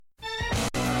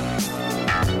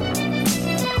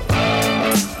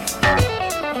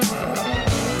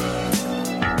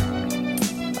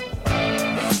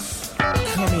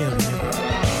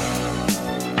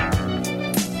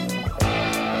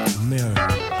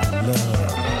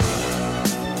love.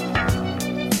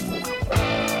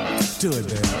 Do it,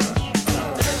 baby.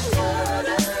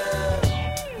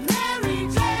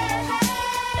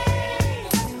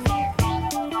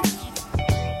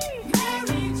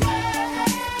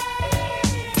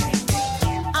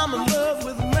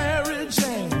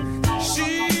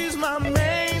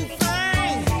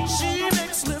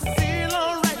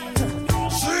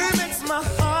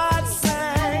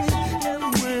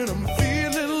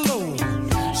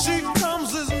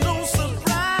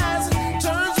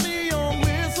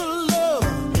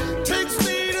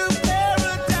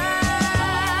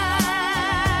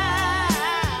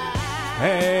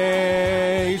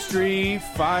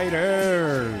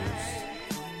 Fighters,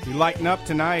 you lighten up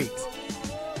tonight.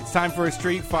 It's time for a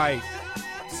street fight.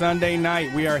 Sunday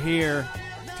night, we are here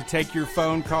to take your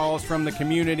phone calls from the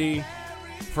community,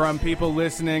 from people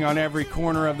listening on every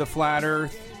corner of the flat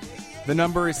earth. The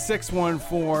number is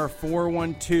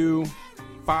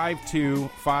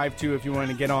 614-412-5252 if you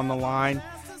want to get on the line.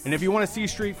 And if you want to see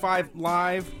Street Fight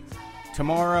live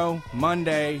tomorrow,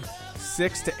 Monday,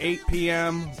 6 to 8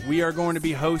 p.m., we are going to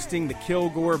be hosting the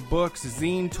Kilgore Books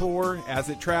Zine Tour as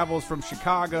it travels from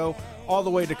Chicago all the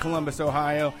way to Columbus,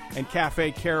 Ohio, and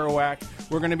Cafe Kerouac.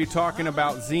 We're going to be talking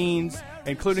about zines,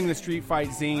 including the Street Fight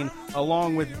zine,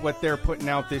 along with what they're putting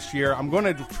out this year. I'm going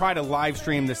to try to live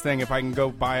stream this thing if I can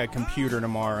go buy a computer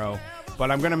tomorrow, but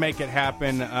I'm going to make it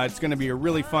happen. It's going to be a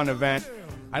really fun event.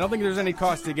 I don't think there's any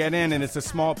cost to get in, and it's a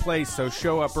small place, so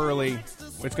show up early.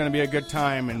 It's going to be a good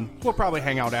time, and we'll probably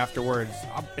hang out afterwards.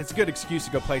 It's a good excuse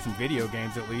to go play some video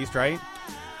games at least, right?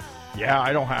 Yeah,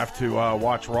 I don't have to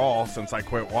watch Raw since I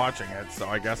quit watching it, so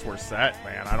I guess we're set,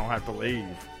 man. I don't have to leave.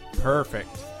 Perfect.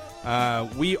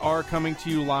 We are coming to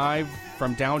you live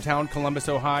from downtown Columbus,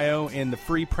 Ohio in the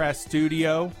Free Press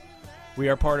Studio. We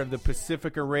are part of the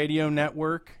Pacifica Radio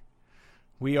Network.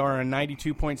 We are on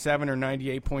 92.7 or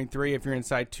 98.3 if you're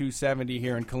inside 270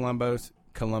 here in Columbus.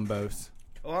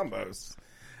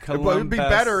 It would be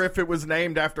better if it was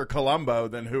named after Columbo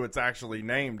than who it's actually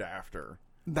named after.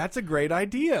 That's a great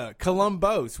idea.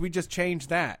 Columbus. We just changed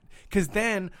that. Because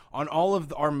then on all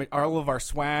of our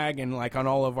swag and like on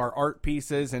all of our art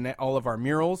pieces and all of our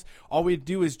murals, all we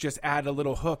do is just add a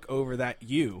little hook over that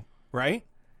U, right?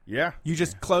 Yeah. You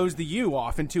just close the U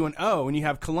off into an O and you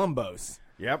have Columbus.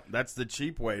 Yep, that's the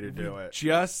cheap way to do it.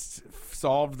 Just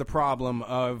solved the problem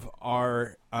of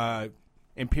our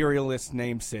imperialist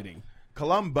named city.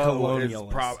 Columbo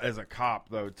is a cop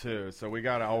though too, so we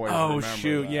gotta always. Oh remember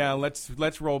shoot, that. yeah.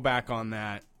 Let's roll back on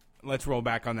that. Let's roll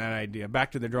back on that idea.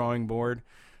 Back to the drawing board.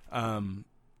 A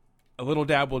Little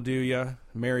Dab Will Do Ya.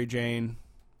 Mary Jane,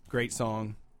 great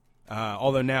song.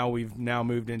 Although now we've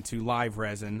moved into live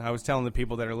resin. I was telling the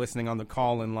people that are listening on the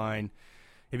call-in line,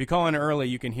 if you call in early,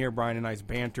 you can hear Brian and I's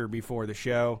banter before the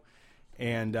show.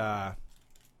 And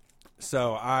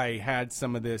so I had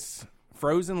some of this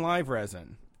frozen live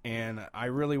resin, and I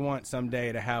really want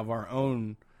someday to have our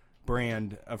own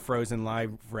brand of frozen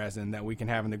live resin that we can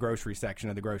have in the grocery section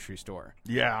of the grocery store.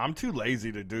 Yeah, I'm too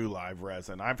lazy to do live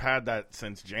resin. I've had that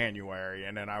since January,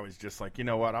 and then I was just like, you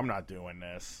know what? I'm not doing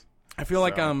this. I feel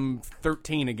like I'm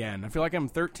 13 again. I feel like I'm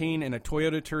 13 in a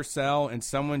Toyota Tercel, and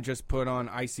someone just put on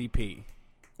ICP.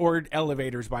 Or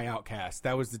Elevators by Outkast.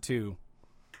 That was the two.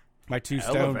 My two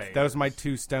Stone. That was my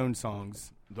two Stone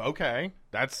songs. Okay,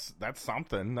 that's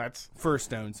something. That's first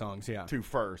Stone songs, yeah. Two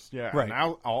first, yeah. Right.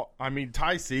 Now,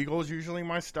 Ty Seagull's usually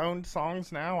my Stone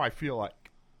songs now. I feel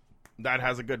like that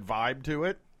has a good vibe to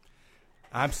it.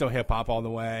 I'm so hip hop all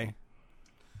the way.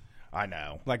 I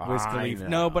know, like Wiz Khalifa.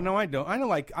 No, I don't.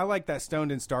 I like that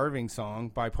Stoned and Starving song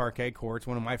by Parquet Courts.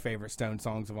 One of my favorite Stone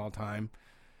songs of all time.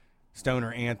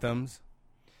 Stoner anthems.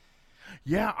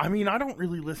 Yeah, I mean, I don't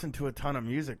really listen to a ton of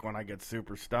music when I get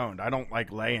super stoned. I don't like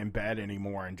lay in bed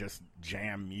anymore and just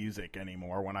jam music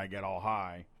anymore when I get all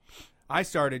high. I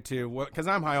started to, because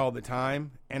I'm high all the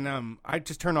time, and I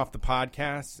just turn off the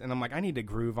podcasts, and I'm like, I need to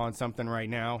groove on something right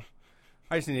now.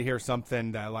 I just need to hear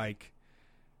something that, like,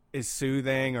 is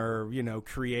soothing or,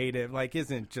 creative, like,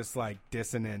 isn't just, like,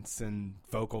 dissonance and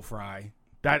vocal fry.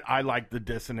 That I like the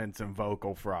dissonance and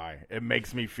vocal fry. It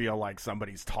makes me feel like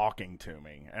somebody's talking to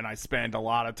me. And I spend a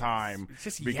lot of time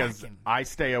because yakking. I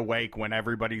stay awake when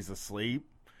everybody's asleep.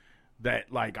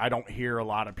 That like I don't hear a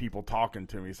lot of people talking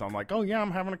to me. So I'm like, oh yeah,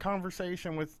 I'm having a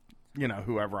conversation with,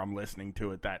 whoever I'm listening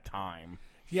to at that time.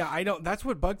 Yeah, I don't. That's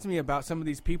what bugs me about some of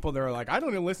these people that are like, I don't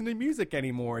even listen to music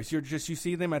anymore. It's you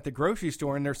see them at the grocery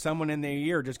store and there's someone in their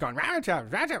ear just going, it's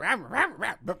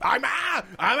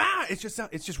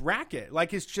just racket.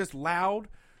 Like it's just loud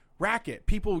racket.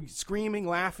 People screaming,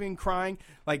 laughing, crying.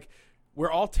 Like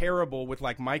we're all terrible with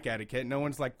like mic etiquette. No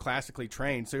one's like classically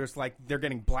trained. So it's like they're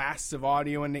getting blasts of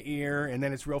audio in the ear and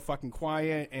then it's real fucking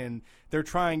quiet and they're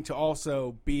trying to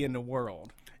also be in the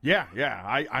world. Yeah.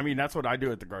 I mean, that's what I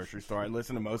do at the grocery store. I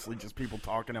listen to mostly just people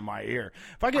talking in my ear.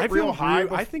 If I get real high...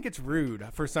 I think it's rude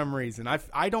for some reason.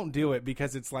 I don't do it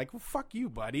because it's like, well, fuck you,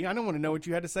 buddy. I don't want to know what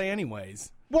you had to say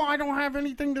anyways. Well, I don't have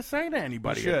anything to say to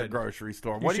anybody at the grocery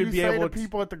store. What do you say to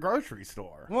people at the grocery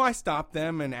store? Well, I stop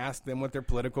them and ask them what their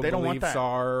political beliefs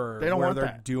are or what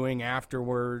they're doing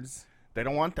afterwards. They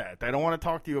don't want that. They don't want to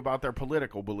talk to you about their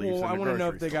political beliefs. Well, I want to know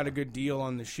if they got a good deal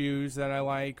on the shoes that I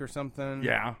like or something.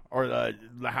 Yeah, or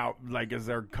is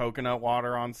there coconut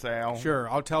water on sale? Sure,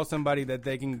 I'll tell somebody that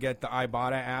they can get the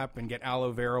Ibotta app and get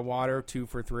aloe vera water 2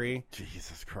 for $3.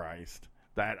 Jesus Christ.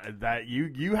 That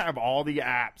you have all the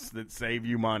apps that save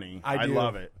you money. I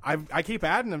love it. I keep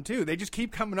adding them too. They just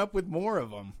keep coming up with more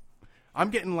of them. I'm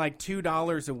getting like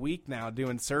 $2 a week now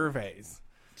doing surveys.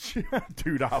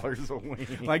 $2 a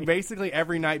week. Like basically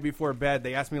every night before bed,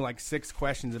 they ask me like 6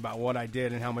 questions about what I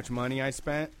did and how much money I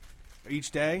spent each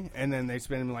day, and then they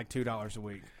spend me like $2 a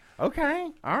week.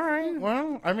 Okay, all right.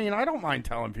 Well, I mean, I don't mind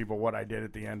telling people what I did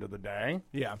at the end of the day.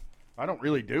 Yeah, I don't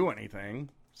really do anything,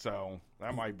 so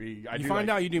that might be. You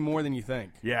find out you do more than you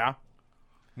think. Yeah,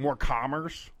 more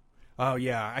commerce. Oh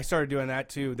yeah, I started doing that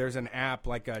too. There's an app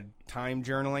like a time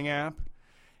journaling app,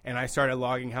 and I started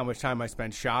logging how much time I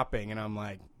spent shopping, and I'm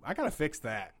like, I gotta fix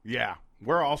that. Yeah,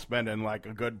 we're all spending like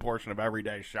a good portion of every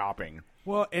day shopping.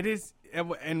 Well, it is,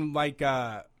 and like,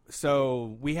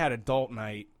 so we had adult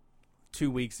night 2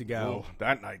 weeks ago. Oh,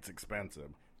 that night's expensive.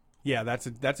 Yeah, that's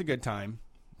a good time,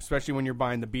 especially when you're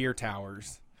buying the beer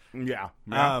towers. Yeah.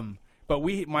 But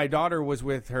my daughter was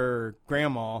with her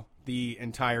grandma the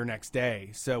entire next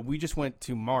day, so we just went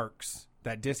to Mark's,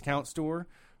 that discount store,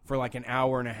 for like an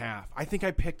hour and a half. I think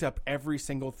I picked up every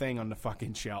single thing on the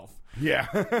fucking shelf. Yeah.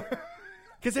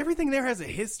 Because everything there has a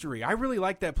history. I really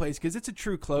like that place because it's a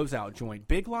true closeout joint.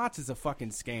 Big Lots is a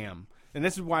fucking scam. And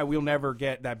this is why we'll never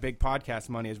get that big podcast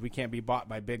money, is we can't be bought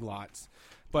by Big Lots.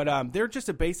 But they're just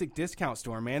a basic discount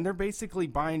store, man. They're basically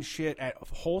buying shit at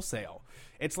wholesale.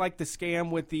 It's like the scam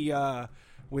with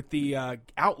the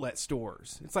outlet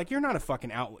stores. It's like, you're not a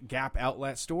fucking Gap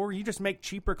outlet store. You just make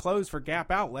cheaper clothes for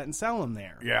Gap outlet and sell them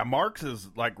there. Yeah, Mark's is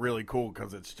like really cool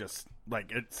because it's just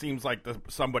like, it seems like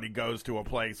somebody goes to a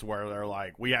place where they're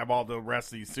like, we have all the rest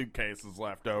of these suitcases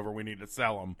left over, we need to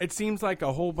sell them. It seems like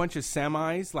a whole bunch of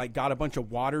semis like got a bunch of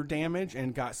water damage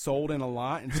and got sold in a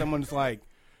lot, and someone's like,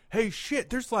 hey, shit,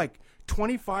 there's like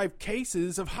 25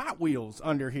 cases of Hot Wheels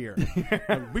under here.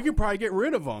 We could probably get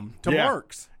rid of them to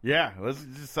Mark's. Yeah, let's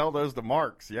just sell those to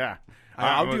Mark's. Yeah.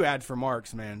 I'll do ads for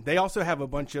Mark's, man. They also have a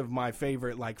bunch of my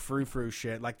favorite, like, frou-frou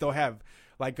shit. Like, they'll have,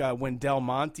 like, when Del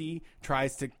Monte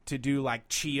tries to do, like,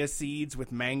 chia seeds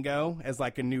with mango as,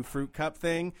 like, a new fruit cup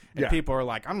thing. And people are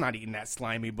like, I'm not eating that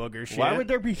slimy booger shit. Why would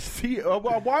there be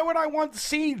why would I want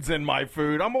seeds in my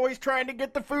food? I'm always trying to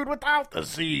get the food without the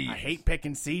seeds. I hate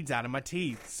picking seeds out of my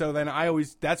teeth. So then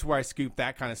that's where I scoop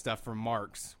that kind of stuff from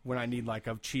Mark's when I need, like,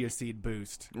 a chia seed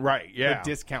boost. Right, yeah. A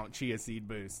discount chia seed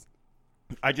boost.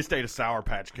 I just ate a Sour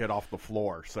Patch Kid off the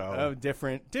floor, so. Oh,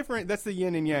 different. That's the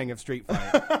yin and yang of Street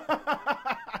Fighter.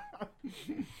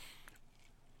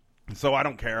 So I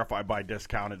don't care if I buy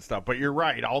discounted stuff, but you're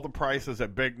right. All the prices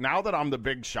at now that I'm the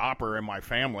big shopper in my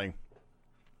family,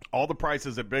 all the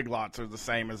prices at Big Lots are the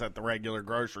same as at the regular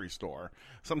grocery store.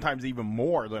 Sometimes even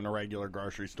more than a regular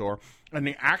grocery store. And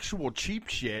the actual cheap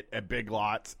shit at Big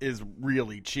Lots is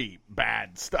really cheap.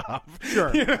 Bad stuff.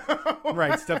 Sure. You know?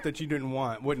 Right. Stuff that you wouldn't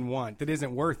want. That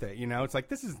isn't worth it. You know, it's like,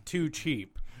 this is too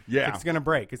cheap. Yeah. It's going to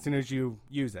break as soon as you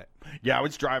use it. Yeah. I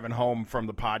was driving home from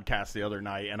the podcast the other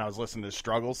night and I was listening to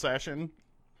Struggle Session.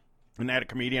 And they had a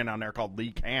comedian on there called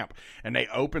Lee Camp, and they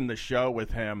opened the show with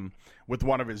him with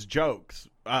one of his jokes,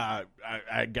 I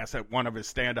guess at one of his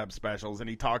stand-up specials, and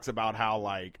he talks about how,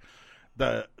 like,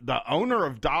 the owner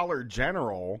of Dollar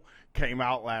General came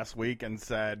out last week and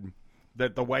said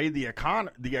that the way the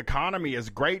economy is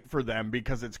great for them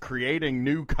because it's creating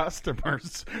new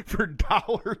customers for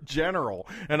Dollar General.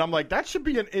 And I'm like, that should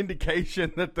be an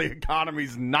indication that the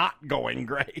economy's not going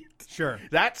great. Sure.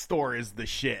 That store is the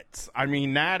shits. I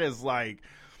mean, that is like...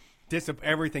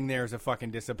 everything there is a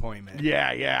fucking disappointment.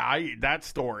 Yeah. That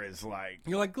store is like...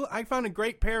 You're like, look, I found a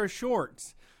great pair of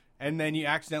shorts. And then you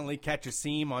accidentally catch a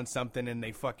seam on something and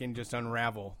they fucking just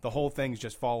unravel. The whole thing's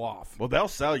just fall off. Well, they'll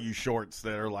sell you shorts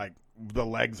that are like... the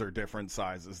legs are different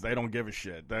sizes. They don't give a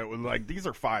shit. Like, these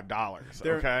are $5,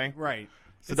 okay? Right.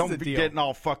 So don't be getting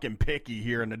all fucking picky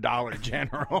here in the Dollar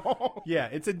General. Yeah,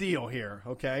 it's a deal here,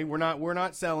 okay? We're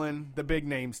not selling the big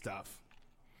name stuff.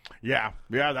 Yeah,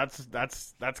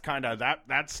 that's kind of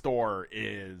that store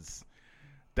is.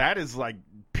 That is like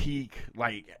peak,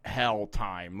 like hell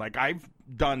time. Like I've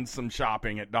done some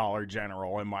shopping at Dollar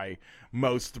General in my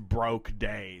most broke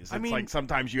days. It's like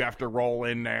sometimes you have to roll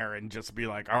in there and just be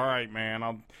like, all right, man,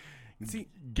 I'll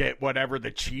get whatever the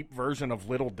cheap version of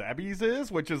Little Debbie's is,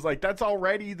 which is like, that's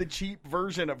already the cheap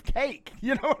version of cake.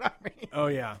 You know what I mean? Oh,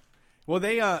 yeah. Well,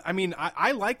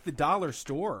 I like the dollar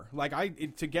store. Like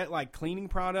to get like cleaning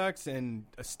products and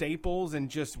staples and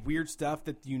just weird stuff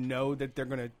that that they're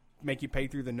going to make you pay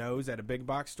through the nose at a big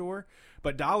box store.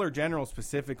 But Dollar General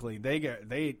specifically,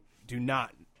 they do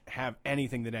not have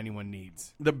anything that anyone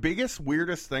needs. The biggest,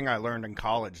 weirdest thing I learned in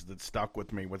college that stuck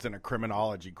with me was in a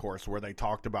criminology course where they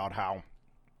talked about how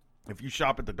if you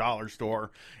shop at the dollar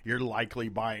store, you're likely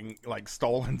buying like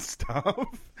stolen stuff,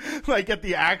 like at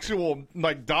the actual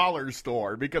like dollar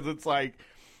store, because it's like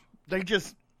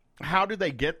how do they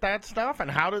get that stuff,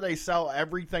 and how do they sell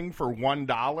everything for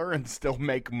 $1 and still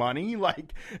make money?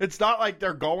 Like, it's not like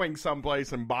they're going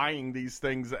someplace and buying these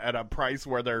things at a price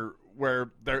where they're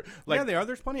like, yeah, they are.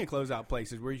 There's plenty of closeout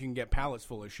places where you can get pallets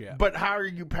full of shit. But how are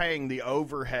you paying the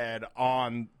overhead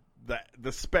on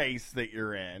the space that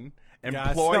you're in?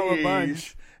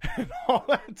 Employees and all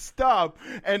that stuff,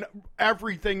 and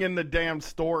everything in the damn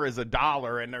store is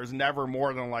 $1, and there's never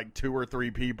more than like 2 or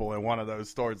 3 people in one of those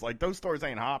stores. Like, those stores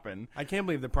ain't hopping. I can't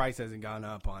believe the price hasn't gone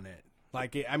up on it.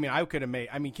 Like, I could have made.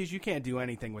 Because you can't do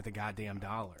anything with a goddamn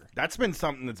dollar. That's been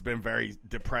something that's been very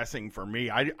depressing for me.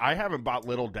 I haven't bought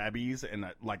Little Debbie's in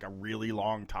a really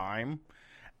long time.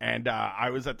 And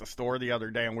I was at the store the other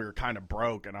day, and we were kind of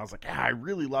broke, and I was like, yeah, I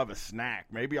really love a snack.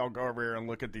 Maybe I'll go over here and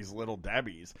look at these Little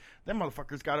Debbie's. Them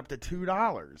motherfuckers got up to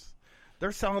 $2.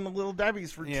 They're selling the Little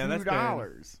Debbie's for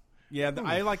 $2. Yeah,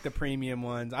 I like the premium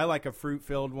ones. I like a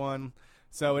fruit-filled one,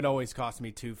 so it always costs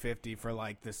me $2.50 for,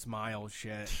 like, the Smile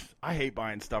shit. I hate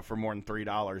buying stuff for more than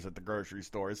 $3 at the grocery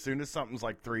store. As soon as something's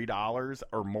like $3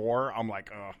 or more, I'm like,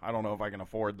 oh, I don't know if I can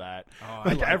afford that. Oh,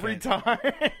 like every time.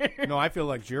 No, I feel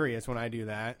luxurious when I do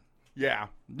that. Yeah.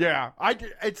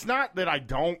 It's not that I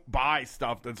don't buy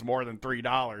stuff that's more than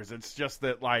 $3. It's just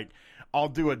that, like, I'll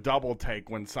do a double take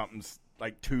when something's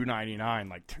like $2.99.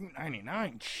 Like,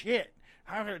 $2.99? Shit.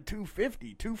 How about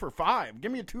 $2.50? 2 for $5.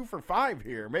 Give me a 2 for $5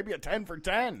 here. Maybe a 10 for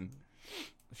 10.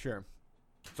 Sure.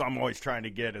 So I'm always trying to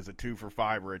get as a 2 for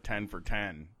 $5 or a 10 for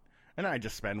 10. And I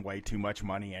just spend way too much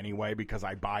money anyway because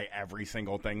I buy every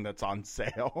single thing that's on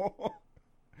sale.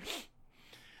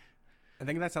 I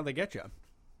think that's how they get you.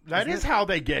 That is how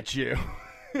they get you.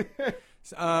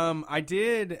 I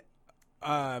did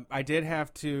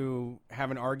have to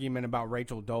have an argument about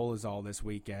Rachel Dolezal this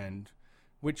weekend,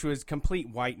 which was complete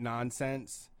white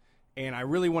nonsense, and I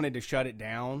really wanted to shut it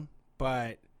down,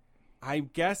 but I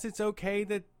guess it's okay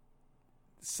that,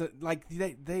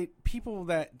 they people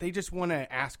that they just want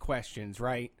to ask questions,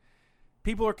 right?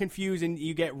 People are confused, and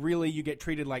you get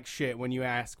treated like shit when you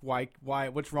ask why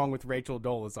what's wrong with Rachel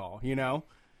Dolezal, you know?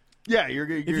 Yeah,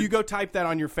 if you go type that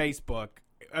on your Facebook,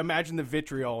 imagine the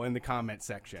vitriol in the comment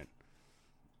section.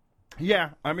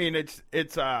 Yeah, I mean it's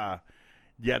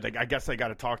yeah, I guess they got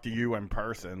to talk to you in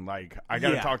person. Like, I got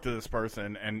to talk to this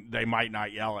person, and they might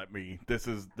not yell at me. This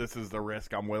is the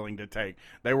risk I'm willing to take.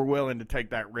 They were willing to take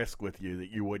that risk with you,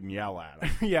 that you wouldn't yell at them.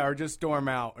 Yeah, or just storm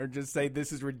out, or just say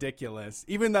this is ridiculous.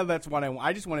 Even though that's what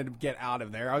I just wanted to get out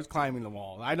of there. I was climbing the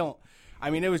wall.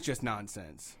 It was just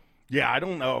nonsense. Yeah, I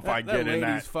don't know if I get in that. That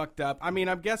lady's fucked up. I mean,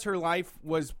 I guess her life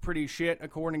was pretty shit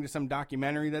according to some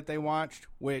documentary that they watched,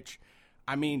 which,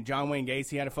 I mean, John Wayne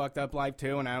Gacy had a fucked up life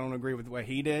too, and I don't agree with what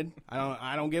he did.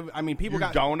 People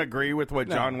don't agree with what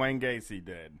John Wayne Gacy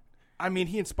did. I mean,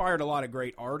 he inspired a lot of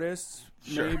great artists,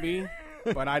 maybe,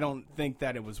 but I don't think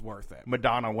that it was worth it.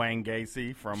 Madonna Wayne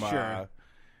Gacy from Marilyn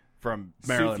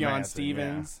Sufjan Manson,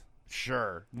 Stevens. Yeah.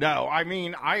 Sure. No, I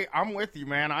mean, I'm with you,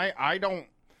 man. I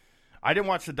didn't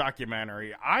watch the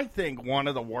documentary. I think one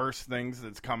of the worst things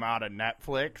that's come out of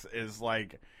Netflix is,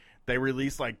 like, they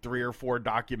release like 3 or 4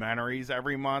 documentaries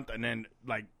every month, and then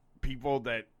like people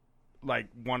that like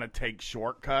want to take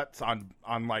shortcuts on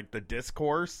like the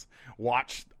discourse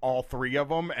watch all 3 of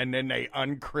them, and then they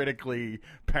uncritically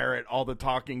parrot all the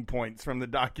talking points from the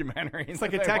documentary. It's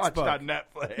like a textbook on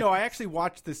Netflix. No, I actually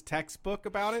watched this textbook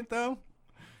about it though.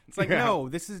 It's like, no,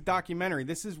 this is documentary.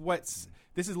 This is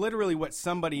literally what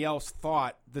somebody else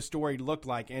thought the story looked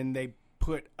like, and they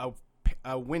put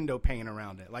a window pane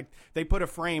around it. Like, they put a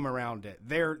frame around it.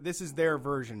 This is their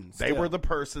version. They were the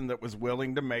person that was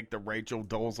willing to make the Rachel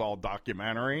Dolezal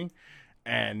documentary,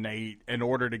 and they, in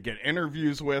order to get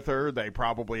interviews with her, they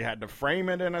probably had to frame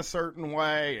it in a certain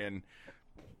way, and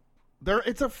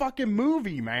It's a fucking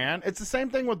movie, man. It's the same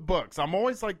thing with books. I'm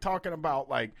always like talking about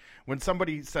like when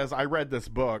somebody says I read this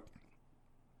book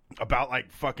about like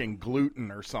fucking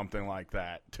gluten or something like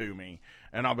that to me,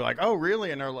 and I'll be like, oh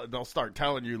really? And they'll start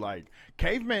telling you like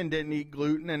cavemen didn't eat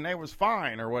gluten and they was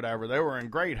fine or whatever, they were in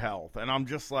great health. And I'm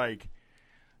just like,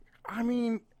 I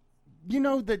mean, you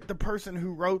know that the person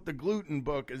who wrote the gluten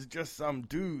book is just some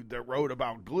dude that wrote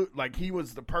about gluten. Like he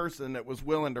was the person that was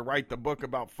willing to write the book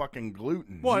about fucking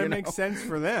gluten. Well, it makes sense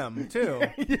for them too.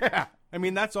 Yeah, I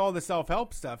mean that's all the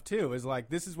self-help stuff too, is like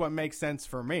this is what makes sense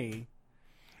for me.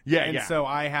 Yeah, and so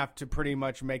I have to pretty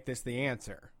much make this the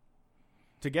answer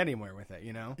to get anywhere with it,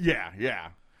 you know? Yeah, yeah.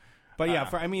 But yeah,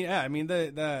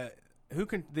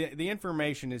 the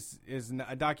information is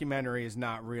a documentary is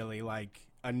not really like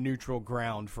a neutral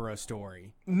ground for a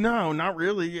story. No, not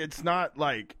really. It's not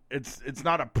like it's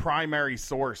not a primary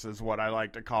source is what I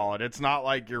like to call it. It's not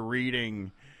like you're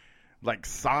reading like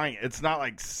science. It's not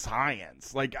like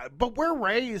science. Like, but we're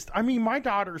raised. I mean, my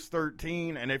daughter's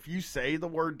 13, and if you say the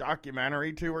word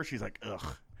documentary to her, she's like,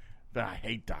 ugh, I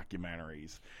hate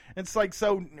documentaries. It's like,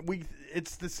 so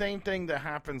it's the same thing that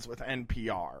happens with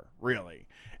NPR, really.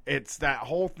 It's that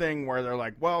whole thing where they're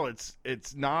like, well, it's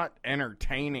not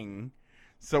entertaining,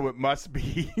 so it must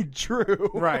be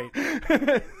true. Right.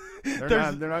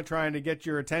 They're not trying to get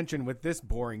your attention with this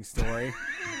boring story.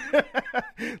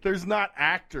 There's not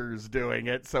actors doing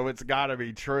it, so it's got to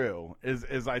be true.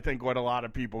 Is I think what a lot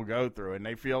of people go through, and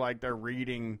they feel like they're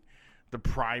reading the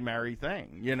primary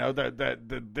thing. You know,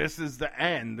 this is the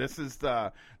end.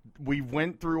 We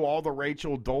went through all the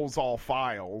Rachel Dolezal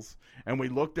files, and we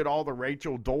looked at all the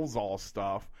Rachel Dolezal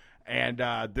stuff, and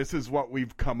this is what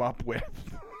we've come up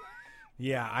with.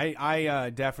 Yeah, I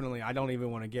definitely, I don't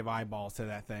even want to give eyeballs to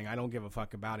that thing. I don't give a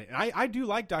fuck about it. And I do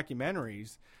like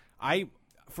documentaries.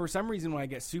 For some reason, when I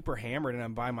get super hammered and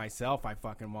I'm by myself, I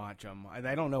fucking watch them.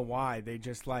 I don't know why. They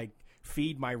just like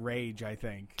feed my rage, I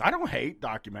think. I don't hate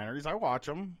documentaries. I watch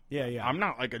them. Yeah. I'm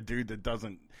not like a dude that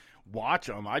doesn't watch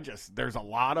them. There's a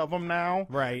lot of them now.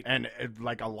 Right. And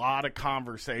like a lot of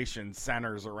conversation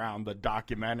centers around the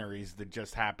documentaries that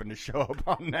just happen to show up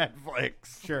on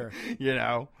Netflix. Sure. You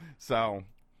know? So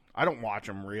I don't watch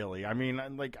them really. I mean,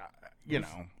 like, you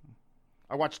know,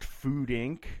 I watched Food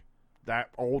Inc., that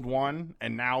old one,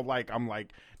 and now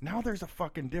now there's a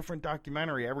fucking different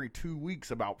documentary every 2 weeks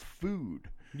about food.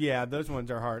 Yeah, those ones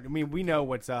are hard. I mean, we know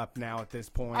what's up now at this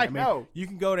point. I mean, know. You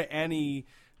can go to any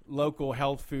local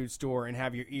health food store and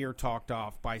have your ear talked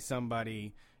off by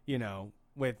somebody, you know,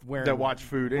 with wearing that watch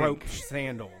Food Inc. rope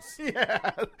sandals.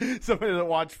 Yeah, somebody that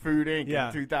watched Food Inc. Yeah.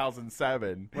 in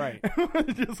 2007. Right. I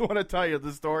just want to tell you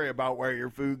the story about where your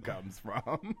food comes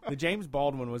from. The James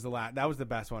Baldwin was that was the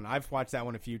best one. I've watched that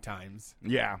one a few times.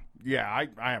 Yeah. I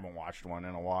haven't watched one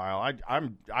in a while. I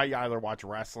either watch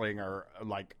wrestling or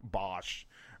like Bosch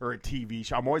or a TV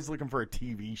show. I'm always looking for a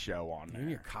TV show on there.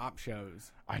 Even your cop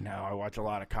shows. I know. I watch a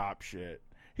lot of cop shit.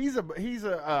 He's a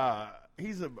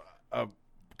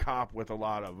cop with a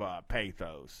lot of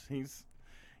pathos. He's,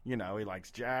 you know, he likes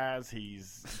jazz.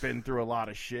 He's been through a lot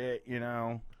of shit, you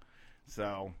know.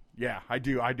 So yeah, I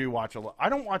do watch a lot. I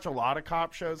don't watch a lot of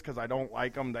cop shows because I don't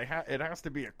like them. It has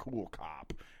to be a cool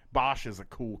cop. Bosch is a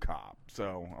cool cop,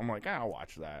 so I'm like, I'll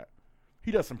watch that. He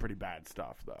does some pretty bad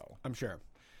stuff though, I'm sure.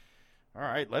 All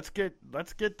right, let's get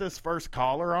this first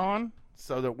caller on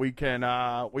so that we can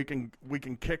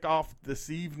kick off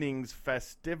this evening's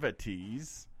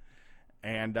festivities.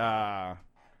 And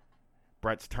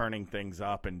Brett's turning things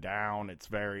up and down.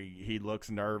 He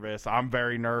looks nervous. I'm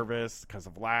very nervous because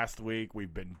of last week.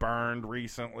 We've been burned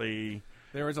recently.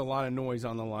 There was a lot of noise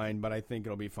on the line, but I think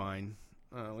it'll be fine.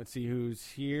 Let's see who's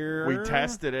here. We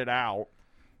tested it out.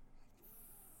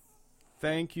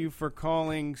 Thank you for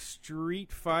calling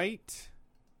Street Fight.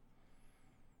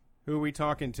 Who are we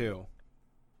talking to?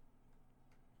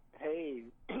 Hey,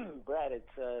 Brett, it's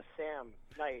Sam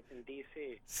Knight in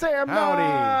D.C. Sam Howdy.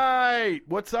 Knight!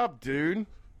 What's up, dude?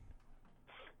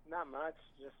 Not much,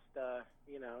 just,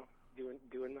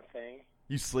 doing the thing.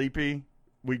 You sleepy?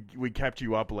 We kept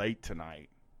you up late tonight.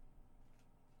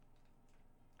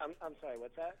 I'm sorry,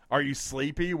 what's that? Are you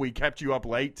sleepy? We kept you up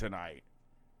late tonight.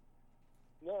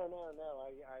 No, I'm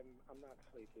not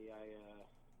sleepy.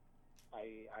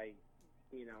 I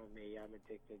you know me, I'm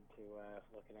addicted to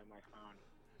looking at my phone.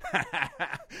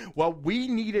 Well, I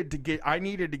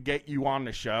needed to get you on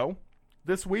the show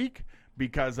this week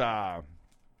because I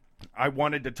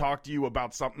wanted to talk to you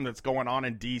about something that's going on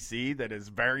in DC that is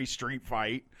very Street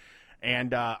Fight,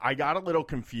 and I got a little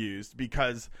confused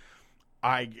because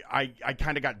I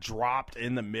kind of got dropped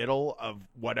in the middle of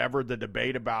whatever the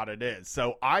debate about it is.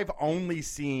 So I've only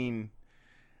seen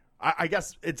I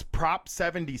guess it's Prop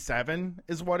 77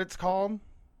 is what it's called.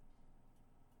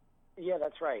 Yeah,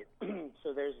 that's right.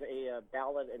 So there's a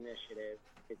ballot initiative.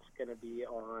 It's going to be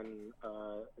on.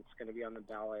 It's going to be on the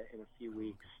ballot in a few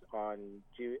weeks on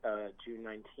June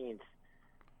 19th,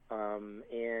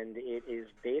 and it is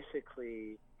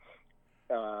basically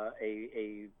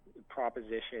a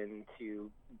proposition to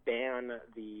ban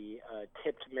the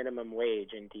tipped minimum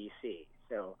wage in D.C.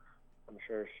 So I'm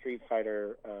sure Street Fight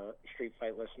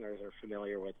listeners are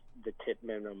familiar with the tip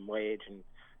minimum wage,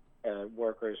 and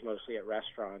workers mostly at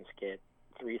restaurants get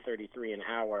 $3.33 an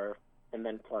hour and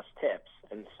then plus tips.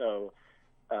 And so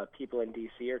people in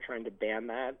D.C. are trying to ban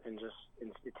that and just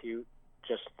institute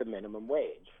just the minimum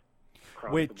wage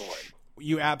across the board.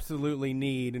 You absolutely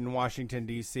need in Washington,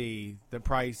 D.C. The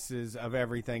prices of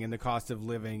everything and the cost of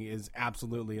living is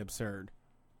absolutely absurd.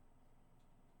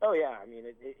 Oh, yeah. I mean,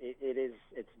 it is.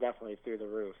 It's definitely through the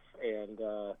roof. And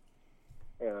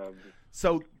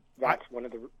so that's one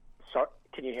of the – sorry,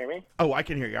 can you hear me? Oh, I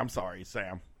can hear you. I'm sorry,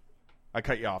 Sam. I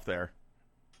cut you off there.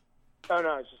 Oh, no,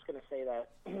 I was just going to say that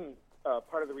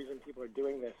part of the reason people are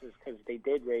doing this is because they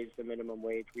did raise the minimum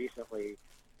wage recently.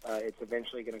 It's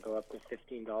eventually going to go up to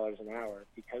 $15 an hour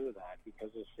because of that,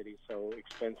 because the city's so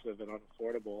expensive and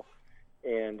unaffordable.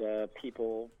 And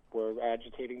people were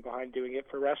agitating behind doing it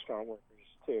for restaurant workers,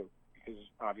 too, because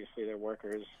obviously they're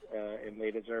workers and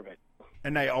they deserve it.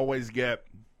 And they always get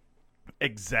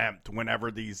exempt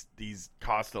whenever these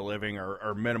cost of living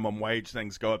or minimum wage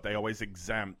things go up. They always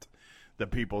exempt the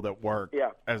people that work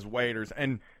as waiters.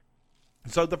 And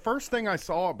so the first thing I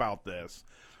saw about this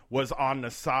was on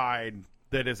the side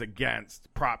that is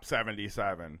against Prop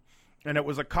 77. And it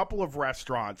was a couple of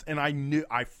restaurants, and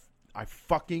I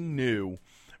fucking knew,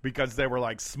 because they were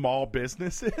like small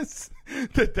businesses,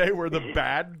 that they were the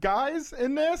bad guys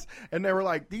in this. And they were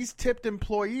like, these tipped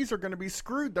employees are going to be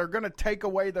screwed. They're going to take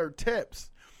away their tips.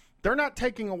 They're not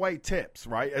taking away tips,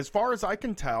 right? As far as I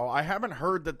can tell, I haven't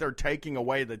heard that they're taking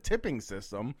away the tipping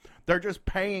system. They're just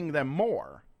paying them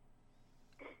more.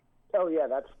 Oh, yeah,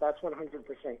 that's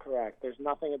 100% correct. There's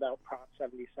nothing about Prop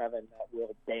 77 that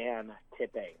will ban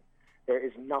tipping. There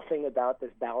is nothing about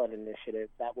this ballot initiative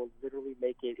that will literally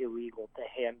make it illegal to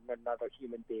hand another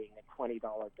human being a $20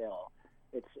 bill.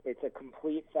 It's a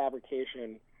complete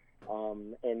fabrication,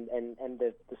 and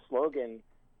the slogan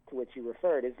to which you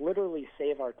referred is literally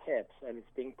 "Save Our Tips," and it's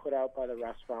being put out by the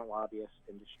restaurant lobbyist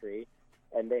industry.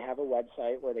 And they have a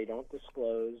website where they don't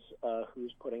disclose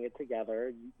who's putting it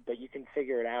together, but you can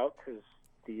figure it out because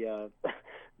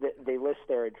they list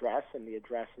their address, and the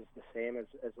address is the same as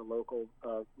a local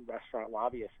restaurant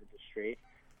lobbyist industry.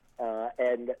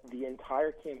 And the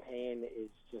entire campaign is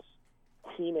just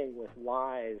teeming with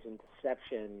lies and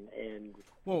deception,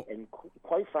 and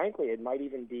quite frankly, it might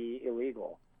even be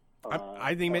illegal.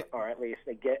 I think, or at least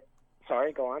they get.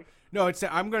 Sorry, go on. No,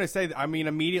 I'm going to say that, I mean,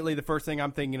 immediately the first thing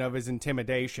I'm thinking of is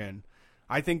intimidation.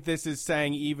 I think this is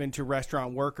saying even to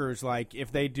restaurant workers, like, if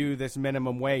they do this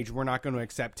minimum wage, we're not going to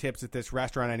accept tips at this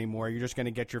restaurant anymore. You're just going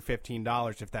to get your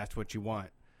 $15 if that's what you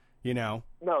want, you know?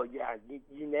 No, yeah,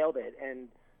 you nailed it. And,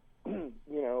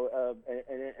 you know,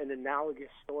 an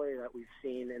analogous story that we've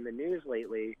seen in the news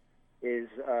lately is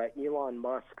Elon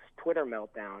Musk's Twitter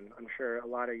meltdown. I'm sure a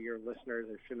lot of your listeners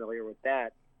are familiar with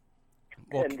that.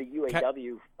 Well, and the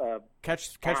UAW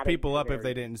catch people up if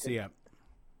they didn't see it.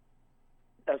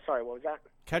 Sorry, what was that?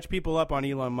 Catch people up on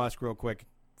Elon Musk real quick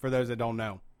for those that don't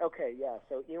know. Okay, yeah.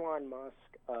 So Elon Musk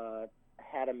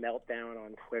had a meltdown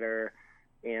on Twitter,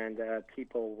 and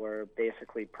people were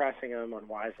basically pressing him on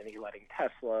why isn't he letting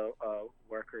Tesla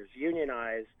workers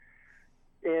unionize.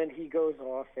 And he goes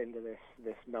off into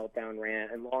this meltdown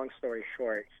rant. And long story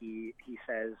short, he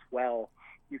says, well,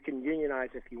 you can unionize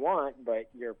if you want, but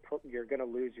you're going to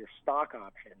lose your stock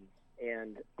options.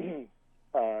 And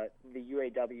the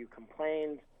UAW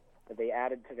complained. They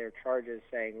added to their charges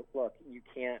saying, look, you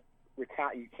can't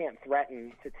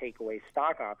threaten to take away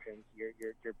stock options.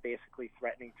 You're basically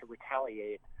threatening to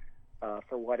retaliate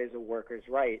for what is a worker's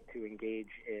right to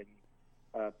engage in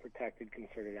protected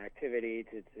concerted activity,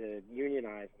 to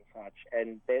unionize and such.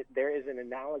 And there is an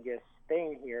analogous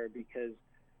thing here, because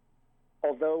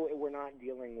although we're not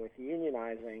dealing with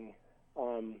unionizing,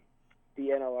 the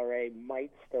NLRA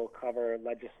might still cover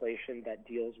legislation that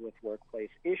deals with workplace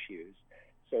issues.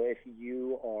 So if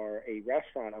you are a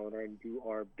restaurant owner and you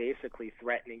are basically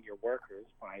threatening your workers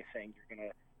by saying you're going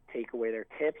to take away their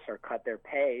tips or cut their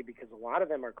pay, because a lot of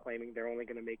them are claiming they're only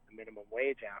going to make the minimum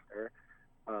wage after,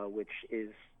 which is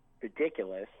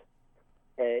ridiculous.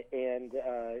 And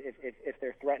if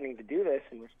they're threatening to do this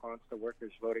in response to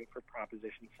workers voting for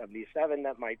Proposition 77,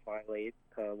 that might violate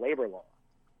labor law.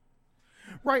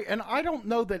 Right, and I don't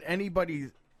know that anybody.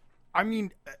 I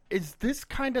mean, is this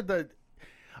kind of the?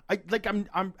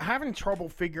 I'm having trouble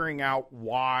figuring out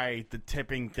why the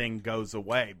tipping thing goes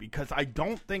away, because I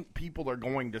don't think people are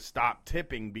going to stop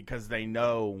tipping because they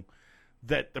know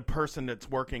that the person that's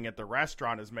working at the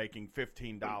restaurant is making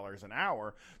 $15 an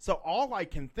hour. So all I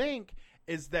can think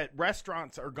is that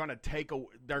restaurants are going to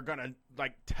they're going to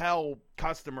like tell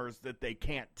customers that they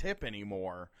can't tip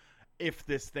anymore if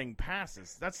this thing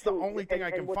passes. That's the only thing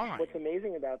I can find. What's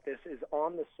amazing about this is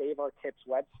on the Save Our Tips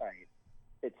website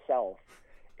itself,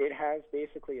 it has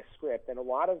basically a script, and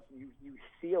you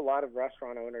see a lot of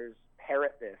restaurant owners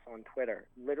parrot this on Twitter,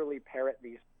 literally parrot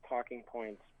these talking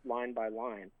points line by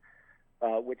line,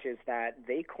 which is that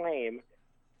they claim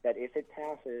that if it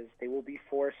passes, they will be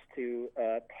forced to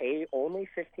pay only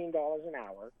 $15 an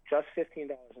hour, just $15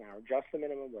 an hour, just the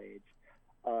minimum wage,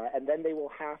 and then they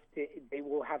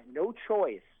will have no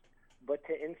choice but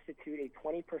to institute a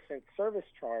 20% service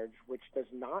charge, which does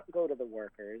not go to the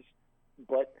workers,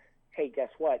 but hey, guess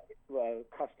what?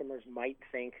 Customers might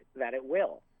think that it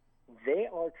will. They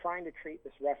are trying to treat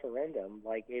this referendum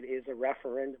like it is a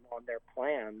referendum on their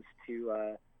plans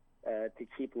to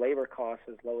keep labor costs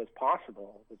as low as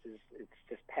possible, which is it's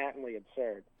just patently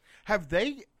absurd. Have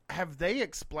they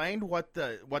explained what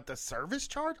the service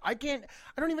charge? I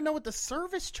don't even know what the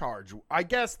service charge. I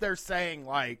guess they're saying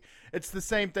like it's the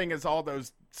same thing as all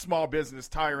those small business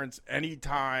tyrants.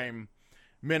 Anytime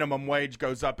minimum wage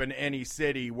goes up in any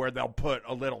city, where they'll put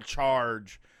a little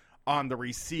charge on the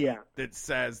receipt that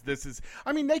says this is.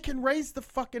 I mean, they can raise the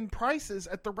fucking prices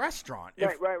at the restaurant.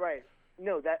 Right.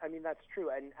 No, that's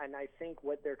true, and I think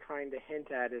what they're trying to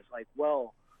hint at is like,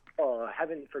 well,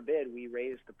 heaven forbid we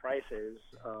raise the prices,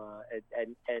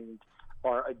 and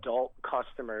our adult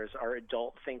customers, our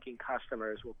adult thinking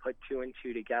customers, will put two and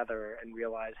two together and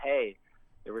realize, hey,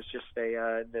 there was just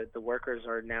the workers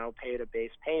are now paid a base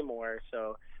pay more,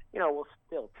 so we'll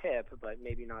still tip, but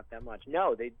maybe not that much.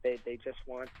 No, they just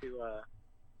want to.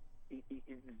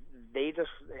 They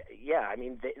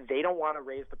don't want to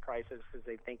raise the prices because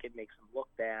they think it makes them look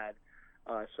bad.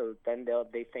 So then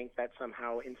they think that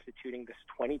somehow instituting this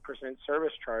 20%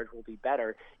 service charge will be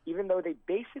better, even though they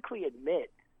basically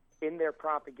admit in their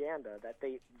propaganda that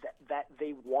they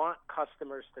want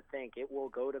customers to think it will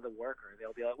go to the worker.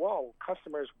 They'll be like, well,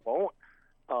 customers won't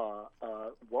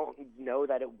know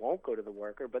that it won't go to the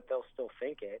worker, but they'll still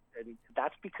think it, and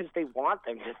that's because they want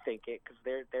them to think it, because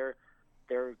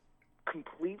they're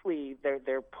completely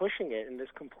they're pushing it in this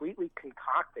completely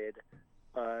concocted,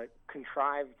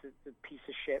 contrived piece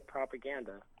of shit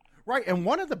propaganda. Right, and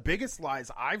one of the biggest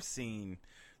lies I've seen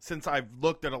since I've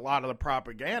looked at a lot of the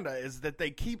propaganda is that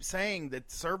they keep saying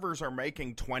that servers are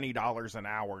making $20 an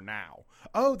hour now.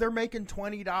 Oh, they're making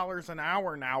 $20 an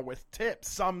hour now with tips.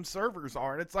 Some servers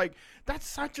are. And it's like, that's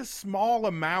such a small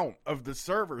amount of the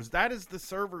servers. That is the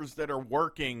servers that are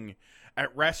working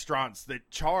at restaurants that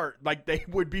charge. Like, they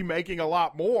would be making a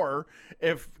lot more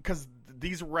because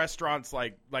these restaurants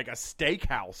like a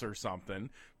steakhouse or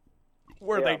something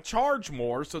where they charge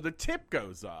more, so the tip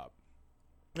goes up.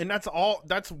 And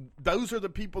those are the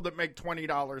people that make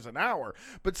 $20 an hour.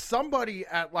 But somebody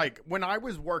when I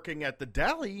was working at the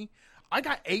deli, I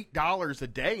got $8 a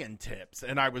day in tips,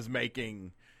 and I was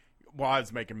making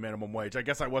minimum wage. I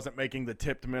guess I wasn't making the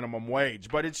tipped minimum wage,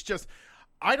 but it's just,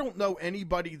 I don't know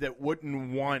anybody that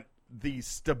wouldn't want the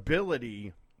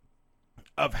stability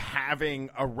of having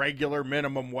a regular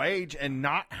minimum wage and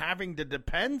not having to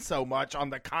depend so much on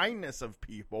the kindness of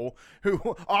people who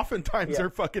oftentimes are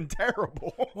fucking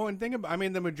terrible. Well, and think about,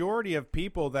 the majority of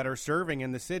people that are serving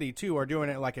in the city too are doing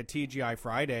it like at TGI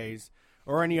Fridays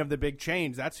or any of the big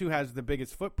chains. That's who has the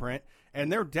biggest footprint,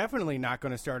 and they're definitely not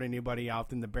going to start anybody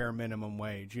out in the bare minimum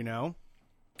wage, And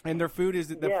their food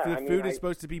is is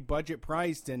supposed to be budget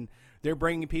priced, and they're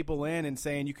bringing people in and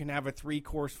saying you can have a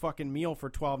 3-course fucking meal for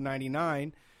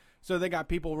 $12.99. So they got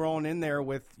people rolling in there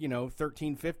with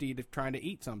 $13.50 to trying to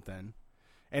eat something,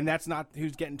 and that's not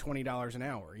who's getting $20 an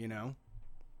hour. Yeah,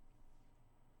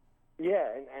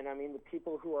 and the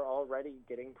people who are already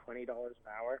getting $20 an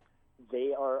hour,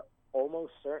 they are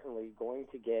almost certainly going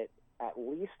to get at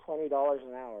least $20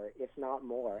 an hour, if not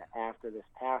more, after this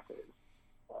passes.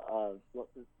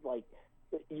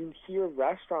 You hear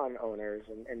restaurant owners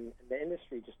and the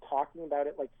industry just talking about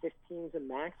it like 15 is a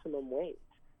maximum wage.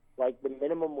 Like the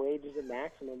minimum wage is a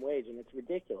maximum wage, and it's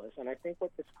ridiculous. And I think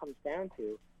what this comes down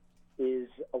to is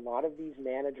a lot of these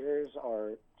managers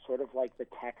are sort of like the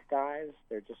tech guys.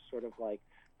 They're just sort of like,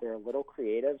 they're a little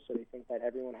creative, so they think that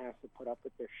everyone has to put up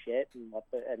with their shit and let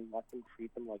them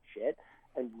treat them like shit.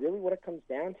 And really what it comes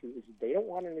down to is they don't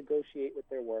want to negotiate with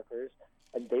their workers.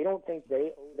 and they don't think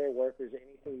they owe their workers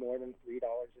anything more than $3 an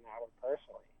hour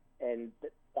personally. And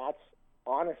that's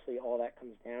honestly all that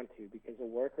comes down to, because a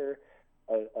worker,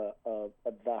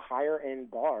 the higher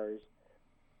end bars,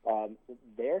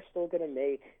 they're still going to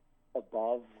make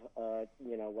above,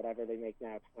 whatever they make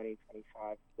now, 20,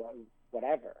 25,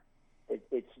 whatever.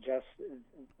 It's just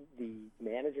the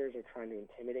managers are trying to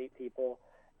intimidate people,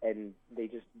 and they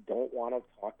just don't want to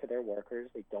talk to their workers.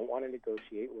 They don't want to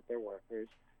negotiate with their workers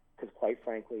because, quite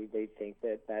frankly, they think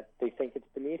that they think it's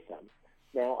beneath them.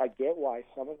 Now, I get why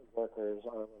some of the workers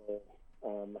are a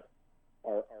little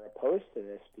are opposed to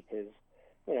this, because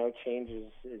change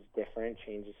is different,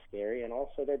 change is scary, and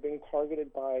also they're being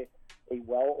targeted by a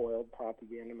well-oiled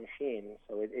propaganda machine.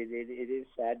 So it is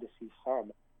sad to see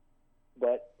some.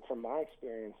 But from my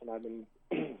experience, and I've been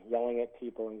yelling at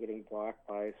people and getting blocked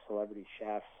by celebrity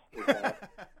chefs, is that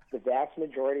the vast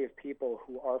majority of people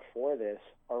who are for this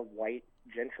are white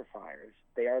gentrifiers.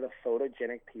 They are the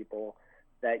photogenic people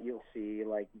that you'll see,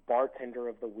 like bartender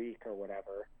of the week or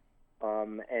whatever,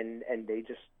 and they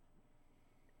just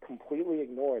completely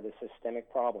ignore the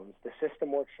systemic problems. The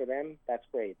system works for them. That's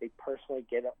great. They personally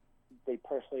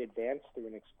advance through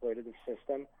an exploitative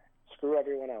system. Screw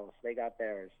everyone else. They got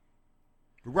theirs.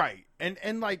 Right. And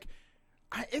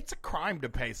it's a crime to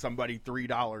pay somebody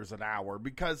 $3 an hour,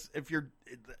 because if you're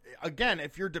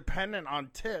dependent on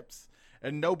tips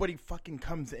and nobody fucking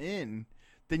comes in,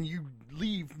 then you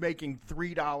leave making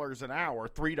 $3 an hour,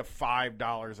 $3 to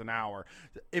 $5 an hour.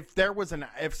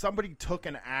 If somebody took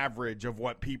an average of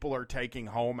what people are taking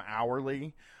home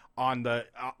hourly on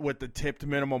with the tipped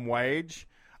minimum wage,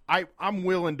 I'm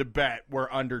willing to bet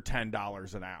we're under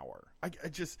 $10 an hour. I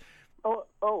just. I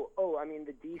mean,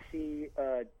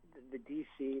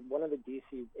 one of the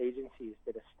DC agencies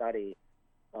did a study,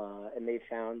 and they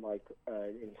found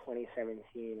in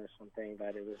 2017 or something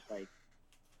that it was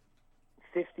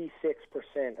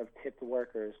 56% of tipped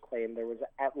workers claimed there was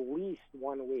at least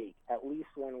one week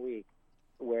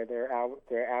where their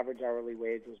average hourly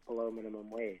wage was below minimum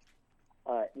wage.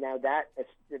 Now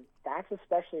that's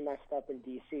especially messed up in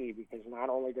DC, because not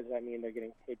only does that mean they're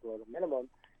getting paid below the minimum,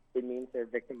 it means they're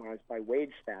victimized by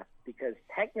wage theft, because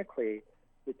technically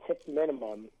the tipped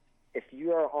minimum, if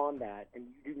you are on that and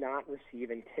you do not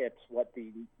receive in tips what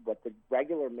the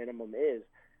regular minimum is,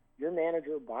 your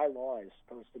manager by law is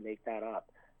supposed to make that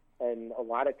up. And a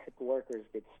lot of tipped workers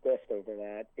get stiffed over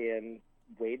that, and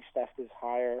wage theft is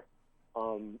higher,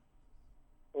 and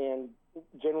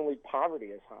generally poverty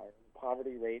is higher. The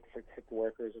poverty rate for tipped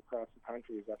workers across the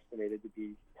country is estimated to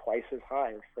be twice as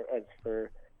high as for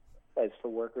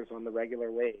workers on the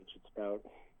regular wage. It's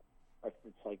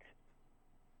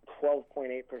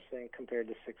 12.8% compared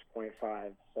to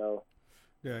 6.5%. So,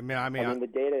 yeah, I mean, the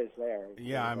data is there.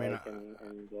 Yeah, I mean,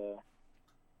 and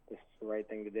this is the right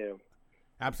thing to do.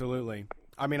 Absolutely.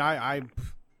 I mean, I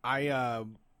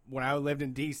when I lived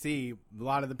in DC, a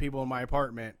lot of the people in my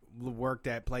apartment worked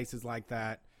at places like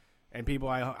that, and people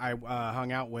I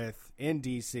hung out with in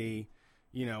DC.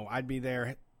 I'd be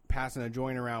there passing a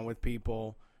joint around with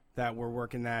people that were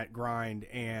working that grind,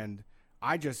 and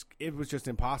it was just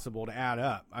impossible to add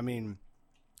up. I mean,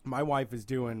 my wife is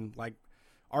doing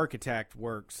architect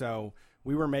work, so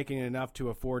we were making enough to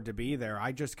afford to be there.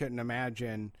 I just couldn't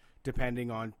imagine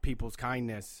depending on people's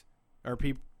kindness or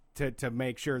to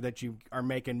make sure that you are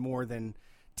making more than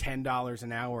 $10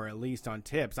 an hour at least on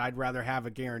tips. I'd rather have a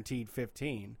guaranteed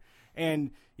 15.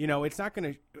 And, it's not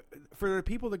going to, for the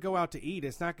people that go out to eat,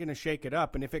 it's not going to shake it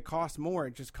up. And if it costs more,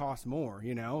 it just costs more,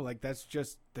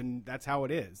 that's how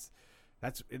it is.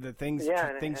 That's the things,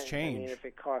 things change. I mean, if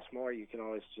it costs more, you can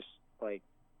always just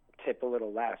tip a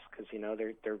little less, because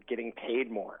they're getting paid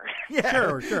more.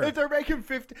 Yeah, sure. If they're making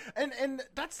 50, and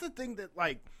that's the thing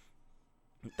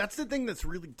that's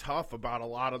really tough about a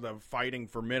lot of the fighting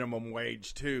for minimum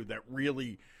wage too.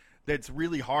 That's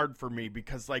really hard for me,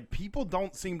 because people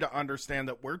don't seem to understand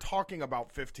that we're talking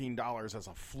about $15 as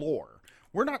a floor.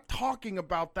 We're not talking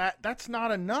about that. That's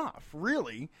not enough,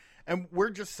 really. And we're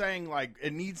just saying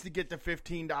it needs to get to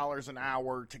 $15 an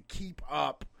hour to keep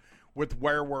up with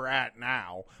where we're at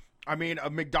now. I mean, a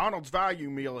McDonald's value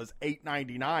meal is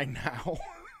 $8.99 now.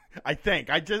 I think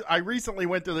I recently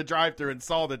went to the drive-thru and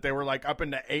saw that they were up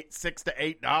into $6 to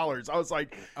 $8. I was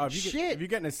like, shit! If you're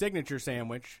getting a signature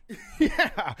sandwich,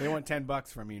 yeah, they want $10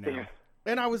 from you now.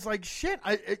 And I was like, shit!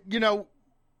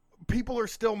 People are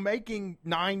still making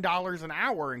 $9 an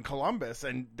hour in Columbus,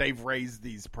 and they've raised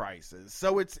these prices.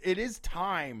 So it is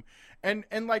time, and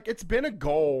it's been a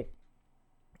goal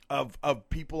of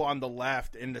people on the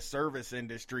left in the service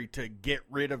industry to get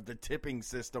rid of the tipping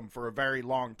system for a very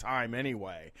long time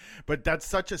anyway. But that's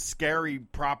such a scary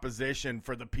proposition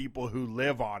for the people who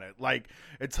live on it. Like,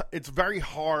 it's very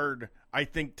hard, I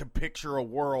think, to picture a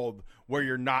world where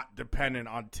you're not dependent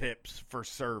on tips for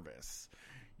service.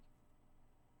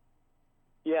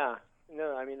 Yeah,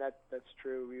 no, I mean, that's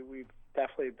true. We've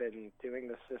definitely been doing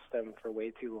the system for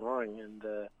way too long,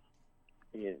 and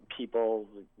people,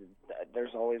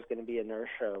 there's always going to be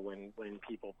inertia when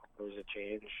people propose a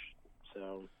change.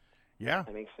 So yeah,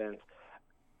 that makes sense.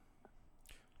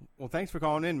 Well, thanks for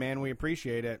calling in, man. We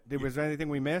appreciate it. Was there anything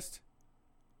we missed?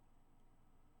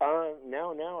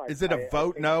 No. Is it a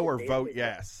vote no or vote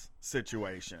yes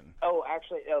situation? Oh,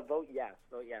 actually, vote yes.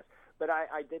 But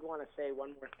I did want to say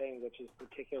one more thing, which is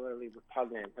particularly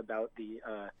repugnant about the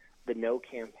no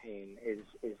campaign,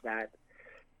 is that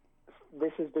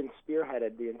this has been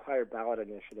spearheaded. The entire ballot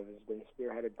initiative has been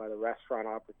spearheaded by the Restaurant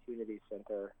Opportunity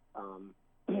Center,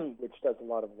 which does a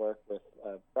lot of work with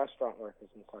restaurant workers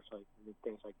and such like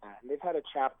things like that. And they've had a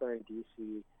chapter in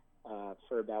D.C.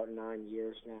 For about 9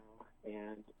 years now,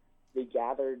 and they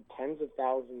gathered tens of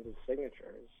thousands of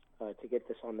signatures to get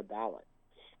this on the ballot.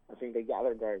 I think they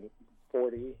gathered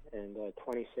 40, and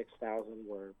 26,000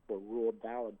 were ruled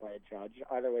valid by a judge.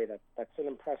 Either way, that's an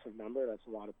impressive number. That's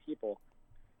a lot of people.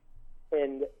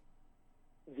 And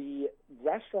the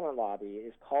restaurant lobby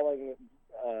is calling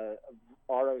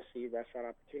ROC, Restaurant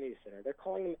Opportunity Center, they're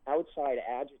calling them outside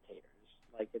agitators.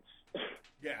 Like it's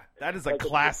yeah, that is a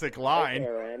classic line.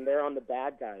 And they're on the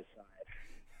bad guy's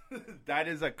side. That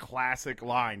is a classic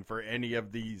line for any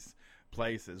of these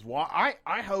places. Well,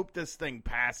 I hope this thing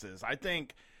passes. I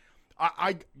think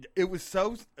I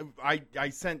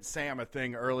sent Sam a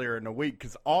thing earlier in the week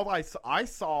because I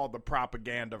saw the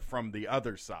propaganda from the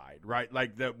other side, right?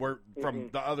 Like that we're from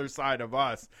the other side of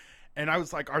us. And I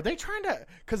was like, are they trying to,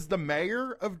 because the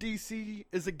mayor of DC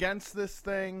is against this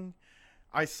thing.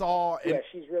 I saw. Yeah,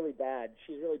 she's really bad.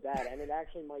 And it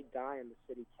actually might die in the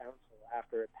city council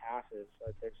after it passes.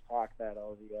 There's talk that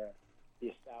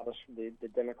the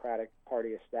Democratic Party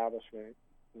establishment,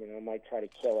 might try to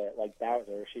kill it, like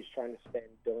Bowser. She's trying to spend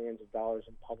billions of dollars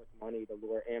in public money to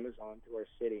lure Amazon to her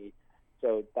city.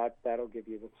 So that'll give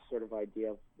you the sort of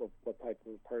idea of what type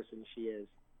of person she is.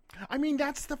 I mean,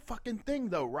 that's the fucking thing,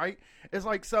 though, right? It's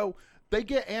like, so they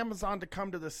get Amazon to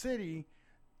come to the city.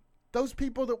 Those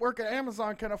people that work at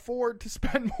Amazon can afford to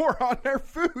spend more on their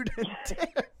food and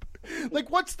tip. Like,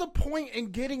 what's the point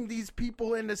in getting these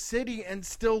people in the city and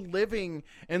still living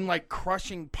in, like,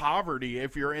 crushing poverty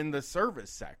if you're in the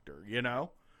service sector,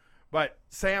 But,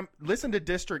 Sam, listen to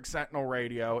District Sentinel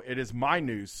Radio. It is my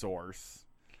news source.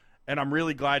 And I'm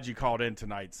really glad you called in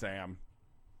tonight, Sam.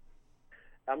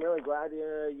 I'm really glad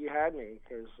you had me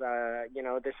because,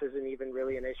 this isn't even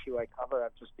really an issue I cover.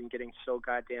 I've just been getting so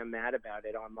goddamn mad about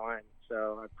it online.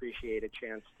 So I appreciate a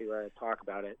chance to talk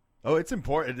about it. Oh, it's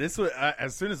important. This was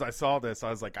as soon as I saw this, I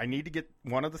was like, I need to get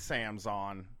one of the Sams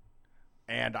on.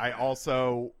 And I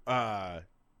also,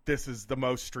 this is the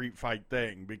most street fight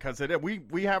thing because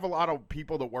we have a lot of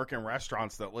people that work in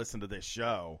restaurants that listen to this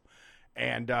show.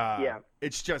 And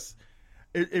it's just...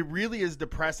 It really is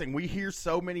depressing. We hear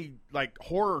so many like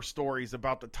horror stories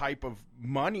about the type of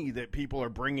money that people are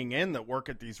bringing in that work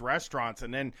at these restaurants.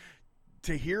 And then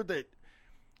to hear that,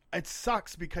 it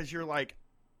sucks because you're like,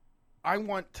 I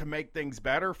want to make things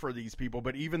better for these people.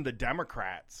 But even the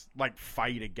Democrats like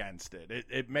fight against it.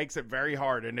 It makes it very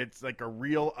hard. And it's like a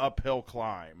real uphill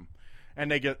climb.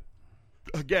 And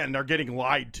they're getting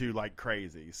lied to like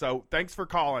crazy. So thanks for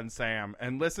calling, Sam.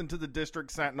 And listen to the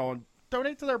District Sentinel and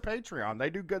donate to their Patreon. They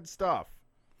do good stuff.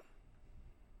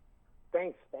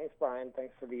 Thanks, Brian.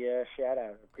 Thanks for the shout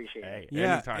out. Appreciate it.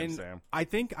 Yeah, anytime, and Sam. I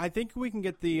think we can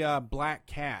get the Black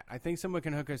Cat. I think someone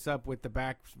can hook us up with the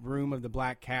back room of the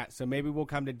Black Cat. So maybe we'll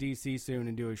come to DC soon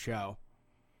and do a show.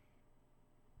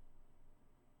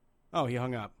 Oh, he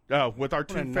hung up. Oh, with our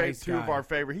two of our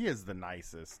favorite. He is the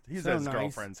nicest. He's at his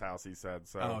girlfriend's house, he said.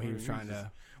 So. Oh, he was trying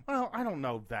to... Well, I don't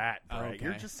know that, Brett. Okay.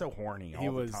 You're just so horny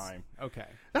all the time. Okay.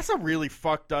 That's a really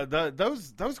fucked up...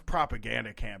 Those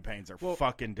propaganda campaigns are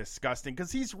fucking disgusting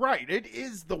because he's right. It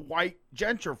is the white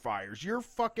gentrifiers. You're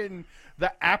fucking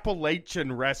the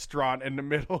Appalachian restaurant in the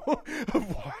middle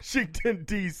of Washington,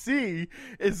 D.C.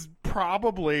 is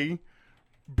probably...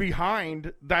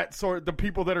 behind that sort, the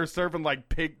people that are serving like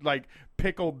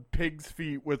pickled pig's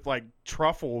feet with like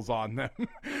truffles on them.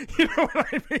 You know what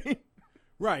I mean?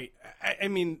 Right. I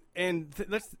mean, and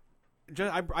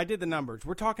I did the numbers.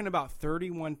 We're talking about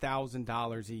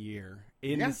 $31,000 a year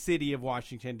in the city of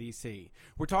Washington, D.C.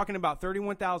 We're talking about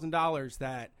 $31,000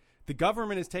 that the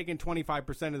government is taking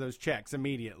 25% of those checks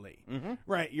immediately. Mm-hmm.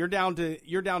 Right. You're down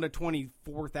to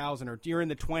 24,000 or you're in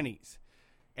the 20s.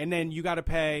 And then you got to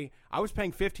pay. I was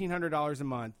paying $1,500 a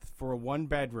month for a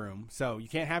 1-bedroom. So you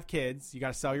can't have kids. You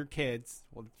got to sell your kids.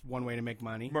 Well, it's one way to make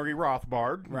money. Murray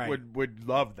Rothbard would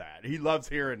love that. He loves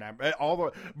hearing that.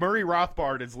 Murray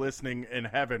Rothbard is listening in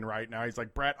heaven right now. He's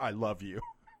like, Brett, I love you.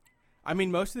 I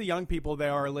mean, most of the young people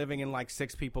there are living in like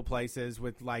 6 people places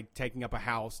with like taking up a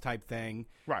house type thing.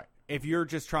 Right. If you're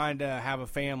just trying to have a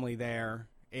family there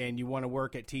and you want to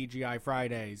work at TGI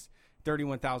Fridays,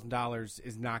 $31,000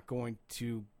 is not going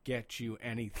to get you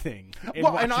anything in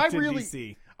Washington,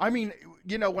 D.C. I mean,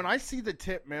 you know, when I see the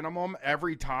tip minimum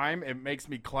every time, it makes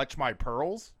me clutch my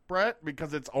pearls, Brett,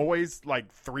 because it's always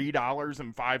like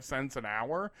 $3.05 an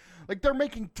hour. Like they're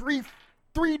making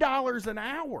 $3 an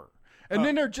hour. And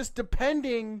then they're just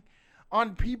depending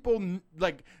on people,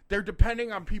 like they're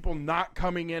depending on people not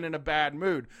coming in a bad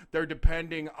mood. They're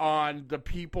depending on the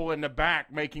people in the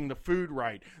back making the food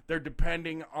right. They're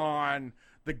depending on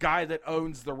the guy that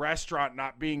owns the restaurant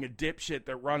not being a dipshit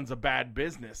that runs a bad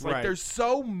business. Like there's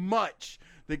so much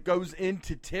that goes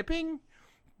into tipping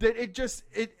that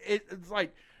it's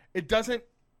like it doesn't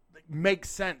make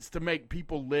sense to make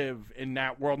people live in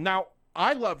that world. Now,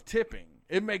 I love tipping.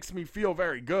 It makes me feel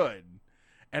very good.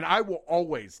 And I will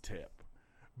always tip.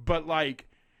 But, like,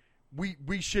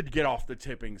 we should get off the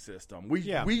tipping system. We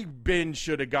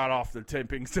should have got off the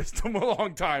tipping system a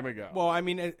long time ago. Well, I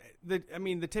mean,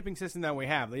 the tipping system that we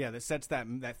have, that sets that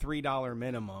 $3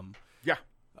 minimum.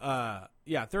 Yeah.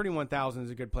 31,000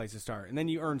 is a good place to start. And then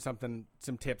you earn some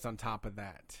tips on top of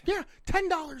that. Yeah,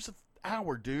 $10 an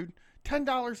hour, dude.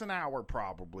 $10 an hour,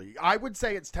 probably. I would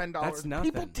say it's $10. That's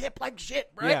nothing. People tip like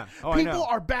shit, right? Yeah. Oh, people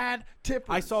are bad tippers.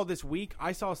 I saw this week.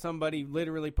 I saw somebody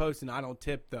literally posting, "I don't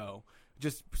tip though."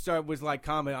 Was like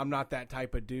comment, "I'm not that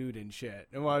type of dude" and shit.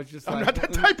 And I was just I'm not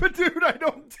that type of dude. I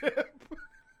don't tip.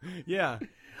 Yeah.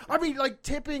 I mean, like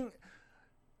tipping.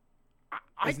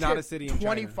 It's not a city in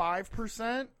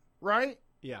 25%, right?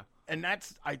 Yeah. And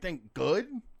that's, I think, good.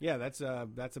 Yeah, that's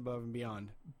above and beyond.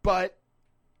 But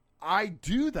I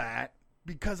do that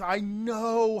because I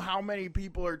know how many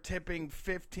people are tipping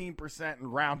 15%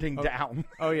 and rounding down.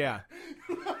 Oh, yeah.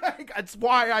 That's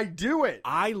why I do it.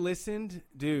 I listened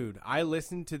to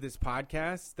this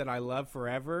podcast that I love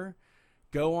forever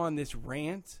go on this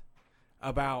rant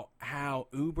about how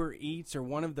Uber Eats or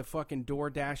one of the fucking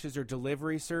DoorDashes or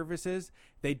delivery services,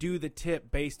 they do the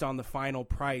tip based on the final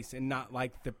price and not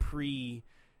like the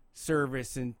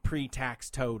pre-service and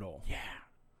pre-tax total. Yeah.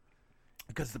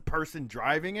 Because the person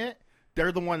driving it,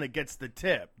 they're the one that gets the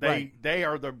tip.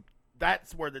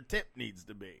 That's where the tip needs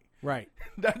to be. Right.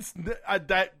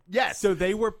 Yes. So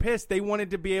they were pissed. They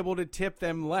wanted to be able to tip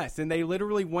them less, and they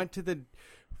literally went to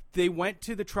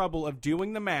the trouble of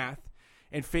doing the math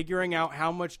and figuring out how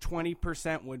much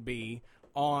 20% would be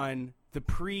on the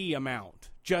pre-amount,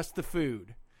 just the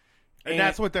food. And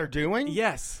that's what they're doing?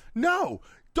 Yes. No,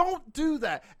 don't do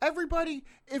that. Everybody,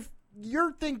 if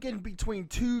you're thinking between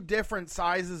 2 different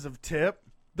sizes of tip,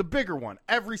 the bigger one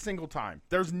every single time.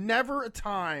 There's never a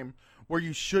time where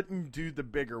you shouldn't do the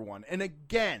bigger one. And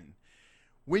again,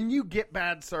 when you get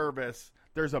bad service,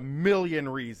 there's a million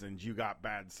reasons you got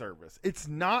bad service. It's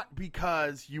not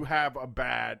because you have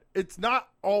it's not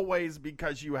always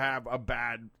because you have a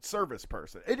bad service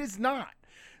person. It is not.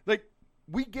 Like,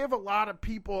 we give a lot of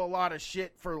people a lot of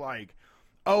shit for like,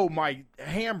 oh, my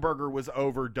hamburger was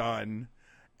overdone.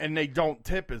 And they don't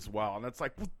tip as well. And it's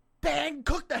like, well, dang,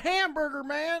 cook the hamburger,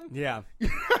 man. Yeah.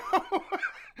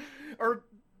 Or,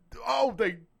 oh,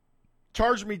 they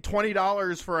charged me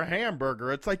 $20 for a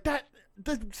hamburger. It's like that.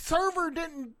 The server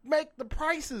didn't make the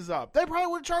prices up. They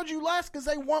probably would charge you less because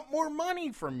they want more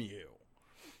money from you.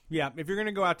 Yeah. If you're going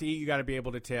to go out to eat, you got to be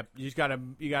able to tip. You got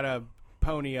to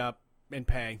pony up and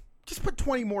pay. Just put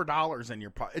 $20 more in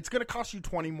your pocket. It's going to cost you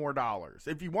 $20 more.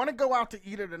 If you want to go out to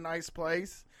eat at a nice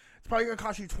place, it's probably going to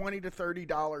cost you $20 to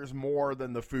 $30 more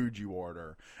than the food you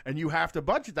order. And you have to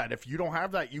budget that. If you don't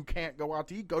have that, you can't go out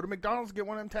to eat. Go to McDonald's and get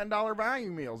one of them $10 value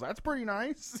meals. That's pretty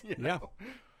nice. You know? Yeah.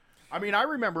 I mean, I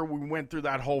remember we went through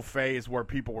that whole phase where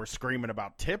people were screaming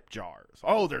about tip jars.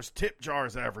 Oh, there's tip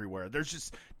jars everywhere. There's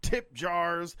just tip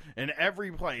jars in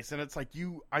every place. And it's like,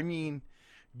 you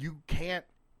can't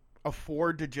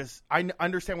afford to just. I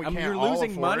understand we can't. You're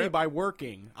losing money by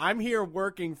working. I'm here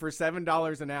working for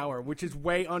 $7 an hour, which is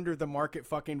way under the market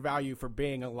fucking value for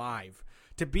being alive.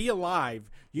 To be alive,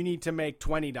 you need to make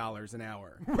 $20 an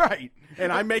hour, right?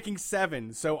 And I'm making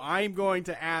 $7, so I'm going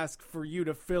to ask for you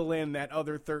to fill in that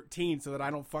other $13 so that I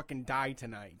don't fucking die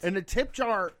tonight. And the tip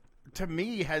jar, to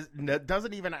me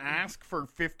doesn't even ask for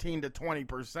 15 to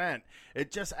 20%.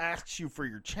 It just asks you for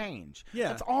your change. Yeah,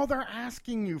 that's all they're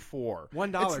asking you for.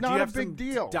 $1. It's not a big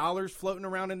deal. Dollars floating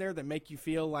around in there that make you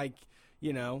feel like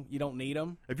you don't need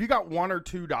them. If you got $1 or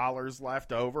 $2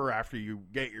 left over after you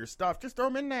get your stuff, just throw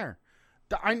them in there.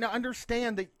 I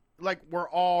understand that we're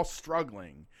all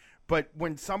struggling. But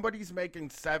when somebody's making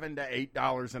 $7 to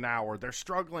 $8 an hour, they're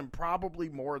struggling probably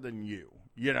more than you.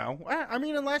 I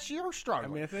mean, unless you're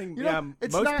struggling. I mean, I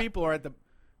think most people are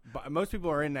most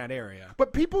people are in that area.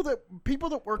 But people that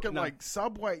work at like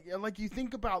Subway, like you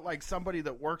think about like somebody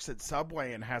that works at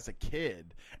Subway and has a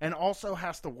kid and also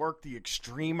has to work the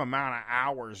extreme amount of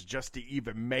hours just to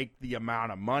even make the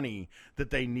amount of money that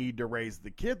they need to raise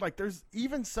the kid. Like there's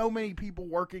even so many people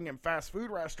working in fast food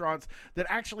restaurants that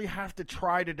actually have to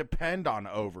try to depend on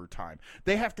overtime.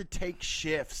 They have to take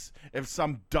shifts. If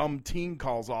some dumb teen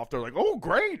calls off, they're like, "Oh,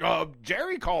 great,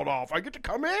 Jerry called off. I get to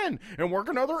come in and work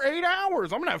another 8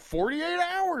 hours. I'm gonna have 48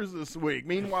 hours this week."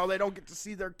 Meanwhile, they don't get to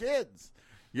see their kids,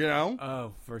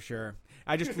 Oh, for sure.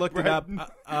 I just looked it up.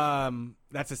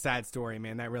 That's a sad story,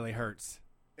 man. That really hurts.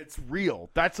 It's real.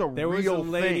 That's a real thing. There was a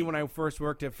lady when I first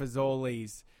worked at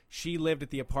Fazoli's. She lived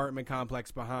at the apartment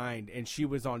complex behind, and she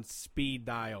was on speed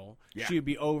dial. Yeah. She would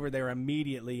be over there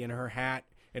immediately in her hat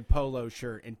and polo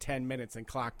shirt in 10 minutes and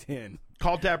clocked in.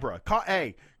 Call Deborah.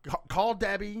 Call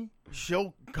Debbie.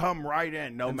 She'll come right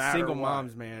in no matter single what.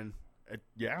 Moms, man.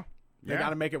 Yeah. They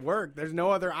got to make it work. There's no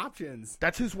other options.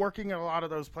 That's who's working at a lot of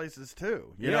those places,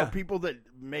 too. You know, people that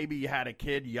maybe had a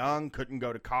kid young, couldn't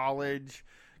go to college,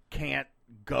 can't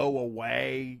go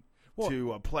away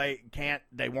to a play,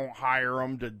 they won't hire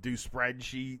them to do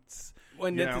spreadsheets. Well,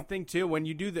 and that's the thing, too. When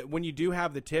you do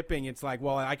have the tipping, it's like,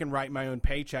 well, I can write my own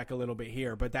paycheck a little bit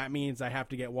here, but that means I have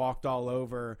to get walked all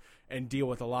over and deal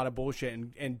with a lot of bullshit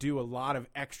and do a lot of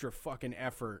extra fucking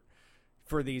effort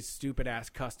for these stupid-ass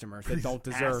customers that don't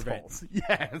deserve assholes. it.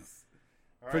 Yes.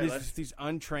 For these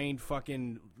untrained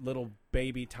fucking little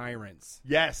baby tyrants.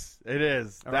 Yes, it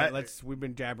is. All right, we've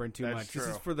been jabbering too much. True.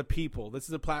 This is for the people. This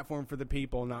is a platform for the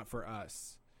people, not for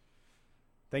us.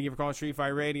 Thank you for calling Street Fight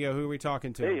Radio. Who are we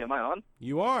talking to? Hey, am I on?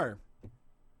 You are.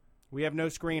 We have no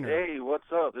screener. Hey,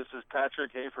 what's up? This is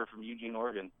Patrick Hafer from Eugene,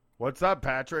 Oregon. What's up,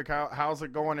 Patrick? How's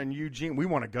it going in Eugene? We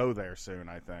want to go there soon,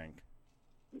 I think.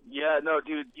 Yeah, no,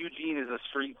 dude, Eugene is a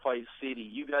street fight city.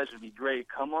 You guys would be great.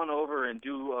 Come on over and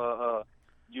do a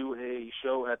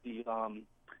show at the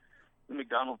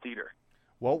McDonald Theater.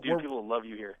 Well, people will love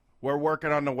you here. We're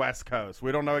working on the West Coast.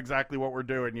 We don't know exactly what we're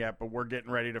doing yet, but we're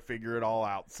getting ready to figure it all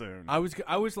out soon. I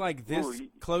was like this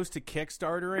close to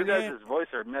Kickstarter. You guys' voice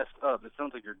are messed up. It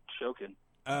sounds like you're choking.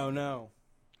 Oh no.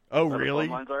 Oh really?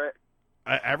 Mine's all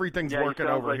right. Everything's working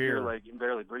over like here. You can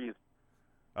barely breathe.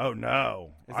 Oh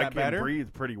no! I can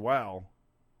breathe pretty well.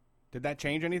 Did that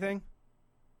change anything?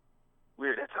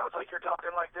 Weird. It sounds like you're talking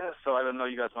like this, so I don't know.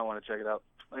 You guys might want to check it out.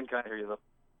 I can kind of hear you though.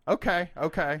 Okay.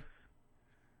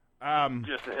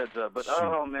 Just a heads up. But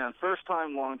oh man, first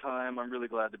time, long time. I'm really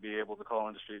glad to be able to call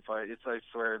into Street Fight. I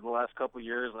swear, the last couple of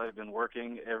years I've been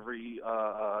working every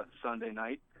Sunday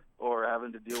night or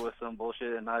having to deal with some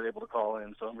bullshit and not able to call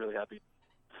in. So I'm really happy.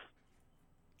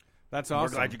 That's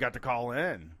awesome. We're glad you got to call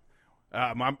in.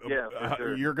 For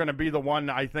sure. You're going to be the one,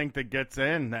 I think, that gets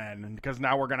in then, because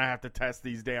now we're going to have to test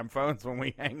these damn phones when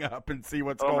we hang up and see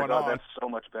what's going on. Oh, my God, on. that's so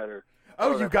much better.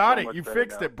 Oh, you got it. You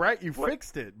fixed it, Brett. You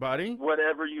fixed it, buddy.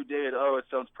 Whatever you did, it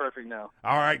sounds perfect now.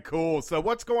 All right, cool. So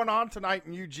what's going on tonight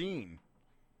in Eugene?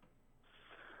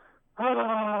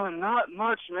 Not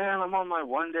much, man. I'm on my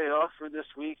one day off for this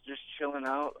week, just chilling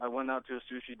out. I went out to a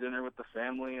sushi dinner with the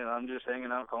family, and I'm just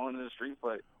hanging out calling it a street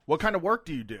fight. What kind of work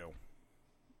do you do?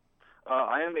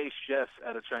 I am a chef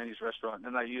at a Chinese restaurant,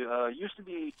 and I used to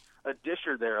be a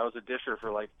disher there. I was a disher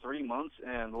for like 3 months,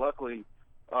 and luckily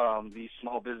the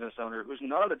small business owner, who's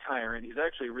not a tyrant, he's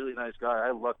actually a really nice guy.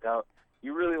 I lucked out. He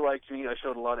really liked me. I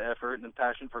showed a lot of effort and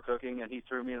passion for cooking, and he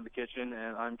threw me in the kitchen,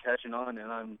 and I'm catching on,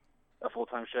 and I'm a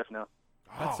full-time chef now.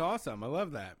 That's awesome. I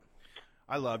love that.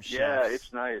 I love chefs. Yeah,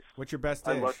 it's nice. What's your best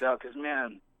dish? I lucked out because,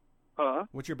 man,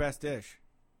 What's your best dish?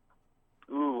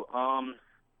 Ooh,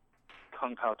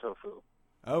 Kung Pao tofu.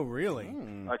 Oh, really?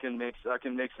 I can make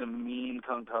some mean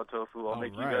Kung Pao tofu. I'll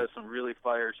make you guys some really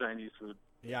fire Chinese food.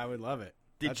 Yeah, I would love it.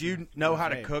 Did you know how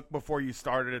to cook before you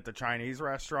started at the Chinese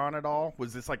restaurant at all?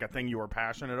 Was this like a thing you were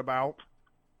passionate about?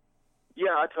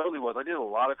 Yeah, I totally was. I did a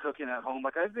lot of cooking at home.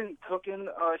 Like, I've been cooking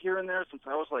here and there since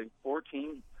I was like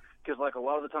 14. Because, like, a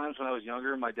lot of the times when I was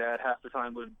younger, my dad half the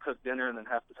time would cook dinner, and then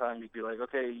half the time he'd be like,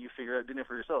 okay, you figure out dinner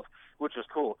for yourself, which was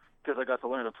cool because I got to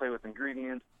learn to play with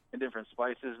ingredients, and different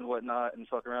spices and whatnot, and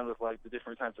fuck around with like the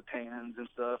different types of pans and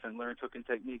stuff, and learn cooking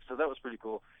techniques. So that was pretty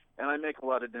cool. And I make a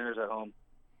lot of dinners at home.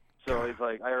 So it's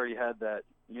like I already had that,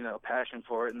 passion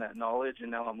for it and that knowledge,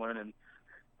 and now I'm learning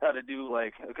how to do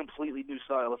like a completely new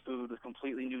style of food with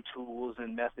completely new tools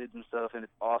and methods and stuff, and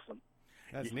it's awesome.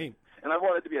 That's neat. And I've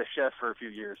wanted to be a chef for a few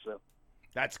years, so.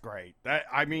 That's great.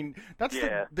 That's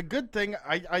the good thing.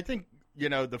 I think,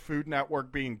 the Food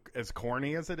Network being as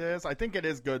corny as it is, I think it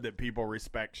is good that people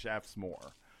respect chefs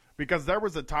more. Because there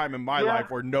was a time in my life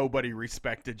where nobody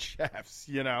respected chefs,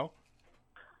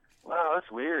 Wow, that's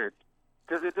weird.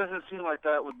 Because it doesn't seem like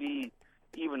that would be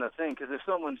even a thing. Because if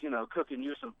someone's, cooking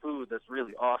you some food that's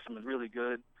really awesome and really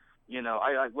good,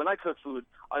 when I cook food,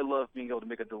 I love being able to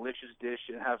make a delicious dish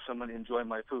and have someone enjoy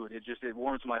my food. It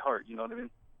warms my heart, you know what I mean?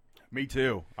 Me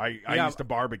too. I used to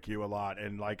barbecue a lot,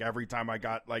 and like every time I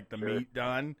got like the meat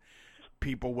done,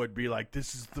 people would be like,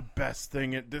 "This is the best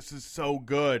thing. This is so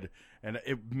good," and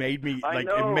it made me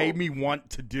want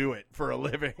to do it for a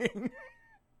living.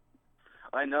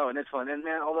 I know, and it's fun. And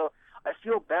man, although I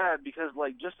feel bad because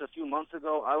like just a few months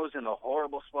ago, I was in a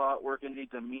horrible spot working a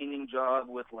demeaning job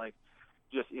with like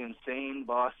just insane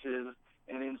bosses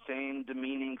and insane,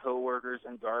 demeaning coworkers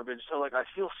and garbage. So, like, I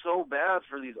feel so bad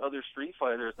for these other street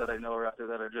fighters that I know are out there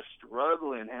that are just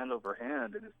struggling hand over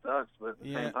hand, and it sucks. But at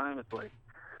the same time, it's like,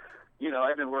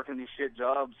 I've been working these shit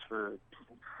jobs for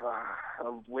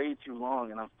way too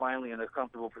long, and I'm finally in a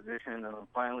comfortable position, and I'm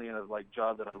finally in a,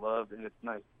 job that I love, and it's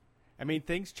nice. I mean,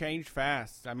 things change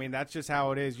fast. I mean, that's just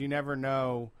how it is. You never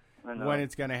know when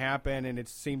it's going to happen, and it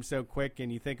seems so quick,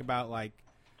 and you think about,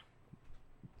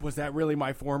 was that really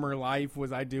my former life?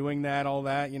 Was I doing that, all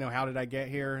that? How did I get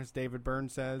here, as David Byrne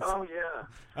says? Oh,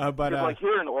 yeah. But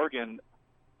here in Oregon...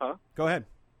 Huh? Go ahead.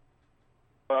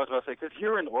 Well, I was about to say, because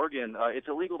here in Oregon, it's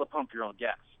illegal to pump your own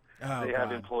gas. They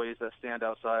have employees that stand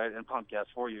outside and pump gas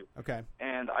for you. Okay.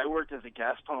 And I worked as a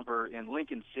gas pumper in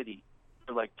Lincoln City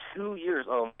for 2 years.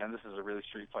 Oh, man, this is a really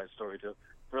street fight story, too.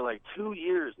 For 2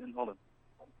 years. And hold on.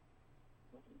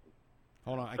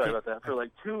 Sorry about that. For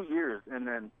 2 years. And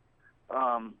then...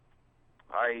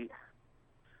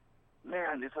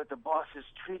 it's like the bosses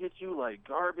treated you like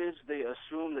garbage. They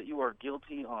assume that you are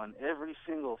guilty on every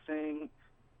single thing.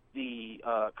 The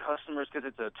customers, because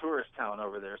it's a tourist town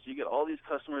over there, so you get all these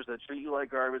customers that treat you like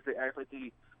garbage. They act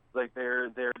like they're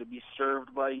there to be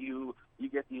served by you. You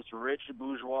get these rich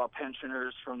bourgeois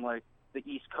pensioners from the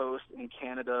East Coast in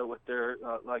Canada with their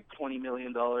 $20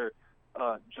 million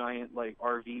giant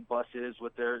RV buses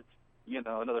with their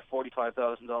another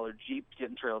 $45,000 Jeep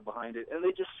getting trailed behind it, and they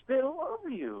just spit all over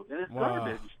you, and it's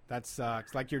garbage. That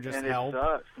sucks. Like you're just and help. It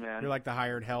sucks, man. You're like the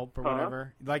hired help or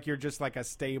whatever. Like you're just like a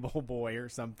stable boy or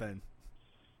something.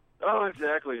 Oh,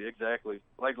 exactly.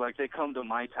 Like they come to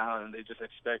my town and they just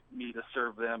expect me to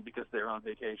serve them because they're on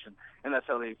vacation, and that's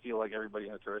how they feel like everybody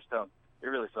in a tourist town. It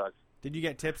really sucks. Did you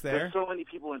get tips there? There's so many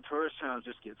people in tourist towns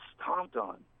just get stomped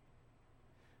on.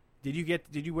 Did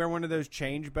you wear one of those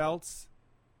change belts?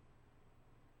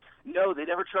 No, they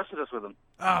never trusted us with them.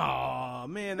 Oh,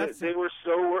 man. They were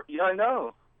so... Yeah, I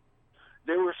know.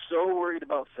 They were so worried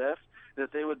about theft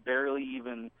that they would barely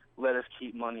even let us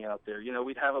keep money out there.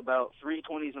 We'd have about 3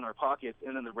 20s in our pockets,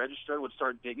 and then the registrar would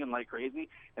start digging like crazy,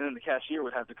 and then the cashier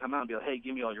would have to come out and be like, hey,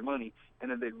 give me all your money,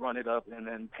 and then they'd run it up and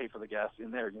then pay for the gas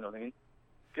in there, you know what I mean?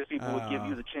 Because people would give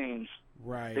you the change.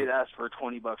 Right. They'd ask for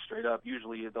 $20 straight up.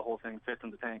 Usually the whole thing fits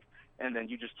in the tank, and then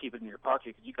you just keep it in your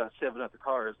pocket because you got 7 other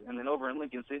cars. And then over in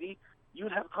Lincoln City, you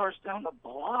would have cars down the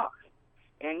block,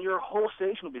 and your whole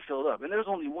station would be filled up. And there's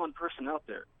only one person out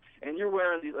there. And you're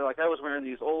wearing these, I was wearing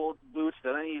these old boots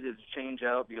that I needed to change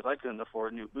out because I couldn't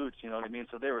afford new boots, you know what I mean?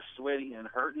 So they were sweaty and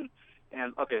hurting.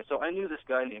 And, okay, so I knew this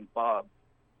guy named Bob,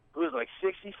 who was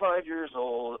 65 years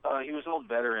old. He was an old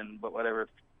veteran, but whatever.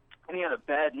 And he had a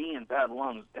bad knee and bad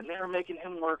lungs, and they were making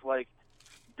him work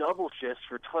double shifts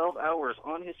for 12 hours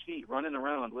on his feet running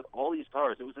around with all these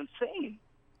cars. It was insane.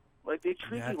 They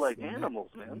treat you like animals,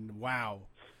 man. Wow.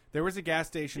 There was a gas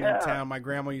station in town my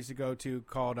grandma used to go to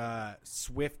called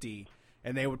Swifty,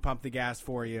 and they would pump the gas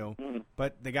for you. Mm.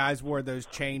 But the guys wore those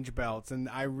change belts, and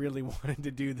I really wanted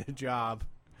to do the job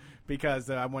because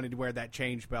I wanted to wear that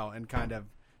change belt and kind of,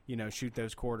 shoot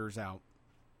those quarters out.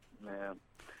 Man.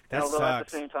 That although sucks. At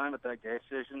the same time at that gas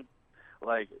station,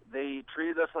 they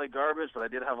treated us like garbage, but I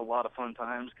did have a lot of fun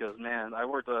times because, man, I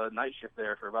worked a night shift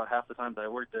there for about half the time that I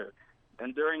worked there.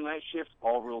 And during night shifts,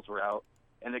 all rules were out.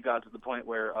 And it got to the point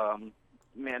where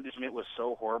management was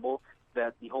so horrible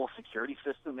that the whole security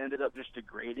system ended up just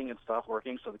degrading and stopped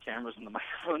working, so the cameras and the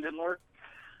microphone didn't work.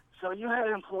 So you had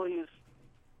employees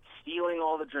stealing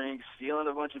all the drinks, stealing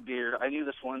a bunch of beer. I knew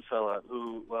this one fella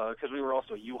who, because we were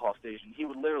also a U-Haul station, he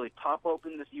would literally pop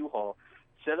open this U-Haul,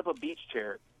 set up a beach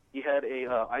chair. He had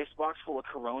a ice box full of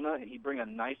Corona, and he'd bring a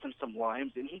knife and some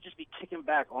limes, and he'd just be kicking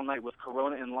back all night with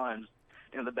Corona and limes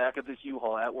in the back of this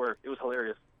U-Haul at work. It was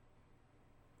hilarious.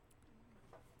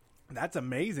 That's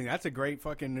amazing. That's a great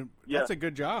fucking. Yeah. That's a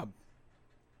good job.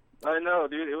 I know,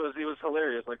 dude. It was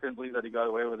hilarious. I couldn't believe that he got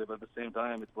away with it, but at the same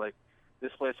time, it's like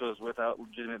this place was without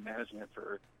legitimate management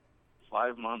for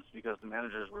 5 months because the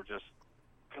managers were just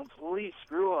complete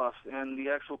screw-offs, and the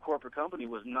actual corporate company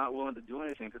was not willing to do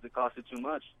anything because it costed too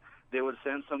much. They would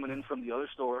send someone in from the other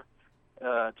store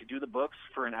to do the books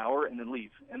for an hour and then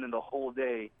leave, and then the whole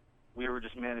day we were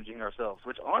just managing ourselves,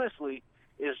 which honestly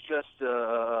is just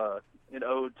an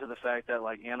ode to the fact that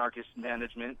like anarchist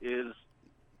management is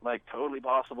like totally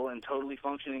possible and totally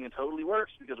functioning and totally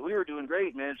works, because we were doing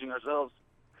great managing ourselves.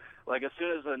 Like as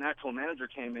soon as an actual manager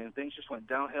came in, things just went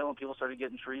downhill and people started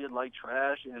getting treated like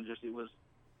trash, and just it was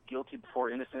guilty before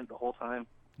innocent the whole time.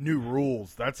 New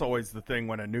rules. That's always the thing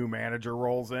when a new manager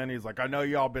rolls in. He's like, I know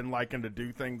y'all been liking to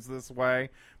do things this way,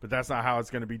 but that's not how it's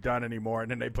going to be done anymore.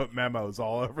 And then they put memos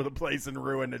all over the place and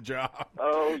ruin the job.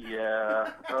 Oh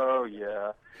yeah, oh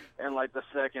yeah. And like the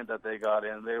second that they got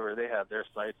in, they had their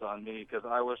sights on me because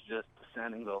I was just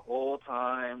dissenting the whole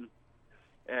time,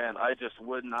 and I just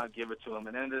would not give it to them.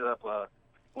 And ended up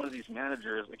one of these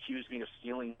managers accused me of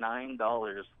stealing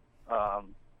 $9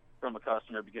 from a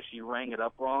customer because she rang it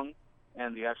up wrong,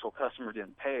 and the actual customer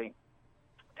didn't pay.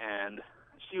 And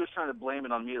she was trying to blame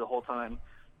it on me the whole time,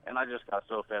 and I just got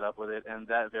so fed up with it. And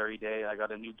that very day, I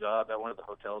got a new job at one of the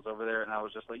hotels over there, and I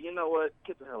was just like, you know what,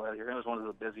 get the hell out of here. It was one of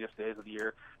the busiest days of the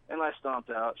year, and I stomped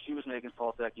out. She was making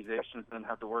false accusations and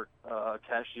have to work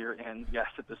cashier and gas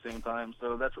at the same time.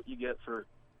 So that's what you get for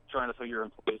trying to throw your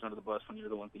employees under the bus when you're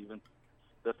the one thieving.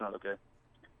 That's not okay.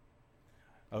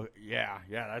 Oh yeah,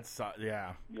 that's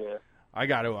Yeah. I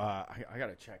got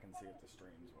to check and see if the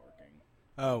stream's working.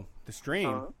 Oh, the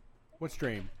stream. What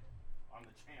stream? On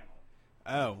the channel.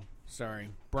 Oh, sorry.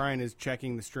 Brian is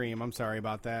checking the stream. I'm sorry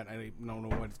about that. I don't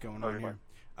know what's going on here.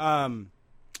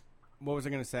 What was I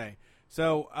going to say?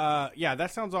 So, yeah,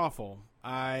 that sounds awful.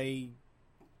 I'm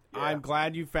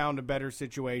glad you found a better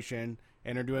situation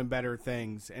and are doing better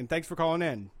things. And thanks for calling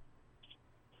in.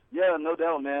 Yeah, no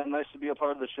doubt, man. Nice to be a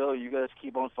part of the show. You guys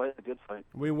keep on fighting the good fight.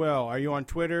 We will. Are you on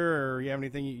Twitter, or you have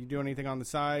anything? You do anything on the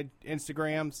side?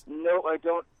 Instagrams? No, I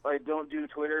don't. I don't do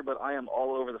Twitter, but I am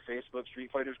all over the Facebook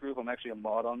Street Fighters group. I'm actually a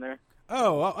mod on there.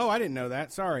 Oh, I didn't know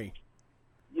that. Sorry.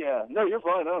 Yeah, no, you're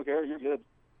fine. I don't care. You're good.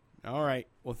 All right.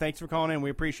 Well, thanks for calling in. We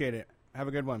appreciate it. Have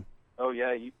a good one. Oh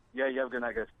yeah, you have a good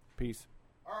night, guys. Peace.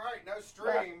 All right, no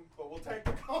stream, but we'll take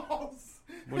the calls.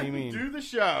 What do you mean? Do the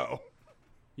show.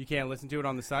 You can't listen to it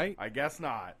on the site? I guess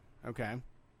not. Okay.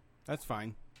 That's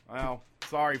fine. Well,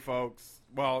 sorry, folks.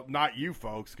 Well, not you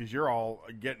folks, because you're all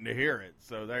getting to hear it.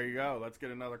 So there you go. Let's get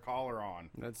another caller on.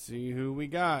 Let's see who we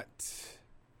got.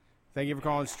 Thank you for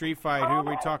calling Street Fight. Who are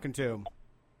we talking to?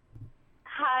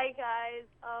 Hi, guys.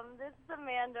 This is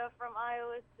Amanda from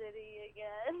Iowa City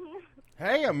again.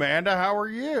 Hey, Amanda. How are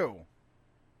you?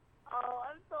 Oh,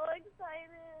 I'm so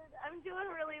excited. I'm doing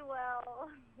really well.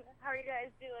 How are you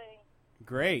guys doing?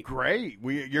 Great.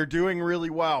 You're doing really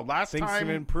well. Things have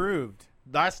improved.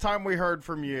 Last time we heard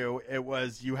from you, it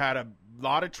was you had a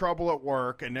lot of trouble at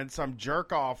work, and then some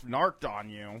jerk off narked on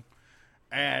you.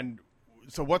 And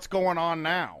so, what's going on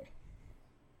now?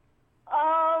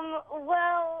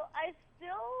 Well, I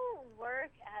still work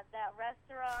at that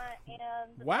restaurant,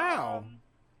 and wow.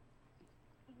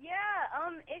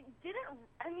 It didn't.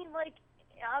 I mean, like,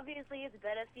 obviously, it's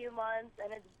been a few months,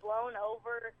 and it's blown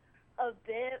over a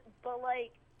bit, but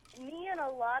like me and a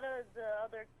lot of the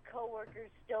other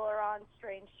coworkers still are on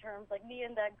strange terms. Like me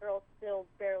and that girl still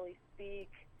barely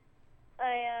speak,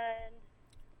 and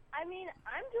I mean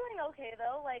I'm doing okay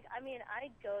though. Like I mean I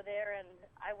go there and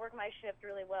I work my shift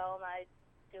really well and I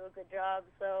do a good job,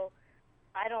 so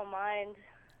I don't mind.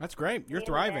 That's great. You're me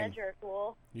thriving. And the manager are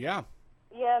cool. Yeah.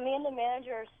 Yeah, me and the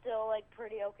manager are still like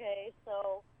pretty okay.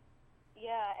 So.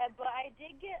 Yeah, but I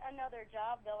did get another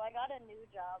job, though. I got a new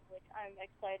job, which I'm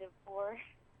excited for.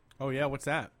 Oh, yeah? What's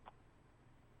that?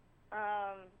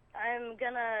 I'm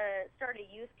going to start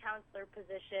a youth counselor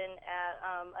position at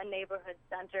a neighborhood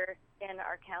center in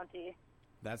our county.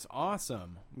 That's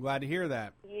awesome. I'm glad to hear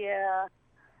that. Yeah,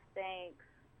 thanks.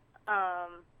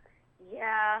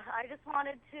 Yeah, I just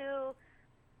wanted to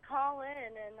call in,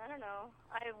 and I don't know.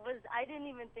 I didn't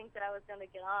even think that I was going to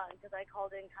get on because I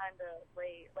called in kind of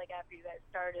late, like after you guys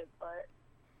started. But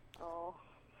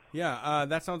yeah,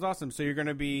 that sounds awesome. So you're going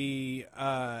to be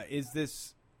is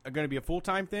this going to be a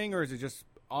full-time thing, or is it just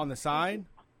on the side?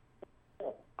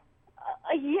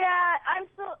 Yeah, I'm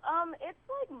still. It's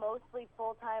like mostly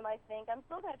full time. I think I'm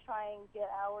still gonna try and get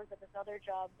hours at this other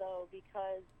job though,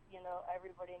 because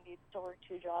everybody needs to work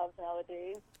 2 jobs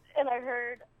nowadays. And I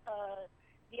heard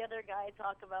the other guy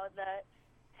talk about that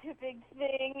tipping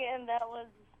thing, and that was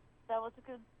a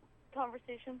good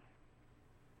conversation.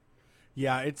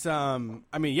 Yeah, it's I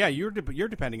mean, yeah, you're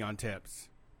depending on tips.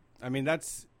 I mean,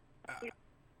 that's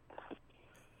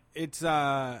it's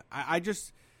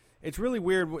it's really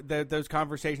weird that those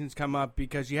conversations come up,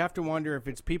 because you have to wonder if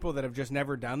it's people that have just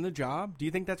never done the job. Do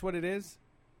you think that's what it is?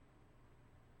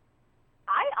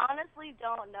 I honestly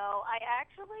don't know. I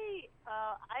actually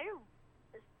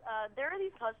there are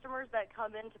these customers that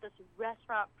come into this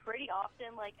restaurant pretty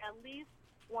often, like at least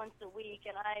once a week,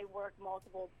 and I work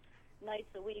multiple nights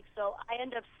a week, so I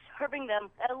end up serving them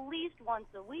at least once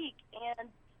a week, and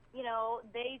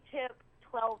they tip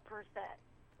 12%,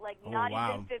 like not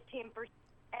even 15%,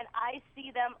 and I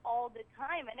see them all the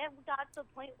time, and it got to the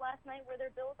point last night where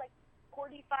their bill was like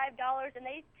 $45, and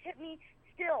they tipped me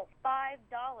still $5,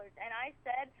 and I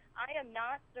said I am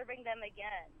not serving them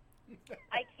again.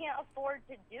 I can't afford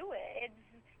to do it.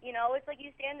 It's like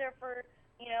you stand there for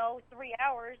 3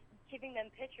 hours giving them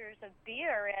pitchers of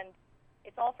beer, and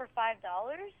it's all for $5.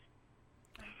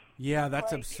 Yeah,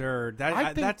 that's absurd.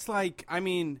 That's like, I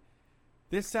mean,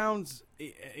 this sounds,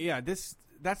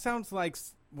 that sounds like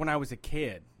when I was a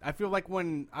kid. I feel like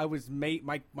when I was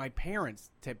my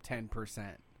parents tipped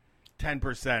 10%.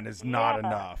 10% is not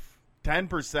enough.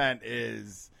 10%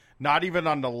 is not even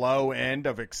on the low end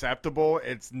of acceptable.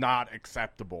 It's not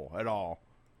acceptable at all.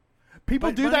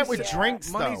 People do that with drinks,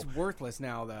 though. Money's worthless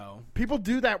now, though. People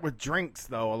do that with drinks,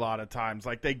 though, a lot of times.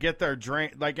 Like, they get their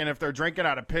drink, like, and if they're drinking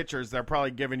out of pitchers, they're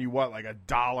probably giving you, like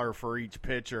 $1 for each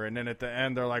pitcher. And then at the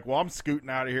end, they're like, well, I'm scooting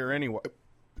out of here anyway.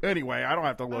 Anyway, I don't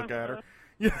have to look at her.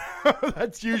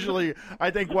 That's usually, I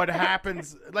think, what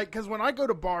happens. Like, because when I go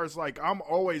to bars, like, I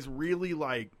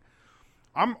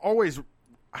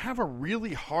have a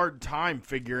really hard time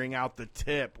figuring out the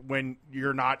tip when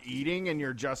you're not eating and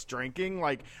you're just drinking.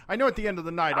 Like, I know at the end of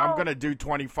the night I'm going to do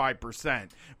 25%.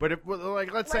 But if,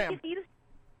 like, let's say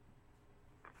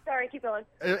Sorry, keep going.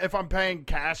 If I'm paying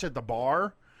cash at the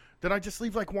bar, then I just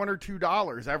leave like $1 or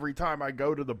 $2 every time I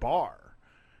go to the bar.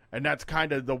 And that's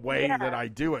kind of the way that I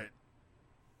do it.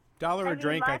 $1 a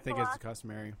drink, I think, is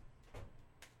customary.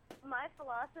 My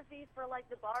philosophy for like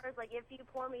the bar is like, if you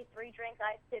pour me 3 drinks,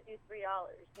 I tip you $3.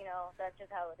 That's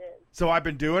just how it is. So I've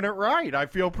been doing it right. I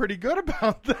feel pretty good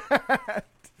about that.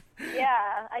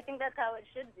 Yeah, I think that's how it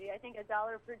should be. I think $1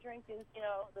 per drink is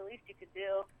the least you could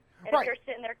do. And if you're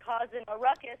sitting there causing a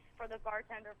ruckus for the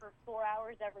bartender for 4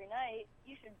 hours every night,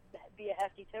 you should be a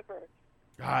hefty tipper.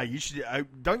 You should.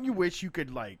 Don't you wish you could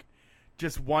like?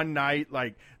 Just one night,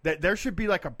 like that, there should be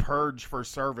like a purge for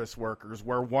service workers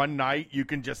where one night you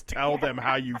can just tell them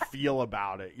how you feel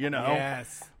about it.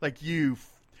 Yes. Like that you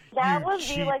would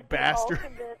cheap be like bastard. The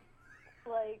ultimate,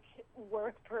 like,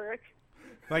 work perk.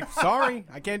 Like, sorry,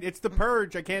 I can't. It's the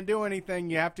purge. I can't do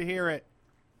anything. You have to hear it.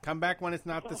 Come back when it's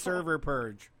not the server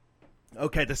purge.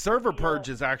 Okay, the server purge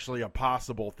is actually a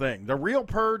possible thing. The real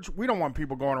purge, we don't want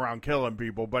people going around killing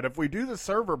people, but if we do the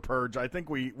server purge, I think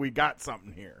we got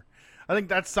something here. I think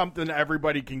that's something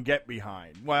everybody can get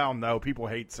behind. Well, no, people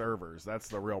hate servers. That's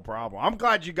the real problem. I'm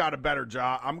glad you got a better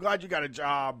job. I'm glad you got a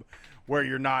job where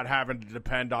you're not having to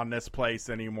depend on this place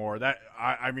anymore.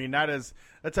 I mean, that's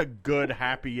a good,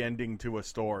 happy ending to a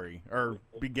story, or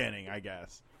beginning, I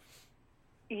guess.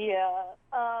 Yeah.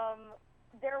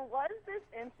 There was this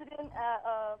incident at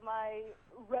my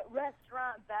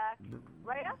restaurant back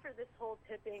right after this whole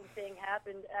tipping thing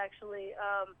happened, actually,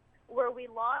 where we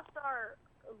lost our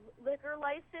liquor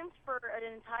license for an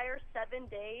entire 7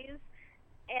 days,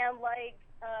 and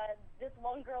this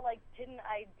one girl didn't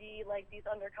ID these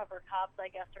undercover cops, I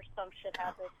guess, or some shit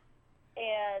happened,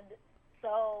 and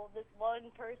so this one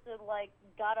person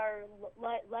got our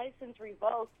license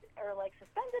revoked or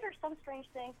suspended or some strange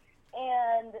thing,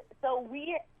 and so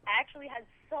we actually had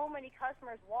so many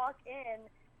customers walk in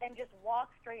and just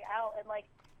walk straight out, and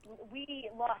we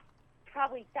lost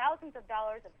probably thousands of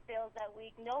dollars of sales that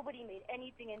week. Nobody made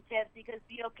anything in tips because,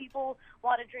 people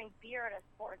want to drink beer at a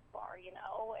sports bar,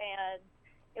 and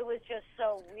it was just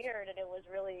so weird, and it was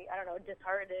really, I don't know,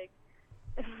 disheartening.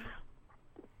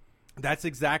 That's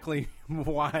exactly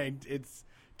why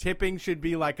tipping should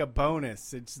be like a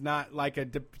bonus. It's not like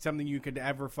something you could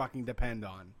ever fucking depend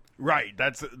on. Right.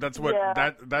 That's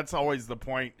that's always the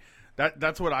point.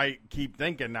 That's what I keep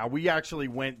thinking. Now, we actually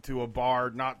went to a bar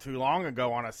not too long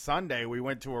ago on a Sunday. We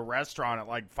went to a restaurant at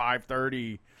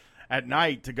 5:30, at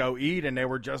night to go eat, and they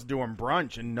were just doing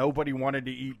brunch, and nobody wanted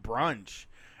to eat brunch.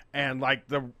 And like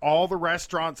all the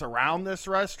restaurants around this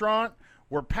restaurant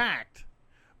were packed,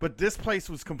 but this place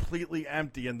was completely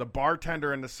empty, and the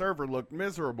bartender and the server looked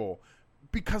miserable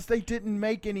because they didn't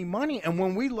make any money. And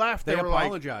when we left, they were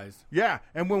apologized. Like, yeah,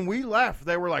 and when we left,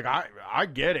 they were like, I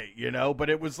get it, you know, but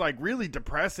it was like really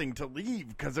depressing to leave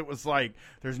because it was like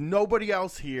there's nobody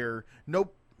else here.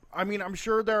 I mean, I'm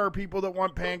sure there are people that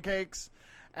want pancakes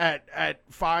at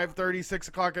 5:30, 6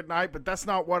 o'clock at night, but that's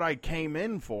not what I came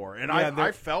in for, and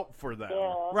I felt for them.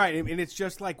 Yeah. Right, and it's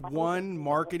just like one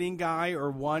marketing guy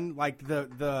or one, like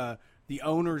the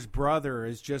owner's brother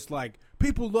is just like,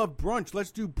 people love brunch,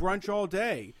 let's do brunch all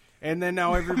day. And then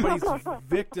now everybody's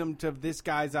victim to this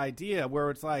guy's idea where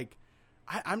it's like,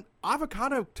 I'm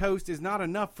avocado toast is not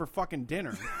enough for fucking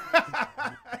dinner.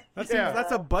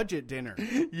 That's a budget dinner.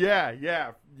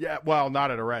 Yeah. Well,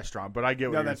 not at a restaurant, but I get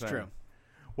what you're saying. No, that's true.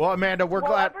 Well, Amanda, we're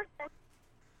glad.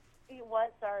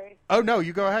 What? Sorry. Oh, no,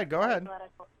 you go ahead. Go ahead.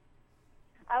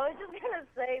 I was just going to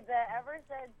say that ever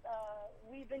since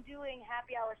we've been doing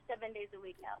happy hour 7 days a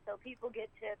week now, so people get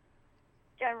tipped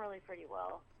generally pretty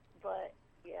well. But,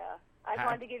 yeah, I just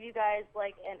wanted to give you guys,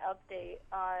 like, an update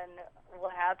on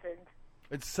what happened.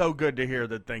 It's so good to hear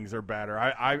that things are better.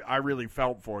 I really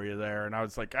felt for you there, and I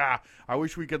was like, I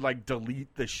wish we could like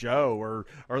delete the show or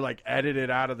like edit it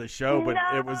out of the show, but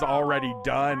it was already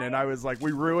done, and I was like,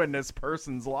 we ruined this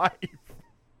person's life.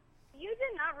 You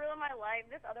did not ruin my life.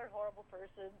 This other horrible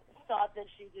person thought that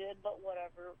she did, but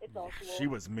whatever. It's all cool. She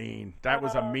was mean. That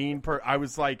was a mean I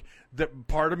was like,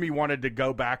 part of me wanted to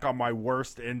go back on my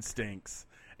worst instincts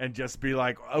and just be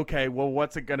like, okay, well,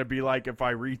 what's it going to be like if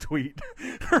I retweet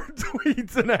her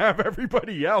tweets and have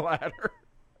everybody yell at her?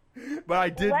 But I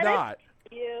did not.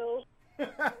 You.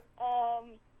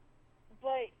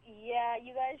 But, yeah,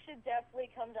 you guys should definitely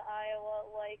come to Iowa,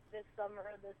 like, this summer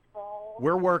or this fall.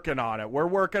 We're working on it. We're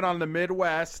working on the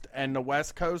Midwest and the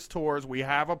West Coast tours. We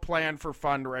have a plan for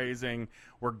fundraising.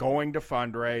 We're going to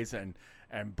fundraise,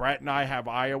 and Brett and I have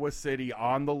Iowa City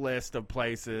on the list of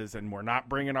places, and we're not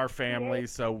bringing our families,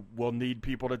 so we'll need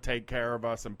people to take care of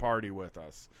us and party with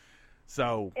us.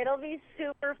 So it'll be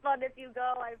super fun if you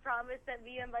go. I promise that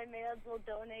me and my mans will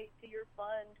donate to your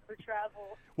fund for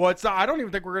travel. Well, I don't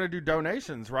even think we're going to do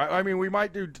donations, right? I mean, we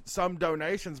might do some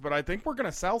donations, but I think we're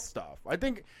going to sell stuff. I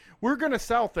think we're going to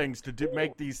sell things to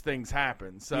make these things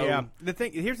happen. So yeah,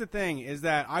 here's the thing is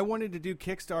that I wanted to do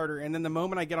Kickstarter, and then the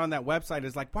moment I get on that website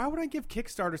is like, why would I give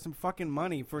Kickstarter some fucking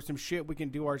money for some shit we can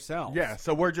do ourselves? Yeah,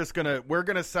 so we're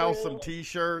gonna sell some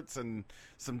T-shirts and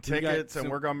some tickets, and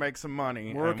we're gonna make some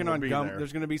money. We're working on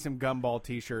there's gonna be some Gumball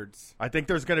T-shirts. I think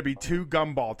there's gonna be 2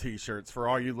 Gumball T-shirts for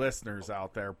all you listeners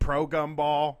out there: pro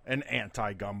Gumball and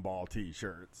anti Gumball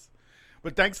T-shirts.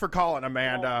 But thanks for calling,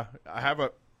 Amanda. Have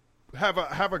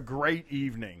a great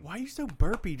evening. Why are you so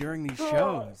burpy during these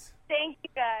shows? Thank you,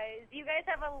 guys. You guys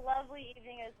have a lovely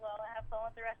evening as well. Have fun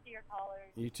with the rest of your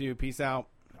callers. You too. Peace out.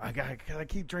 I gotta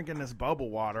keep drinking this bubble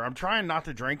water. I'm trying not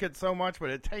to drink it so much, but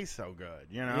it tastes so good,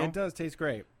 you know? Yeah, it does taste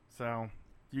great. So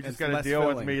you just gotta deal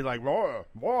with me like, more.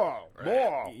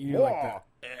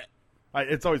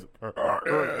 It's always,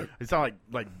 it sounds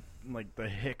like the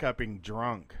hiccuping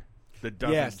drunk that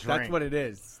doesn't drink. That's what it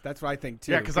is. That's what I think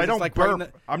too. Yeah, because I don't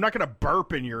burp. I'm not gonna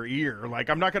burp in your ear. Like,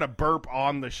 I'm not gonna burp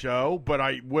on the show, but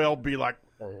I will be like.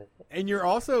 And you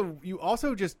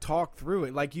also just talk through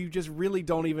it. Like, you just really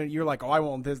don't even. You're like, oh, I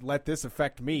won't let this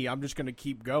affect me. I'm just gonna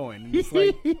keep going. And it's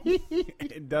like,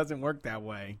 it doesn't work that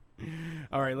way.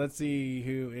 All right, let's see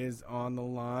who is on the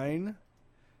line.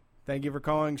 Thank you for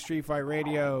calling Street Fight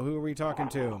Radio. Who are we talking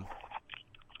to?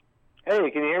 Hey,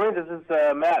 can you hear me? This is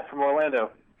Matt from Orlando.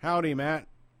 Howdy, Matt.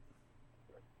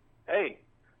 Hey.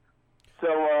 So,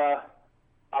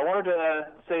 I wanted to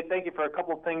say thank you for a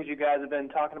couple of things you guys have been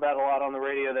talking about a lot on the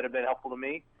radio that have been helpful to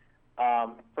me.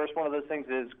 First one of those things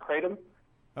is Kratom.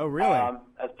 Oh, really? I've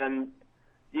had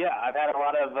a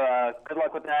lot of good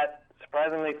luck with that,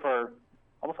 surprisingly for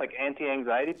almost like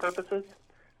anti-anxiety purposes.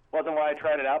 Wasn't why I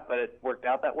tried it out, but it worked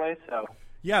out that way, so...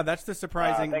 Yeah, that's the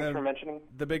surprising. Thanks for mentioning.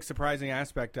 The big surprising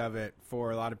aspect of it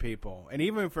for a lot of people, and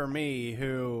even for me,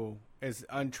 who is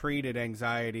untreated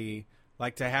anxiety,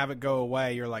 like to have it go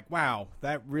away, you're like, wow,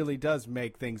 that really does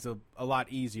make things a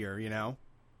lot easier, you know?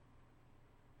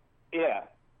 Yeah,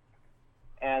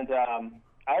 and I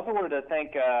also wanted to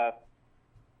thank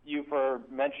you for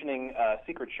mentioning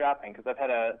Secret Shopping, because I've had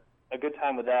a good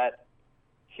time with that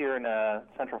here in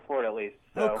Central Florida, at least.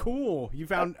 So, oh, cool! You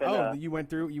found you went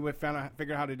through. You figured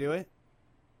out how to do it.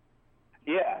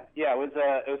 Yeah. It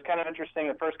was kind of interesting.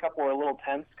 The first couple were a little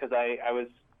tense because I was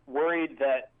worried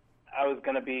that I was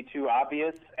going to be too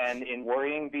obvious, and in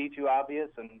worrying, be too obvious.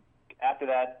 And after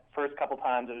that first couple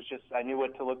times, it was just I knew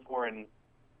what to look for, and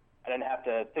I didn't have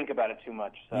to think about it too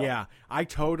much. So. Yeah, I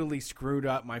totally screwed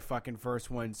up my fucking first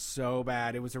one so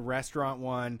bad. It was a restaurant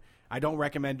one. I don't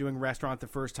recommend doing restaurant the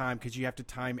first time because you have to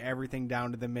time everything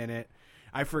down to the minute.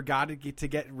 I forgot to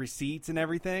get receipts and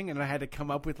everything, and I had to come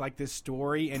up with like this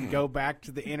story and go back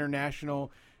to the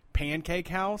International Pancake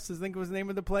House, I think was the name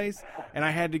of the place, and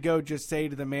I had to go just say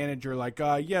to the manager like,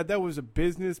 yeah, that was a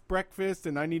business breakfast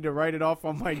and I need to write it off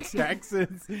on my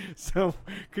taxes. So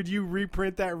could you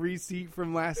reprint that receipt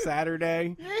from last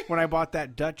Saturday when I bought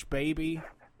that Dutch baby?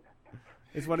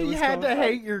 Is what it was. You had to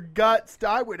hate your guts.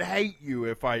 I would hate you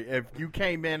if you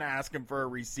came in asking for a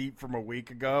receipt from a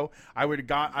week ago.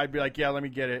 I'd be like, yeah, let me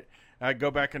get it. I'd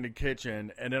go back in the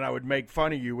kitchen, and then I would make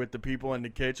fun of you with the people in the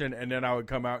kitchen, and then I would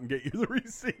come out and get you the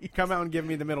receipt. Come out and give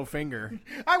me the middle finger.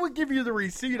 I would give you the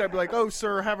receipt. I'd be like, oh,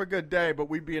 sir, have a good day. But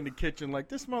we'd be in the kitchen like,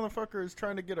 this motherfucker is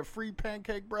trying to get a free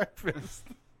pancake breakfast.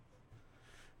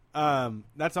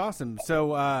 That's awesome.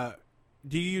 So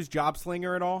do you use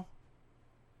JobSlinger at all?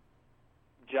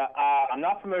 I'm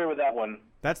not familiar with that one.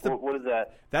 What is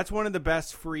that? That's one of the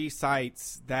best free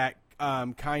sites that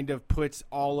kind of puts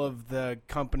all of the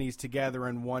companies together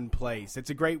in one place. It's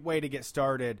a great way to get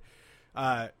started.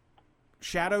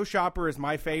 Shadow Shopper is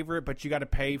my favorite, but you got to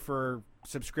pay for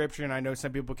subscription. I know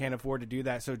some people can't afford to do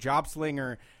that. So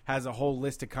JobSlinger has a whole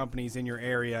list of companies in your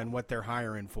area and what they're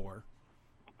hiring for.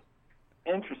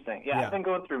 Interesting. Yeah, I've been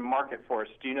going through Market Force.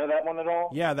 Do you know that one at all?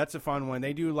 Yeah, that's a fun one.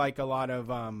 They do like a lot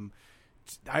of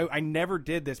I never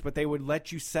did this, but they would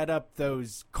let you set up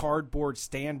those cardboard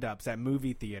stand-ups at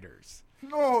movie theaters.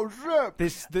 Oh,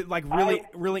 shit.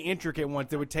 Really intricate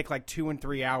ones that would take like 2 and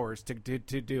 3 hours to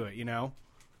do it, you know?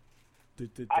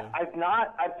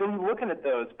 I've been looking at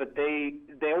those, but they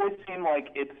always seem like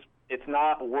it's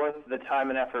not worth the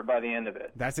time and effort by the end of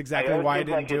it. That's exactly why I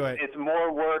didn't do it. It's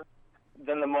more work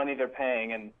than the money they're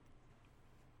paying, and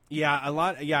yeah, a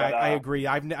lot. Yeah, I agree.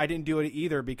 I didn't do it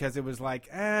either because it was like,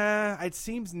 it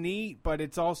seems neat, but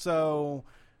it's also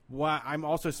I'm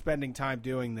also spending time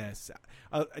doing this.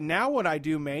 Now what I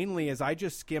do mainly is I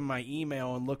just skim my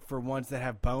email and look for ones that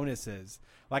have bonuses.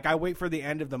 Like I wait for the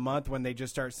end of the month when they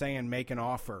just start saying make an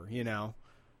offer, you know.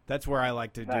 That's where I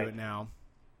like to do it now.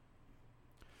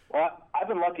 Well, I've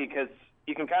been lucky because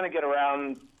you can kind of get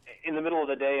around in the middle of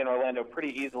the day in Orlando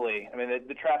pretty easily. I mean,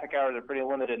 the traffic hours are pretty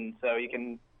limited, and so you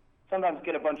can sometimes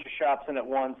get a bunch of shops in at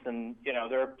once, and, you know,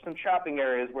 there are some shopping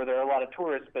areas where there are a lot of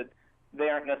tourists, but they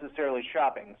aren't necessarily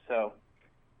shopping, so,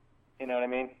 you know what I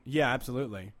mean? Yeah,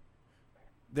 absolutely.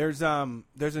 There's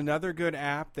another good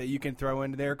app that you can throw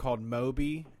into there called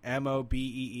Mobee,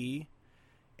 Mobee,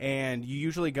 and you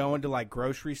usually go into, like,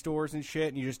 grocery stores and shit,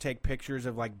 and you just take pictures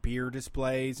of, like, beer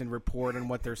displays and report on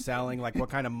what they're selling, like what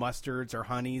kind of mustards or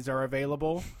honeys are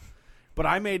available. But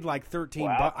I made like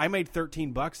I made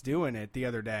 $13 doing it the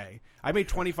other day. I made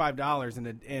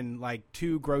 $25 in like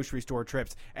 2 grocery store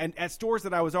trips, and at stores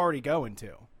that I was already going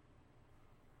to.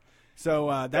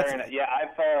 So that's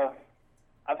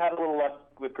I've had a little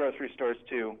luck with grocery stores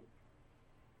too.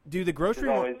 Do the grocery?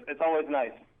 It's always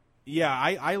nice. Yeah,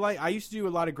 I used to do a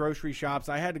lot of grocery shops.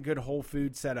 I had a good Whole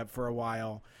Foods setup for a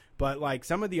while. But, like,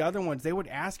 some of the other ones, they would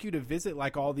ask you to visit,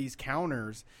 like, all these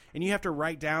counters. And you have to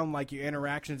write down, like, your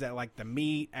interactions at, like, the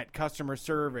meat, at customer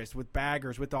service, with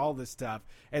baggers, with all this stuff.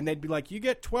 And they'd be like, you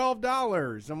get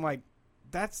 $12. I'm like,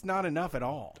 that's not enough at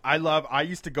all. I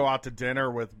used to go out to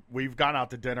dinner we've gone out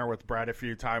to dinner with Brett a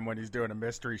few times when he's doing a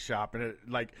mystery shop. And,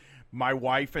 my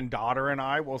wife and daughter and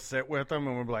I will sit with him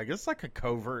and we'll be like, it's like a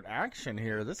covert action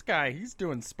here. This guy, he's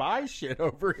doing spy shit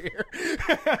over here.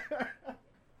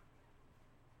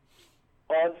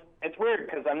 Well, it's weird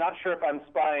because I'm not sure if I'm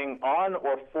spying on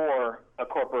or for a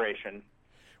corporation.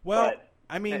 Well, but,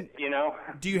 I mean, you know,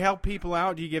 do you help people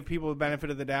out? Do you give people the benefit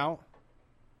of the doubt?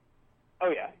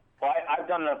 Oh yeah. Well, I've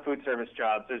done enough food service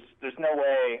jobs. There's no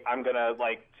way I'm gonna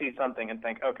like see something and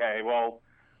think, okay, well,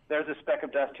 there's a speck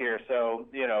of dust here, so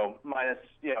minus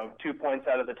 2 points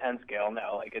out of the 10 scale.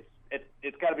 No, like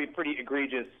it's got to be pretty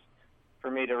egregious for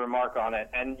me to remark on it,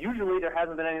 and usually there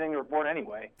hasn't been anything to report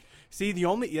anyway. See,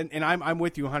 and I'm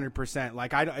with you 100%.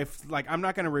 Like I'm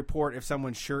not going to report if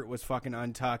someone's shirt was fucking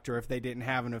untucked or if they didn't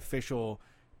have an official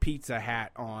pizza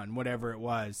hat on, whatever it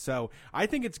was. So I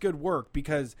think it's good work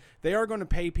because they are going to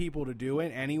pay people to do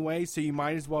it anyway. So you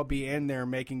might as well be in there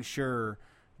making sure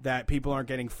that people aren't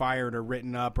getting fired or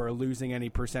written up or losing any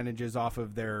percentages off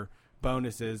of their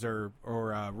bonuses or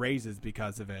raises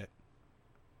because of it.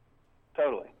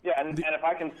 Totally. Yeah, and if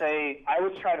I can say, I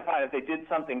always try to find if they did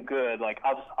something good, like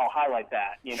I'll highlight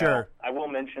that. You know, sure. I will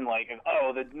mention like,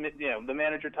 oh, the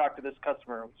manager talked to this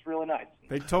customer. It was really nice.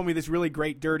 They told me this really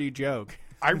great dirty joke.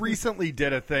 I recently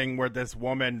did a thing where this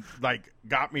woman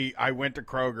got me. I went to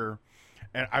Kroger,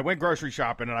 and I went grocery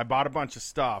shopping, and I bought a bunch of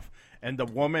stuff. And the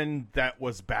woman that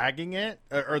was bagging it,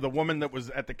 or the woman that was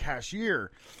at the cashier,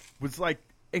 was like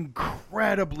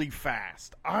incredibly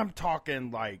fast. I'm talking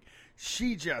like.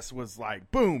 She just was like,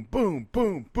 boom, boom,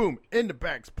 boom, boom, in the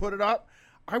bags, put it up.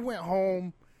 I went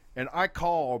home and I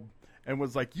called and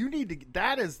was like, you need to,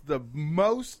 that is the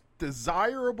most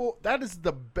desirable, that is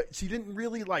the, she didn't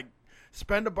really like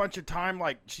spend a bunch of time,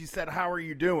 like she said, how are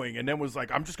you doing? And then was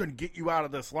like, I'm just going to get you out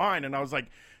of this line. And I was like,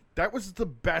 that was the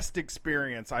best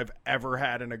experience I've ever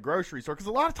had in a grocery store. Because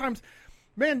a lot of times,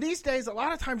 man, these days, a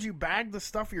lot of times you bag the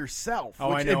stuff yourself.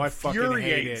 Oh, which I know.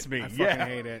 Infuriates me. I fucking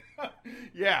hate it.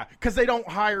 Yeah, because they don't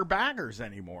hire baggers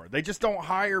anymore. They just don't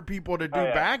hire people to do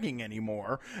bagging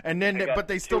anymore. And then, but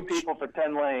they still 2 people for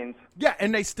 10 lanes. Yeah,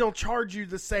 and they still charge you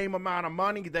the same amount of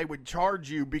money they would charge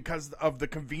you because of the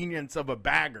convenience of a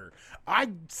bagger. I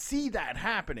see that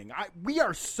happening. We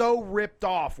are so ripped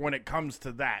off when it comes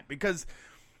to that because.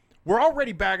 We're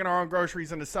already bagging our own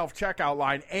groceries in the self-checkout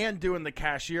line and doing the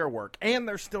cashier work, and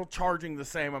they're still charging the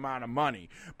same amount of money.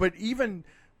 But even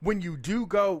when you do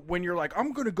go, when you're like,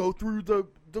 I'm going to go through the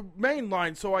main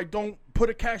line so I don't put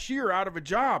a cashier out of a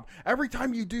job, every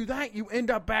time you do that, you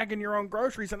end up bagging your own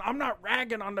groceries. And I'm not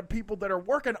ragging on the people that are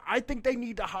working. I think they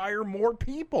need to hire more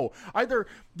people. Either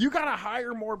you got to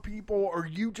hire more people or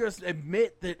you just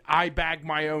admit that I bag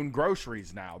my own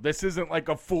groceries now. This isn't like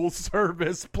a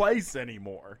full-service place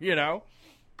anymore, you know?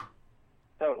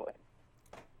 Totally.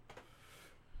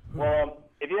 Well,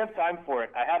 if you have time for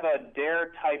it, I have a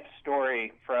Dare-type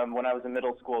story from when I was in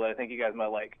middle school that I think you guys might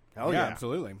like. Hell yeah,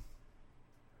 absolutely.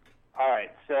 All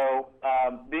right, so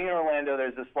being in Orlando,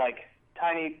 there's this like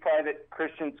tiny private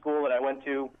Christian school that I went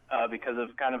to because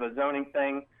of kind of a zoning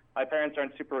thing. My parents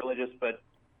aren't super religious, but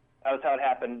that was how it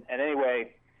happened. And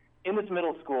anyway, in this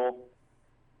middle school,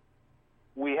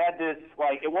 we had this,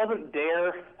 like, it wasn't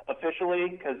Dare officially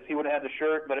because he would have had the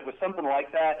shirt, but it was something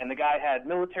like that. And the guy had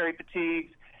military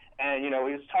fatigues, and, you know,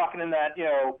 he was talking in that, you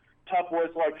know, tough voice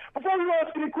like, before you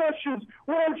ask any questions,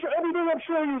 everything I'm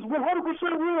showing you is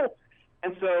 100% real.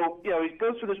 And so, you know, he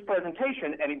goes through this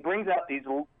presentation, and he brings out these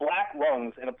black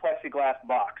lungs in a plexiglass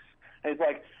box. And he's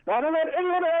like, now, I don't let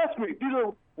anyone ask me. These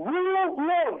are real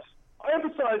lungs. I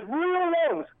emphasize real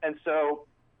lungs. And so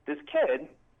this kid,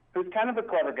 who's kind of a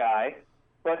clever guy,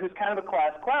 but who's kind of a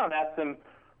class clown, asks him,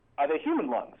 are they human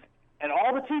lungs? And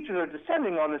all the teachers are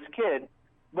descending on this kid,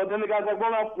 but then the guy's like,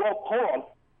 well, hold on.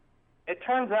 It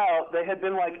turns out they had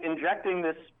been, like, injecting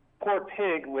this poor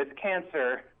pig with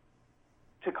cancer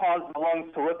to cause the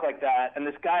lungs to look like that, and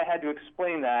this guy had to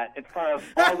explain that in front of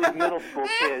all these middle school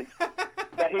kids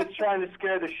that he's trying to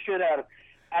scare the shit out of.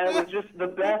 And it was just the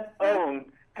best own,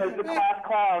 because the class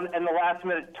clown in the last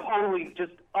minute totally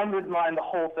just undermined the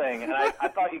whole thing, and I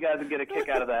thought you guys would get a kick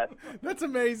out of that. That's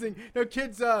amazing. Now,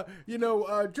 kids, we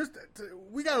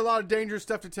got a lot of dangerous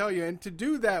stuff to tell you, and to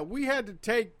do that, we had to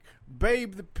take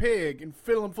Babe the pig and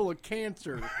fill him full of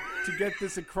cancer to get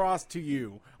this across to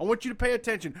you. I want you to pay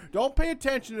attention. Don't pay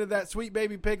attention to that sweet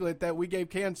baby piglet that we gave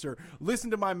cancer.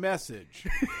 Listen to my message.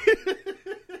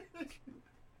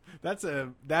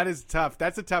 That is tough.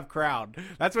 That's a tough crowd.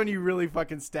 That's when you really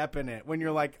fucking step in it. When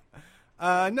you're like,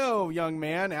 no, young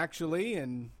man, actually,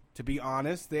 and to be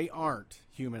honest, they aren't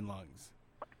human lungs.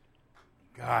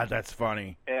 God, that's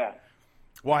funny. Yeah.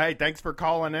 Well, hey, thanks for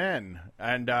calling in.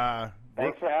 And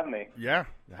thanks for having me. Yeah,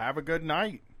 have a good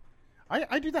night.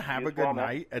 I do the have a good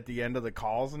night at the end of the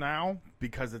calls now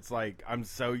because it's like I'm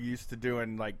so used to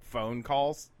doing like phone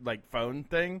calls, like phone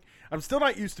thing. I'm still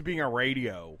not used to being a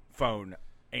radio phone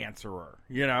answerer,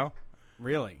 you know?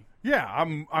 Really? Yeah,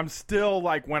 I'm still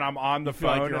like when I'm on the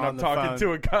phone like and I'm talking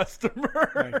to a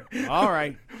customer. Like, all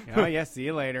right. Oh, yeah, see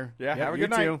you later. Yeah, have a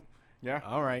good night. Too. Yeah.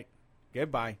 All right.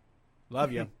 Goodbye.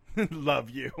 Love you. Love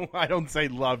you. I don't say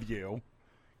love you.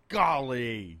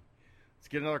 Golly. Let's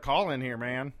get another call in here,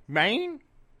 man. Maine?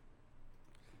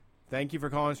 Thank you for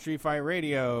calling Street Fight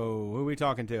Radio. Who are we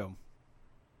talking to?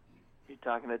 You're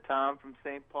talking to Tom from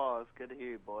St. Paul. It's good to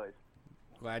hear you, boys.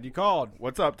 Glad you called.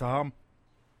 What's up, Tom?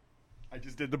 I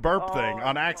just did the burp thing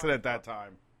on accident that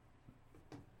time.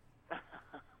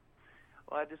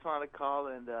 Well, I just wanted to call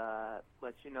and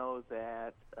let you know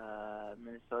that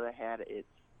Minnesota had its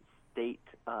state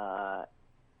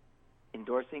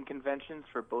endorsing conventions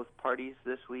for both parties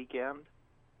this weekend.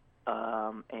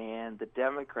 And the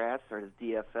Democrats, or the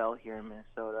DFL here in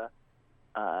Minnesota,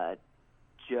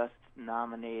 just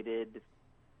nominated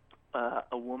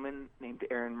a woman named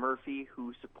Erin Murphy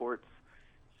who supports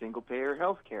single-payer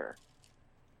health care.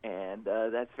 And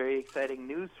that's very exciting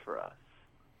news for us.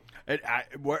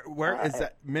 Where is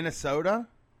that? Minnesota?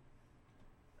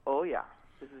 Oh, yeah.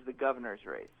 This is the governor's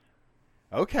race.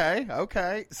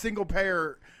 Okay. Single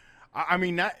payer. I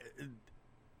mean,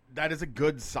 that is a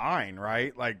good sign,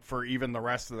 right? Like, for even the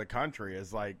rest of the country.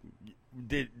 Is like,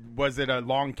 was it a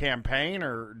long campaign,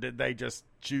 or did they just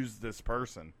choose this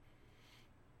person?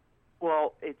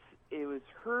 Well, it was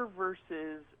her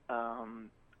versus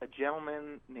a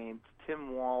gentleman named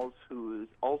Tim Walz, who is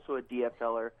also a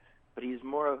DFLer, but he's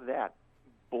more of that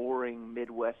boring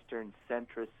Midwestern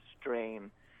centrist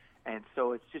strain. And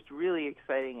so it's just really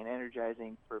exciting and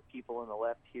energizing for people on the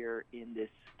left here in this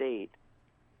state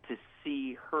to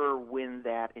see her win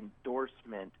that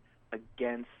endorsement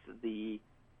against the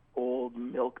old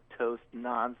milquetoast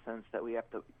nonsense that we have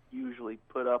to usually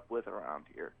put up with around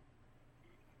here.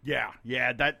 Yeah,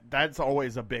 that's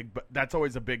always a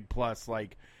big plus.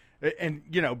 Like, and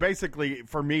basically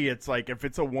for me, it's like if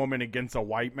it's a woman against a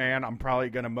white man, I'm probably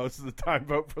gonna most of the time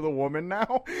vote for the woman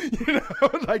now.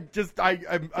 Like just I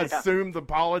assume the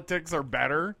politics are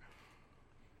better.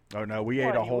 Oh no, we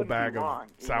ate a whole bag of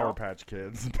Sour Patch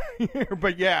Kids.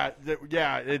 But yeah,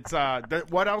 it's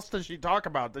what else does she talk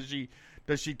about? Does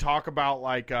she talk about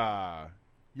like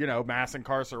mass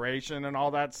incarceration and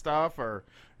all that stuff, or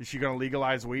is she going to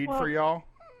legalize weed for y'all?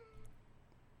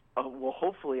 Well,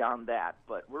 hopefully on that,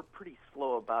 but we're pretty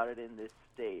slow about it in this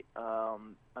state.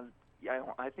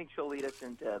 I think she'll lead us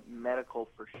into medical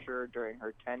for sure during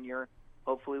her tenure.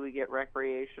 Hopefully we get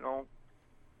recreational,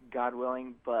 God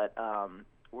willing, but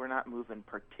we're not moving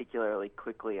particularly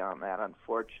quickly on that,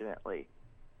 unfortunately.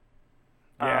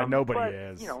 Yeah, nobody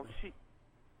is.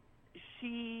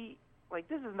 She like,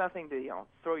 this is nothing to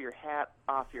throw your hat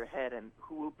off your head and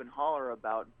whoop and holler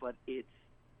about, but it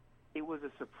was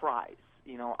a surprise.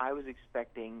 I was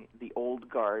expecting the old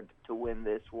guard to win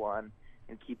this one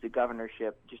and keep the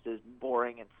governorship just as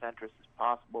boring and centrist as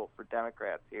possible for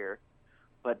Democrats here.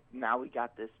 But now we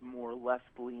got this more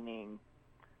left-leaning,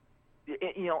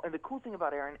 and the cool thing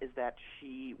about Erin is that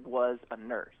she was a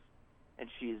nurse, and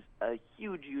she's a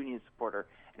huge union supporter,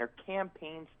 and her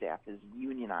campaign staff is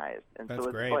unionized. And That's so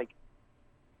it's great. like,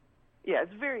 yeah,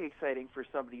 it's very exciting for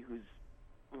somebody who's,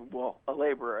 a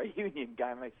laborer, a union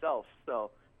guy myself.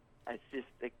 So it's just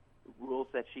the rules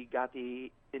that she got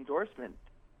the endorsement.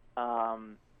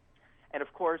 And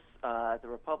of course, the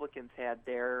Republicans had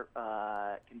their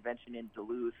convention in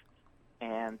Duluth,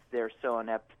 and they're so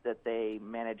inept that they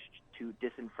managed to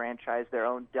disenfranchise their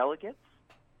own delegates.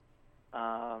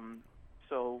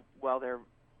 So while they're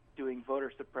doing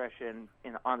voter suppression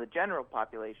on the general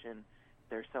population,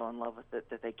 they're so in love with it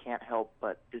that they can't help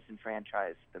but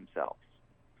disenfranchise themselves.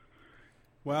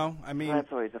 Well, I mean, so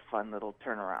that's always a fun little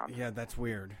turnaround. Yeah, that's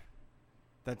weird.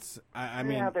 I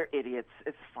mean, they're idiots.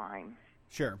 It's fine.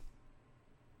 Sure.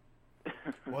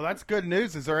 Well, that's good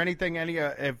news. Is there anything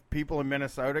if people in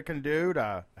Minnesota can do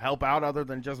to help out other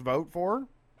than just vote for her?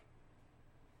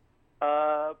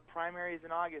 Primaries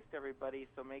in August, everybody.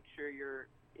 So make sure you're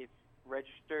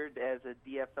registered as a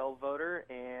DFL voter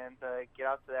and get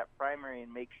out to that primary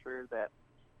and make sure that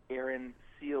Erin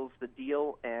seals the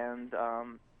deal. And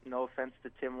no offense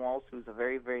to Tim Walz, who's a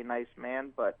very, very nice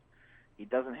man, but he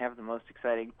doesn't have the most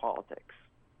exciting politics.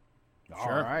 Sure.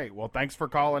 All right. Well, thanks for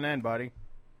calling in, buddy.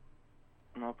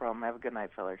 No problem. Have a good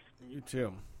night, fellers. You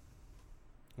too.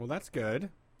 Well, that's good.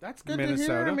 That's good Minnesota.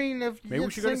 to hear. I mean, if maybe we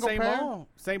should go to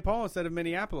St. Paul instead of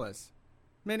Minneapolis.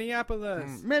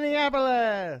 Minneapolis.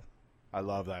 Minneapolis. I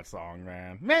love that song,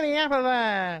 man.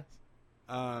 Minneapolis.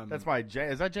 That's my.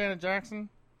 Is that Janet Jackson?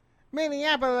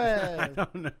 Minneapolis.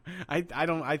 I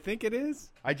don't know. I think it is.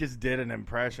 I just did an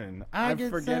impression. I'm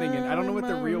forgetting it. I don't know what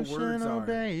the real words are.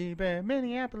 Baby,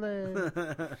 Minneapolis.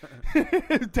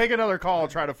 Take another call.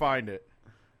 Try to find it.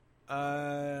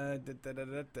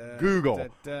 Google.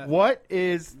 What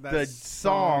is the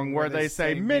song where they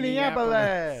say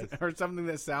Minneapolis? Or something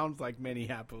that sounds like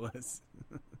Minneapolis.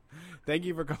 Thank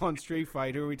you for calling Street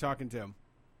Fight. Who are we talking to?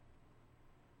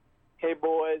 Hey,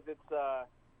 boys. It's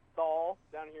Saul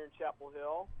down here in Chapel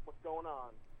Hill. What's going on?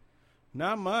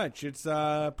 Not much. It's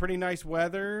pretty nice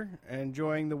weather,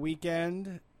 enjoying the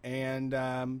weekend,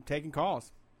 and taking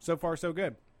calls. So far, so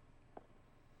good.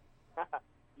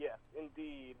 Yes,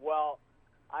 indeed. Well,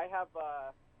 I have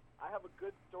a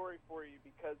good story for you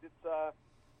because it's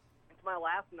my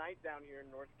last night down here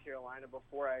in North Carolina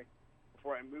before I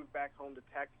moved back home to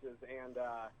Texas, and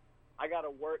I got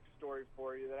a work story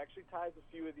for you that actually ties a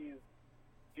few of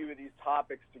these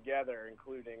topics together,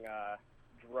 including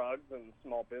drugs and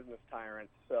small business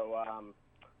tyrants. So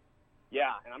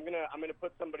yeah, and I'm gonna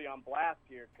put somebody on blast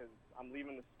here because I'm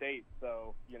leaving the state.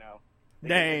 So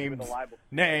names.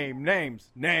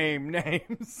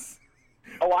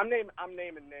 Oh, I'm naming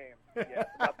names. Yeah, it's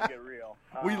about to get real.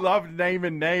 We love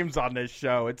naming names on this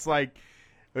show. It's like,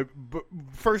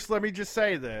 first, let me just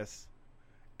say this: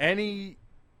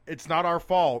 it's not our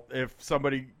fault if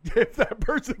that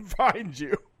person finds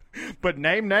you. But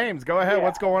name names. Go ahead. Yeah.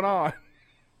 What's going on?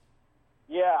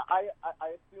 Yeah, I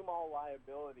assume all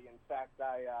liability. In fact,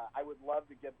 I would love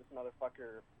to get this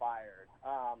motherfucker fired.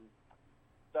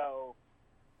 So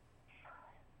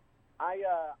I'm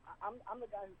the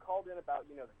guy who called in about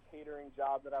the catering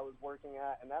job that I was working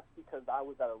at, and that's because I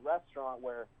was at a restaurant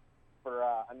where for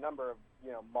a number of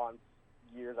months,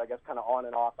 years, I guess, kind of on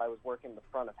and off, I was working the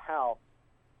front of house,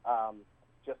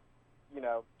 just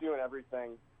doing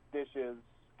everything, dishes,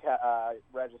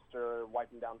 register,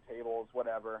 wiping down tables,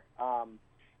 whatever.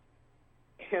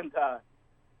 And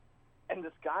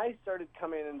this guy started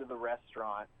coming into the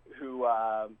restaurant who,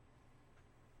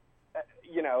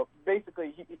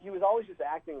 basically he was always just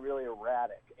acting really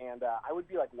erratic. And I would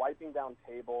be like wiping down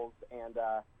tables, and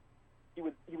he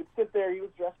would sit there. He was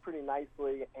dressed pretty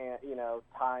nicely, and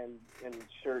tie and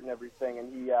shirt and everything.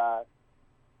 And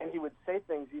he would say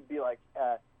things. He'd be like,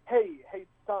 hey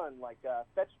son, like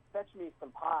fetch me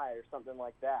some pie or something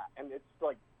like that. And it's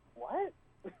like, what?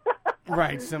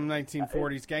 Right, some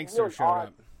 1940s gangster really showed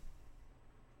odd.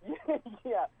 up.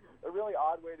 Yeah, a really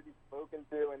odd way to be spoken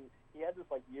to, and he had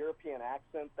this like European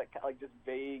accent that like just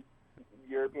vague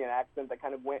European accent that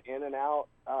kind of went in and out.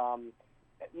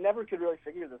 Never could really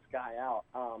figure this guy out.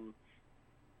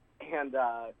 And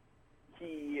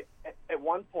he, at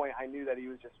one point, I knew that he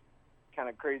was just kind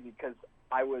of crazy because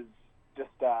I was just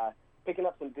picking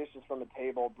up some dishes from the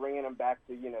table, bringing them back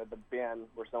to the bin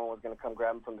where someone was going to come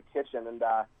grab them from the kitchen, and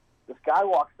this guy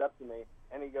walks up to me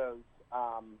and he goes,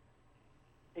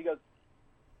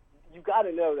 you got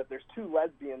to know that there's two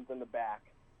lesbians in the back,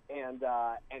 and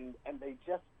they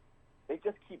just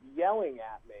keep yelling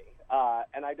at me,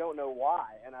 and I don't know why.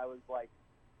 And I was like,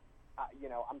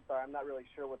 I'm sorry, I'm not really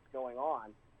sure what's going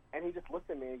on. And he just looked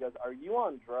at me and he goes, "Are you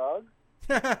on drugs?"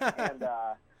 And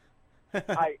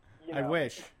I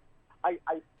wish. I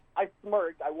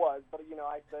smirked. I was, but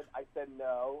I said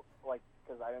no, like,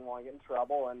 because I didn't want to get in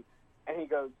trouble. And he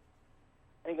goes,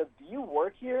 "Do you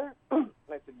work here?" And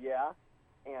I said, "Yeah."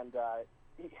 And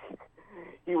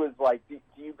he was like, "Do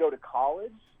you go to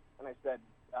college?" And I said,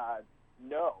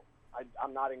 "No,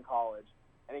 I'm not in college."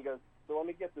 And he goes, "So let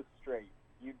me get this straight.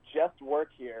 You just work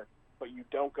here, but you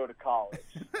don't go to college."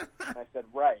 And I said,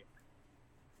 "Right."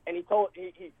 And he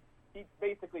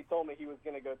basically told me he was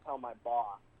going to go tell my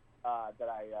boss that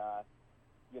I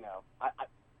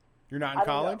You're not in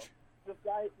college? This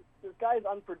guy is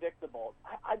unpredictable.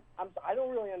 I don't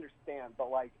really understand, but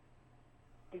like,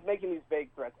 he's making these vague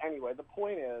threats. Anyway, the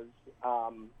point is,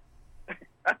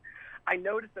 I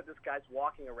noticed that this guy's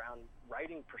walking around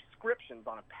writing prescriptions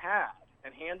on a pad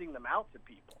and handing them out to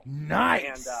people.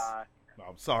 Nice. And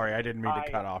I'm sorry, I didn't mean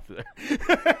to cut off there.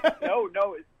 No.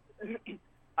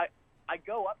 I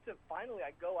go up to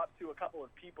a couple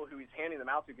of people who he's handing them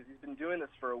out to because he's been doing this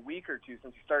for a week or two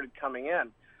since he started coming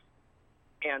in.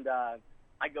 And I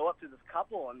go up to this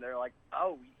couple, and they're like,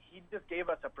 "Oh, he just gave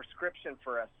us a prescription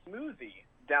for a smoothie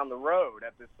down the road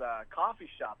at this coffee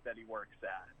shop that he works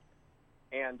at,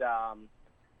 and a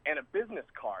business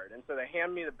card." And so they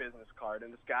hand me the business card,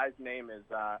 and this guy's name is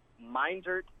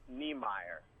Meindert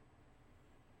Niemeyer.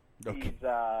 Okay. He's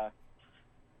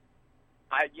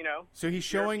So he's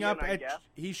showing up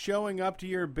he's showing up to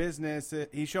your business.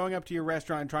 He's showing up to your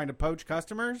restaurant and trying to poach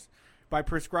customers by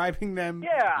prescribing them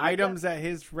items at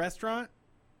his restaurant.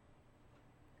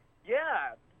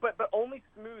 Yeah, but only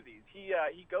smoothies. He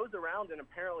goes around, and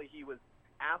apparently he was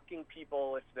asking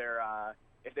people if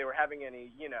they were having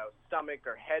any stomach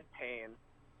or head pain,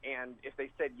 and if they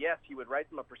said yes, he would write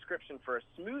them a prescription for a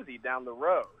smoothie down the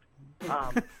road.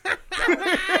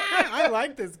 I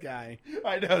like this guy.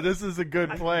 I know, this is a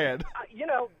good plan.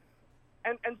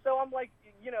 And so I'm like,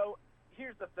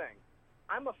 here's the thing.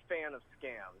 I'm a fan of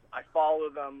scams. I follow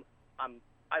them.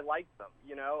 I like them,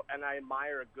 and I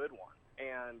admire a good one.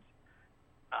 And,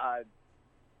 I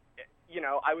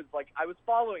was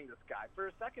following this guy. For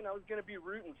a second, I was going to be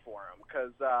rooting for him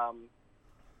because,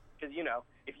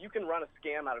 if you can run a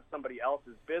scam out of somebody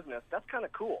else's business, that's kind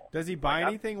of cool. Does he buy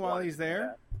anything while he's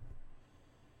there?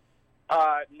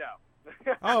 No.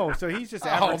 Oh, so he's just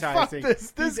advertising.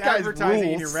 This he's guy's advertising in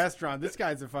rules. your restaurant. This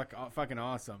guy's fucking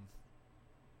awesome.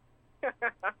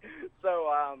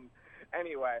 So,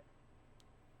 anyway,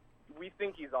 we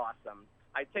think he's awesome.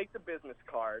 I take the business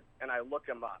card and I look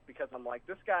him up because I'm like,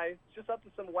 this guy's just up to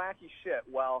some wacky shit.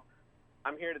 Well,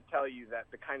 I'm here to tell you that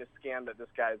the kind of scam that this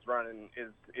guy's running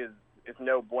is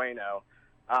no bueno.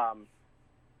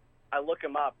 I look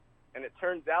him up, and it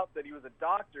turns out that he was a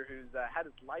doctor who's had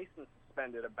his license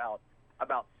suspended about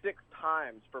 6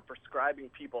 times for prescribing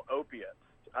people opiates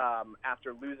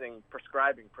after losing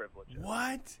prescribing privileges.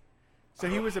 What? So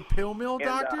he was a pill mill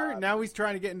doctor? Now he's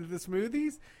trying to get into the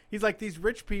smoothies? He's like, these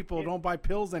rich people don't buy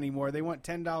pills anymore. They want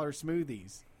 $10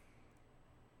 smoothies.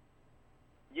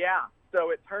 Yeah.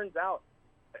 So it turns out,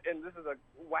 and this is a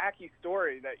wacky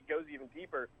story that goes even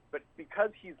deeper, but because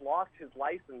he's lost his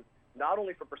license, not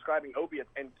only for prescribing opiates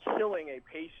and killing a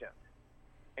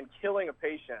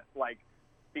patient, like,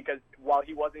 because while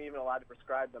he wasn't even allowed to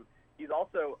prescribe them, he's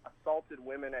also assaulted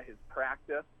women at his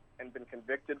practice and been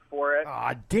convicted for it.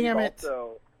 Ah, damn it.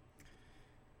 Also,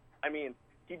 I mean,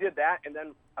 he did that, and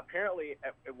then apparently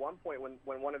at one point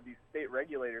when one of these state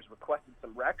regulators requested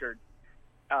some records,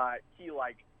 he,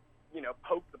 like, you know,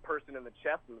 poked the person in the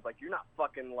chest and was like, you're not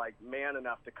fucking, like, man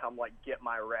enough to come, like, get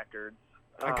my records.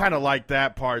 I kind of like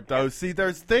that part, though. See,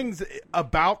 there's things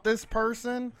about this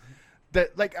person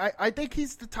that, like, I think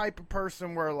he's the type of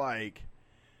person where, like,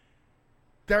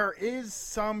 there is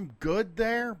some good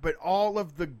there, but all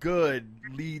of the good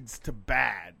leads to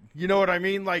bad. You know what I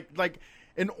mean? Like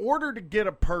in order to get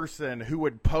a person who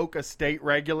would poke a state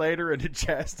regulator in the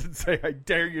chest and say, I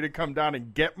dare you to come down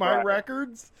and get my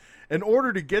records, in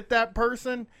order to get that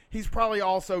person, he's probably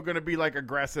also going to be, like,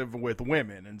 aggressive with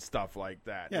women and stuff like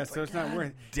that. Yeah, so it's not worth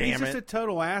it. Damn He's just a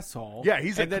total asshole. Yeah,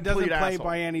 he's a that complete doesn't play asshole.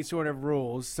 by any sort of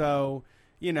rules. So,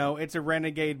 you know, it's a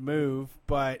renegade move,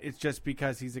 but it's just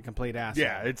because he's a complete asshole.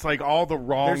 Yeah, it's like all the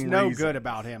wrong There's no reasons. good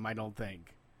about him, I don't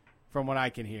think, from what I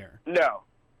can hear.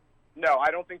 No,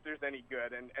 I don't think there's any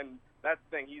good, and that's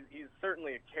the thing. He's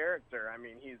certainly a character. I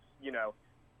mean, he's, you know,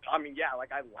 I mean, yeah,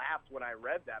 like, I laughed when I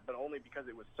read that, but only because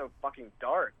it was so fucking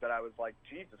dark that I was like,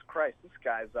 Jesus Christ, this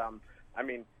guy's, I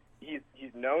mean, he's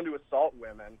known to assault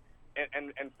women,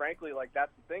 and frankly, like,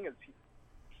 that's the thing is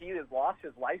he has lost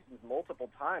his license multiple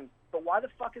times, but why the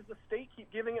fuck does the state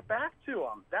keep giving it back to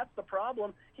him? That's the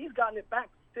problem. He's gotten it back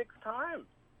 6 times.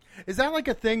 Is that like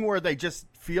a thing where they just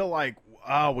feel like,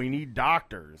 oh, we need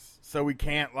doctors, so we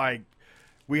can't, like,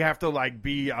 we have to, like,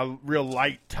 be a real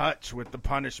light touch with the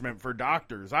punishment for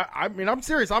doctors? I mean, I'm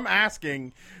serious. I'm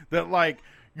asking that, like,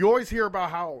 you always hear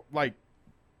about how, like,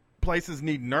 places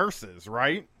need nurses,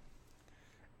 right?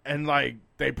 And, like,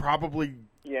 they probably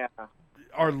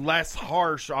are less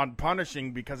harsh on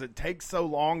punishing because it takes so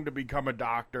long to become a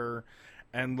doctor,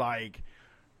 and, like,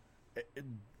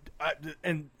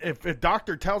 and if a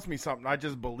doctor tells me something, I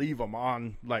just believe them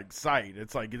on, like, sight.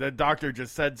 It's like, the doctor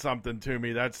just said something to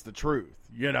me, that's the truth,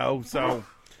 you know? So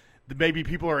maybe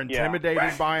people are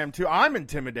intimidated by him too. I'm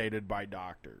intimidated by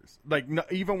doctors. Like, no,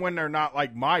 even when they're not,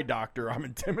 like, my doctor, I'm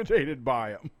intimidated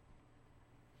by them.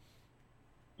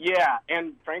 Yeah,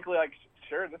 and frankly, like,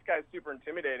 sure, this guy's super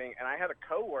intimidating. And I had a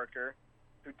coworker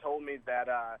who told me that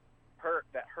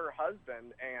her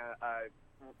husband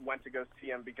went to go see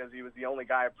him because he was the only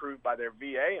guy approved by their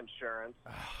VA insurance,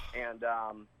 and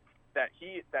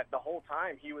that the whole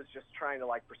time he was just trying to,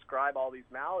 like, prescribe all these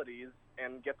maladies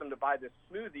and get them to buy this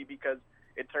smoothie because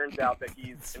it turns out that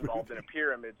he's involved in a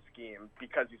pyramid scheme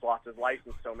because he's lost his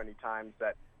license so many times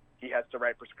that he has to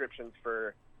write prescriptions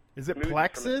for. Is it smoothies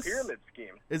Plexus? From the pyramid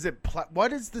scheme. Is it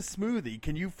what is the smoothie?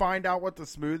 Can you find out what the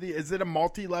smoothie is? It a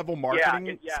multi-level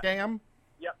marketing scam?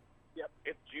 Yep.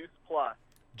 It's Juice Plus.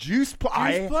 Juice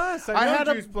Plus. I had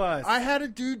Juice Plus. I had a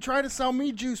dude try to sell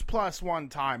me Juice Plus one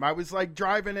time. I was, like,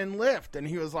 driving in Lyft, and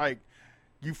he was like,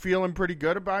 "You feeling pretty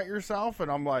good about yourself?" And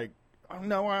I'm like, "Oh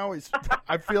no,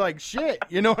 I feel like shit."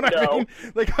 You know what I mean?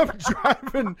 Like, I'm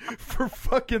driving for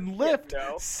fucking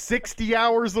Lyft 60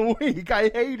 hours a week. I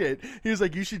hate it. He was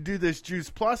like, "You should do this Juice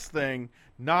Plus thing.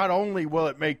 Not only will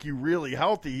it make you really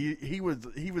healthy," he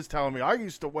was telling me, "I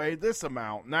used to weigh this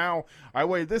amount. Now I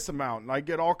weigh this amount, and I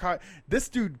get all kind." This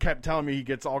dude kept telling me he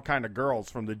gets all kind of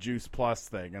girls from the Juice Plus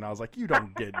thing, and I was like, "You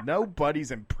don't get. Nobody's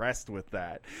impressed with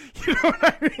that. You know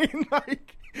what I mean?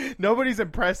 Like, nobody's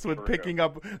impressed with picking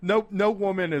up. No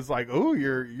woman is like, oh,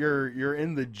 you're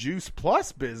in the Juice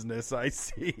Plus business. I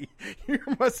see. You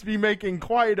must be making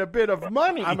quite a bit of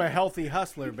money. I'm a healthy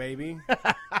hustler, baby."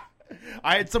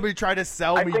 I had somebody try to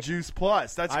sell me Juice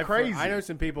Plus. That's crazy. I know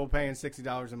some people paying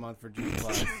 $60 a month for Juice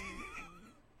Plus.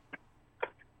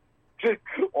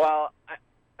 Well,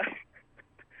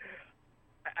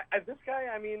 this guy,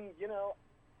 I mean, you know,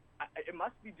 it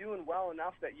must be doing well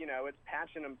enough that, you know, it's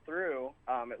patching him through,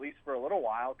 at least for a little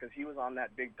while, because he was on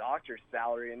that big doctor's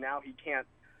salary, and now he can't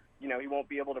he won't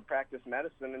be able to practice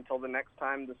medicine until the next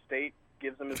time the state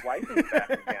gives him his license back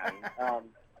again.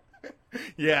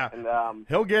 Yeah, and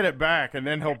he'll get it back, and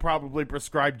then he'll probably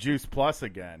prescribe Juice Plus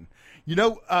again.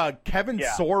 Kevin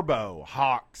Sorbo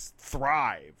hawks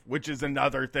Thrive, which is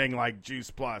another thing like Juice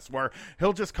Plus, where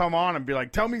he'll just come on and be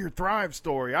like, tell me your Thrive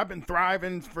story. I've been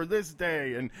thriving for this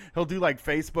day. And he'll do like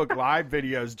Facebook Live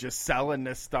videos just selling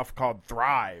this stuff called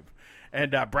Thrive.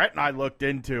 And Brett and I looked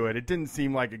into it. It didn't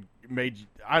seem like it made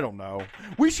 – I don't know.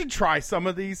 We should try some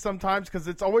of these sometimes because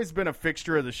it's always been a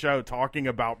fixture of the show talking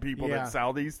about people that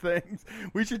sell these things.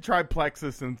 We should try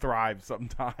Plexus and Thrive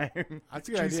sometime. That's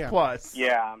a good Juice idea. Plus.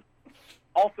 Yeah.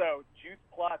 Also, Juice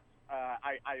Plus,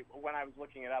 when I was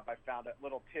looking it up, I found a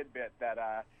little tidbit that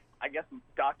I guess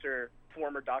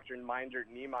former Dr. Meindert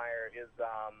Niemeyer is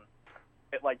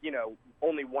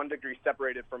only 1 degree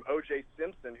separated from O.J.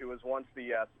 Simpson, who was once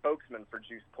the spokesman for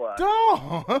Juice Plus.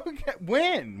 Oh, okay.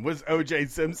 When was O.J.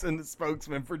 Simpson the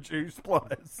spokesman for Juice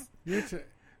Plus?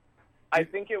 I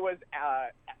think it was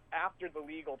after the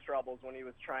legal troubles when he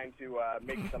was trying to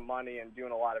make some money and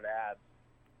doing a lot of ads.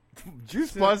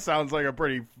 Juice Plus sounds like a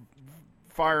pretty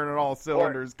firing at all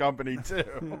cylinders company,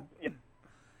 too.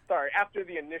 Sorry, after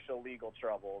the initial legal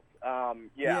troubles.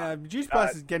 Juice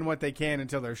Plus is getting what they can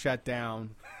until they're shut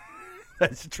down.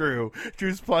 That's true.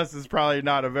 Juice Plus is probably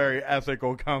not a very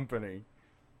ethical company.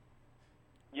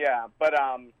 Yeah, but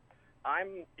I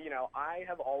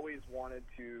have always wanted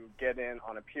to get in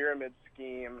on a pyramid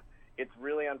scheme. It's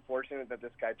really unfortunate that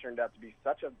this guy turned out to be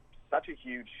such a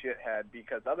huge shithead,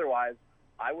 because otherwise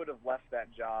I would have left that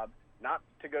job, not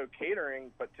to go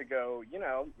catering, but to go,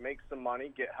 make some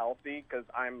money, get healthy, because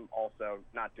I'm also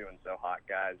not doing so hot,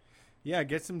 guys. Yeah,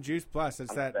 get some Juice Plus.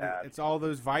 It's all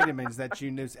those vitamins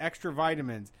those extra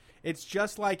vitamins. It's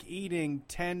just like eating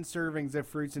 10 servings of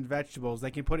fruits and vegetables. They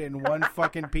can put it in one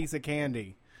fucking piece of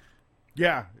candy.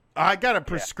 Yeah, I got a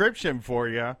prescription for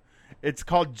you. It's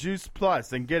called Juice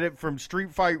Plus, and get it from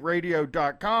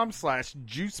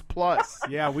streetfightradio.com/Juice Plus.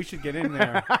 Yeah, we should get in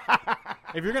there.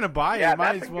 If you're going to buy it,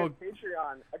 might as well. A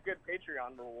good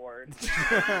Patreon reward.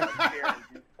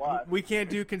 We can't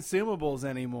do consumables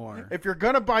anymore. If you're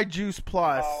going to buy Juice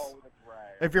Plus, that's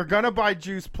right. If you're going to buy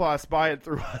Juice Plus, buy it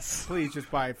through us. Please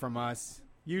just buy it from us.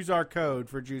 Use our code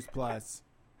for Juice Plus.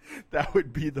 That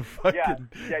would be the fucking.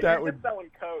 You're just selling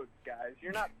codes, guys.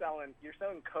 You're selling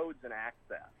codes and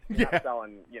access. You're not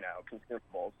selling,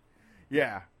 consumables.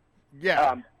 Yeah.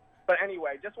 But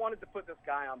anyway, just wanted to put this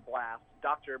guy on blast,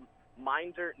 Dr.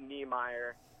 Meindert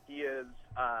Niemeyer. He is,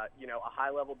 a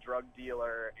high-level drug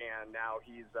dealer, and now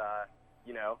he's, a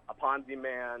Ponzi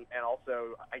man, and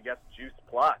also, I guess, Juice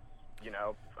Plus.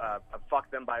 Fuck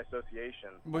them by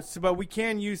association. But we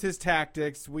can use his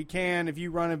tactics. We can, if you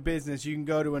run a business, you can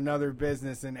go to another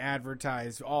business and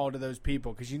advertise all to those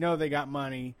people, because they got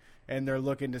money and they're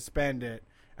looking to spend it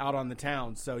out on the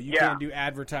town. So you can't do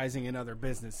advertising in other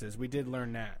businesses. We did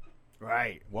learn that.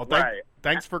 Right. Well,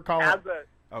 thanks for calling.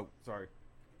 Sorry.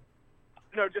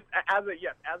 No, just as a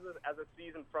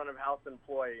seasoned front of house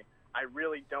employee, I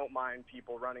really don't mind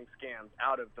people running scams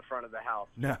out of the front of the house.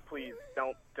 No. Please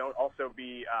don't also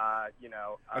be a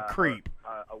creep,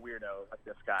 a weirdo like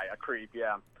this guy, a creep.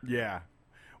 Yeah. Yeah.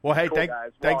 Well, hey,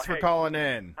 thanks for calling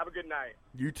in. Have a good night.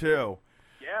 You too.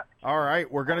 Yeah. All right,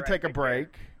 we're gonna take a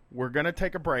break. We're gonna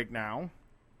take a break now.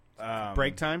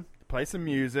 Break time. Play some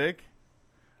music.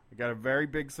 I got a very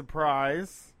big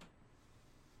surprise.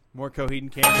 More Coheed and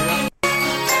Cambria.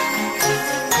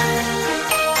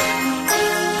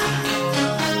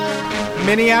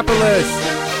 Minneapolis.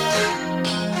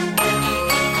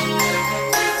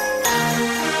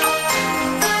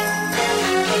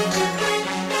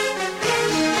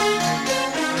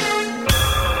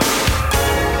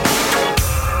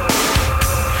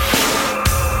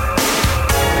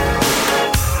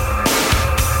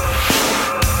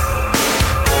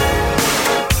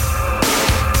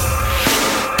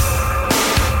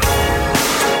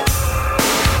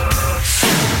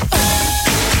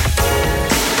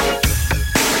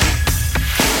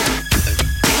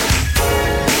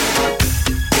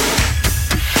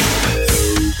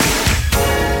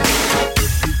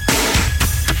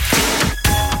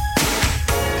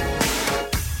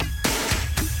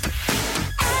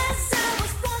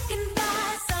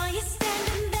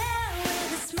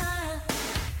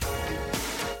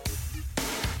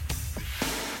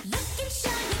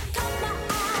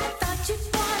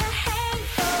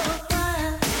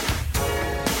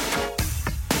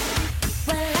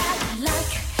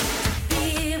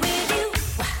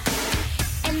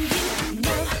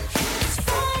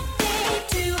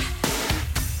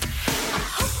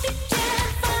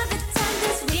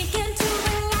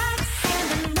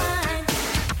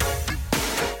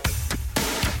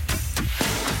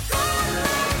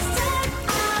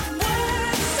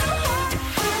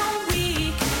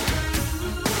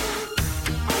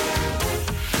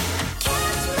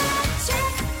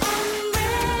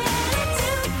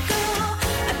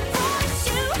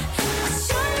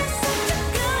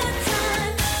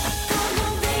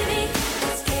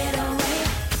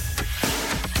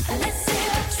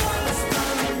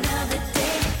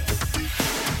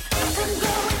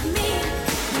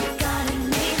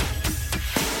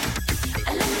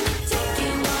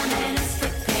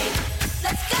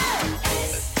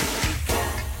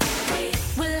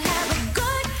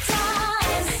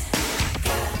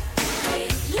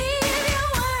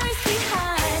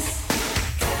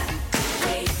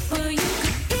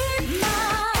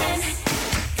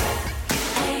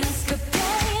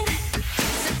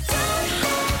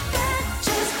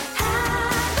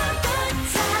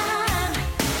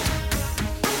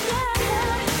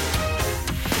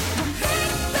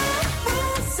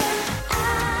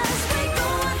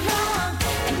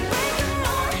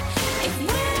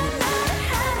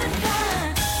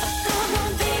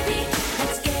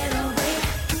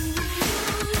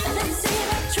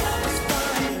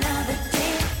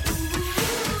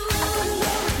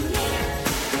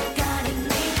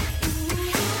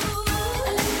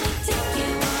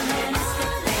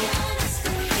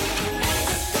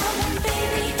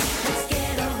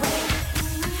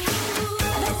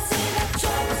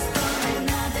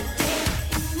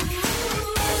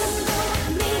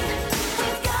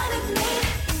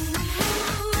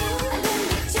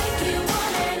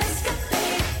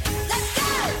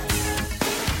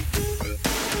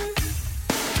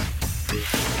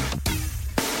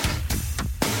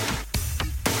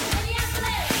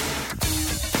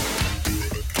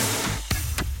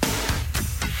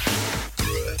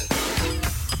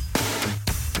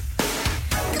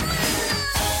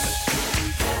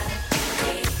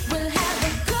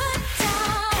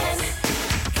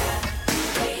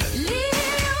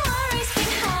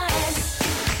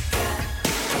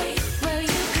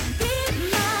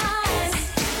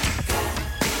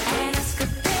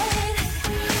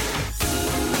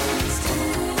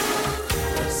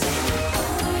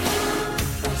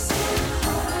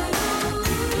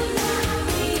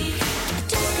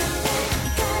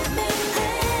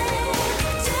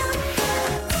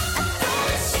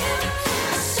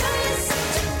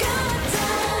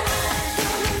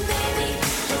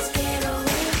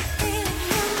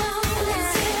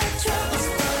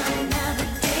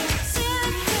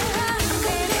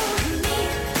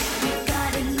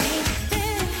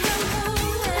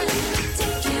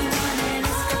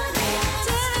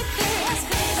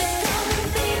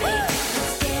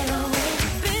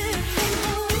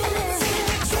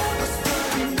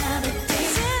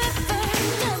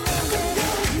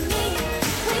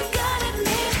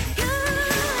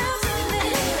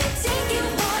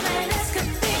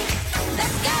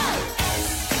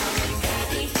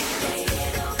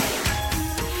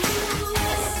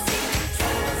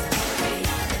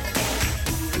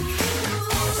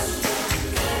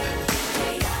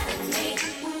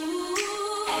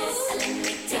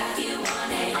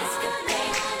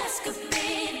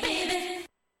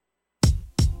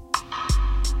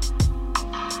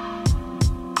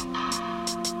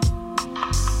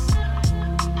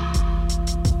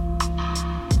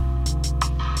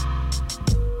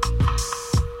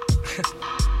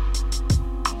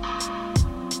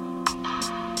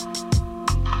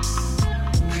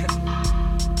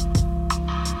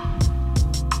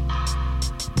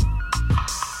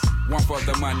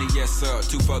 money, yes sir,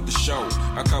 two for the show.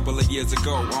 A couple of years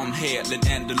ago, on Headland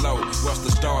and the Low, what's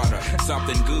the starter?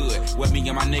 Something good, where me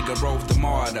and my nigga rode the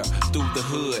martyr through the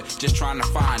hood, just trying to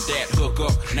find that hook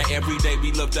up. Now every day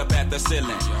we looked up at the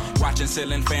ceiling, watching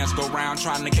ceiling fans go round,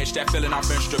 trying to catch that feeling off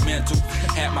instrumental.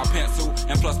 Had my pencil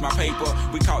and plus my paper,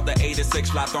 we caught the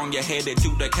 86 lot on your headed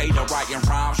to Decatur, writing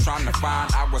rhymes, trying to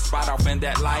find our spot off in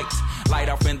that light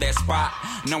off in that spot,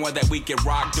 knowing that we can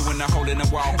rock, doing the hole in the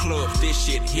wall clubs. This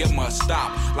shit here must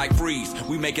stop, like Freeze.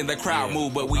 We making the crowd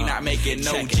move, but we not making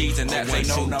no G's, and that's a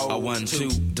no-no. A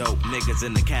 1-2, dope niggas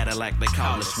in the Cadillac, they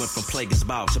call us. Went from plaguers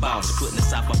ball to boss, putting the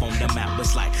South up on the map.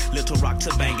 It's like Little Rock to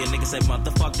banging. Niggas say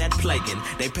motherfuck that plaguing,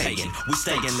 they paying. We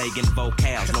staying lagging,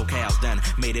 vocals, locales done.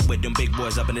 Made it with them big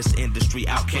boys up in this industry,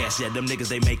 outcasts. Yeah, them niggas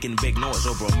they making big noise,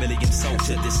 over 1 million sold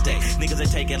to this day. Niggas they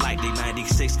take it like they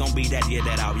 96, gon' be that year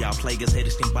that out. Y'all plaguers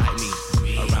haters can bite me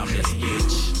around this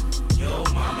bitch. Your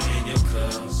mama and your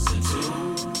cousin too,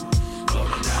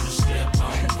 rolling down the strip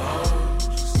on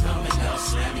boats, coming up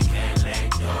slamming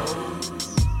Cadillac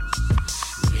doors.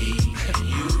 Me and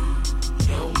you,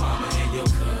 your mama and your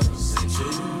cousin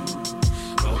too,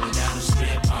 rolling down the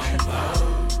strip on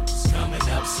boats, coming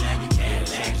up slamming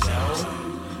Cadillac doors.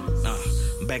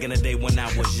 Back in the day when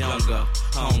I was younger,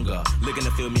 hunger, looking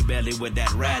to fill me belly with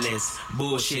that rallies.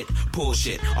 Bullshit, pull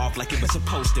shit, off like it was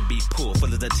supposed to be pulled.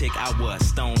 Full of the tick I was,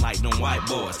 stone like them white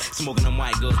boys. Smoking them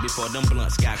white girls before them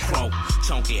blunts got croaked.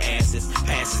 Chunky asses,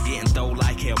 passes getting thrown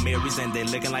like Hail Marys, and they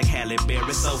looking like Halle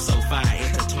Berry. So fine,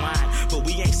 intertwined. But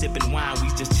we ain't sipping wine, we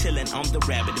just chillin'. I'm the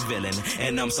rabbit villain,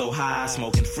 and I'm so high,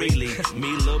 smoking freely.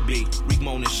 Me, Lil B, Rick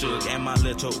Moan and Suge, and my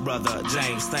little brother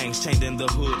James. Things changed in the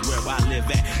hood where I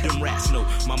live at. Them rats know,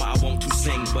 mama, I want to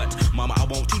sing, but mama, I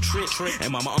want to trick.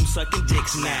 And mama, I'm sucking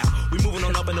dicks now. We moving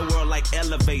on up in the world like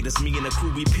elevators. Me and the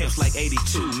crew, we pimps like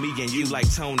 82. Me and you like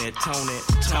Tone.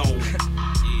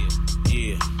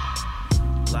 Yeah.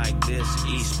 Like this,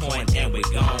 East Point, and we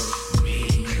gone. Me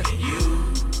and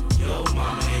you, your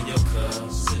mama and your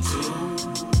cousin too,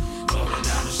 rolling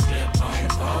down the strip on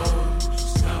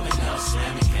boats, coming up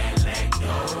slamming Cadillac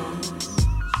doors.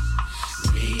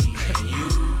 Me and you,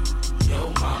 your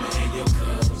mama and your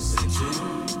cousin too,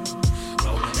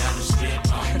 rolling down the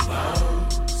strip on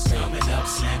boats, coming up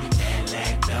slamming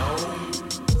Cadillac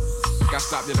doors. Got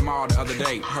stopped at the mall the other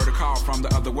day. Heard a call from the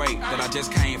other way that I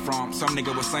just came from. Some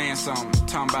nigga was saying something,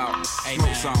 talking about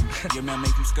smoke some. You remember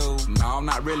me from school? No,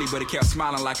 not really, but he kept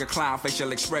smiling like a clown,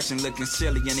 facial expression looking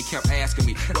silly, and he kept asking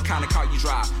me, what kind of car you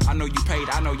drive? I know you paid,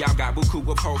 I know y'all got buku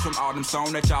of hoes from all them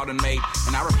songs that y'all done made.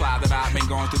 And I replied that I've been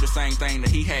going through the same thing that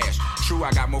he has. True,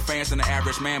 I got more fans than the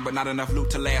average man, but not enough loot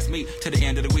to last me to the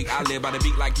end of the week. I live by the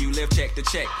beat like you live, check to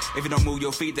check. If you don't move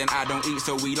your feet, then I don't eat,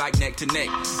 so we like neck to neck.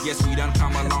 Yes, we done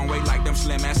come a long way like them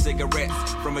slim ass cigarettes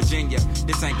from Virginia.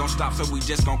 This ain't gonna stop, so we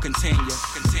just gonna continue.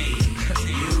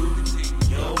 You,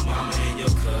 your mama and your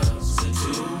cousin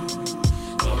too,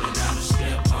 rolling down the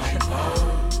strip on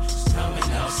boats,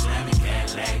 coming up slamming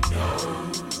Cadillac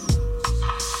doors.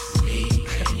 Me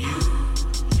and you,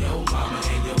 your mama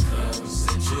and your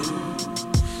cousin too,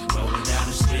 rolling down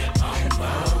the strip on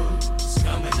boats,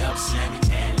 coming up slamming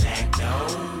Cadillac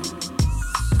doors.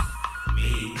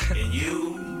 Me and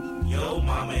you, your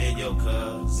mama and your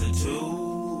cousin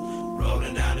too,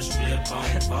 rolling down the strip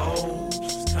on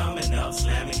boats, coming up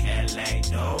slamming Cadillac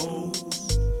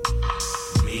doors.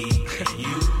 Me and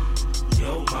you,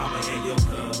 your mama and your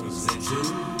cousin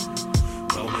too,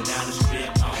 rolling down the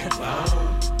strip on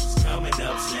boats, coming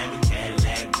up slamming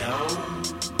Cadillac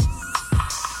doors.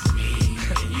 Me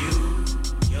and you,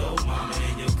 your mama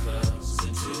and your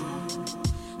cousin too,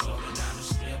 rolling down the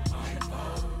strip on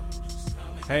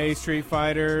boats. Hey, Street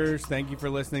Fighters, thank you for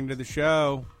listening to the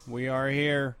show. We are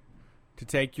here to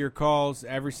take your calls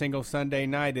every single Sunday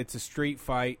night. It's a street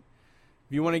fight.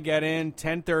 If you want to get in,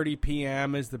 10:30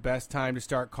 p.m. is the best time to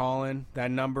start calling.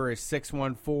 That number is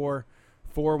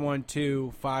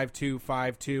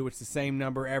 614-412-5252. It's the same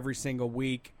number every single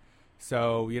week,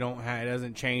 so you don't it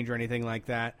doesn't change or anything like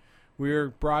that. We're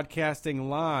broadcasting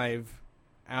live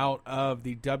out of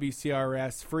the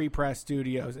WCRS Free Press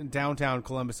Studios in downtown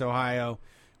Columbus, Ohio.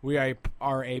 We are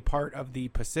a part of the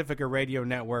Pacifica Radio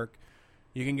Network.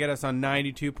 You can get us on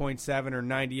 92.7 or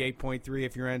 98.3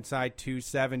 if you're inside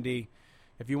 270.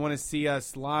 If you want to see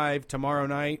us live tomorrow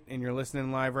night and you're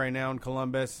listening live right now in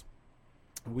Columbus,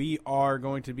 we are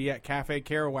going to be at Cafe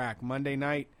Kerouac Monday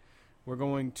night. We're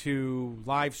going to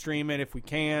live stream it if we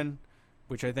can,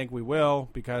 which I think we will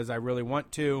because I really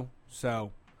want to.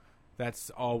 So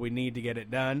that's all we need to get it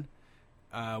done.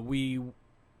 We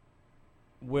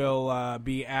will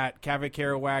be at Cafe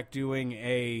Kerouac doing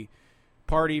a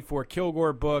party for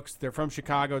Kilgore Books. They're from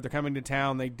Chicago. They're coming to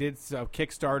town. They did a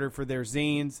Kickstarter for their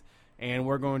zines, and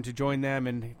we're going to join them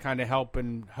and kind of help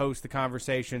and host the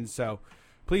conversation. So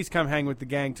please come hang with the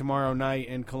gang tomorrow night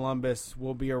in Columbus.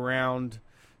 We'll be around.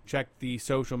 Check the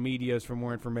social medias for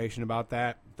more information about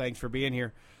that. Thanks for being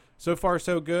here. So far,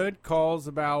 so good. Calls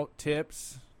about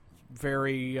tips.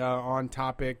 Very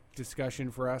on-topic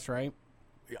discussion for us, right?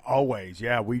 Always,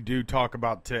 yeah. We do talk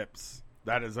about tips.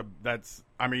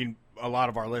 I mean, a lot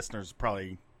of our listeners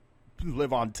probably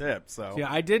live on tips. So yeah,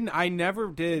 I never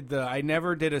did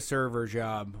a server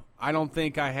job. I don't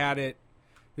think I had it.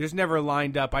 It just never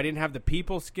lined up. I didn't have the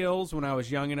people skills when I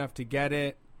was young enough to get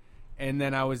it, and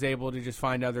then I was able to just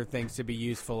find other things to be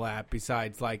useful at.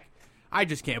 Besides, like, I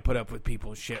just can't put up with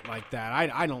people's shit like that.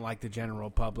 I don't like the general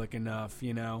public enough,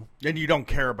 you know. And you don't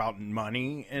care about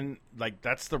money, and like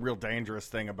that's the real dangerous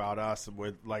thing about us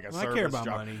with like a service I care about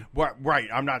job. money. Right,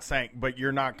 I'm not saying, but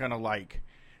you're not gonna like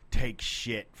take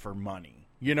shit for money.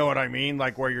 You know what I mean?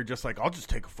 Like where you're just like, I'll just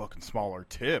take a fucking smaller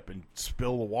tip and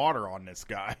spill the water on this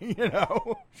guy. You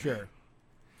know? Sure.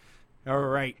 All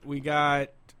right, we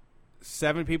got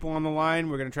 7 people on the line.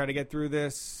 We're gonna try to get through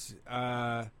this.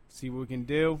 See what we can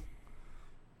do.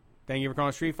 Thank you for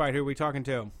calling Street Fight. Who are we talking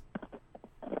to?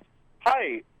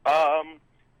 Hi.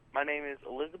 My name is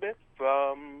Elizabeth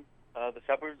from the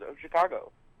suburbs of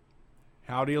Chicago.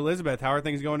 Howdy, Elizabeth. How are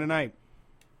things going tonight?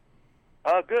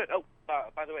 Good. Oh,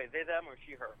 by the way, they, them, or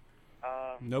she, her?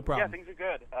 No problem. Yeah, things are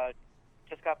good.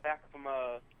 Just got back from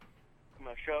a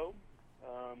show.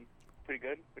 Pretty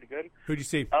good. Who'd you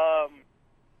see? It's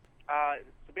a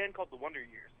band called The Wonder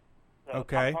Years.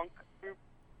 Okay. Pop punk group.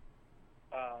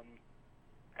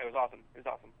 It was awesome.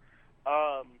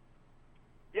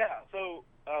 Yeah, so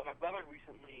my brother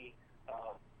recently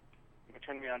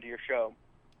turned me on to your show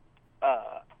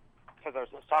because I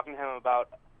was talking to him about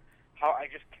how I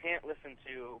just can't listen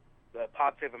to the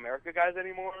Pod Save America guys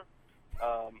anymore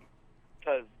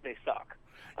because they suck.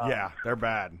 Yeah, they're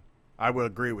bad. I will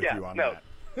agree with you on that.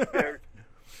 they're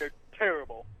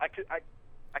terrible. I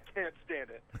can't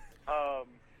stand it.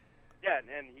 Yeah,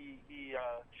 and he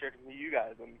shared it with you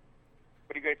guys, and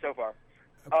pretty great so far.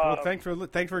 Well, thanks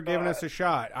for giving us a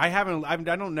shot. I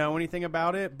don't know anything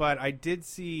about it, but I did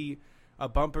see a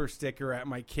bumper sticker at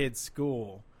my kid's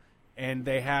school, and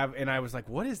I was like,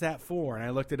 "What is that for?" And I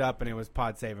looked it up, and it was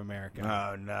Pod Save America.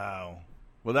 Oh no!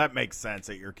 Well, that makes sense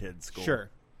at your kid's school. Sure.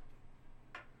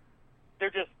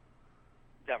 They're just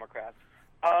Democrats.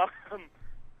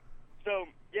 So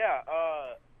yeah,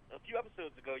 a few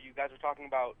episodes ago, you guys were talking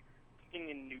about cooking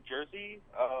in New Jersey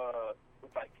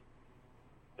with like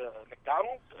the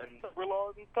McDonald's and labor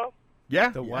laws and stuff. Yeah.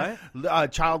 The what?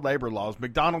 Child labor laws.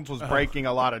 McDonald's was breaking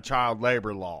a lot of child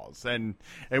labor laws, and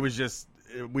it was just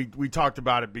we talked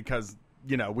about it because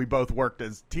we both worked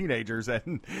as teenagers,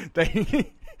 and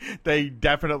they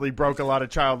definitely broke a lot of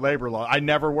child labor laws. I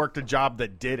never worked a job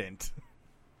that didn't.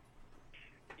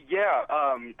 Yeah,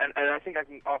 and I think I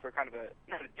can offer kind of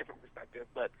not a different perspective,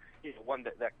 but one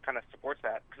that kind of supports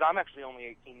that, because I'm actually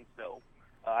only 18 still.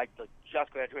 I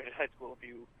just graduated high school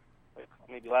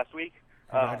maybe last week.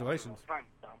 Congratulations. Thanks.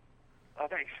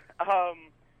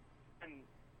 And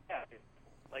yeah,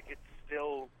 it's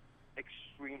still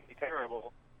extremely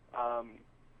terrible.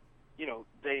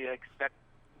 They expect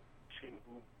to,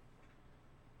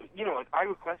 I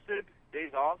requested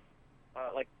days off,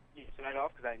 tonight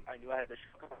off because I knew I had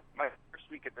my first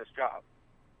week at this job.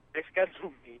 They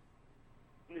scheduled me,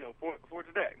 for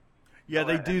today. Yeah,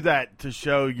 they do that to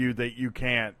show you that you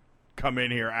can't come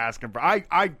in here asking for.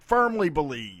 I firmly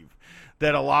believe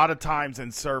that a lot of times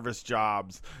in service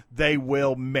jobs,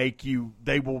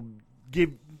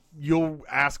 you'll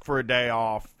ask for a day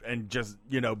off and just,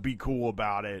 be cool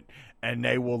about it, and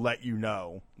they will let you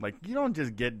know. Like, you don't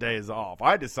just get days off.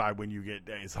 I decide when you get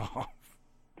days off.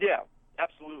 Yeah,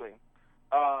 absolutely.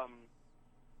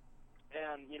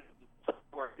 And,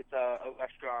 work, it's a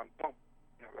restaurant. Well,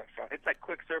 not a restaurant. It's like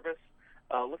quick service.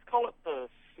 Let's call it the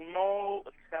Small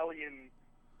Italian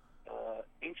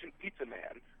Ancient Pizza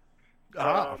Man.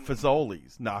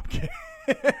 Fazoli's. No, I'm kidding.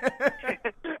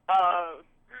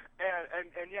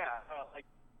 And yeah,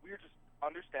 we were just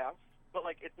understaffed, but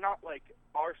it's not like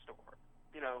our store.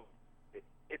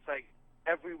 It's like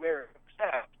everywhere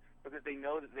staffed because they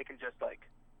know that they can just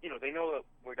they know that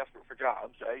we're desperate for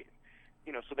jobs, right?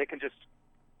 So they can just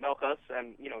milk us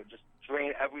and just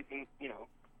drain everything, drain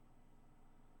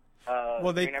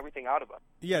everything out of us.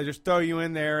 Yeah, just throw you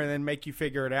in there and then make you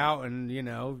figure it out, and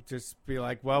just be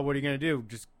like, well, what are you going to do?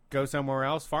 Just go somewhere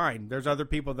else? Fine. There's other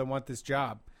people that want this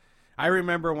job. I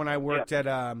remember when I worked at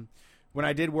when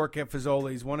I did work at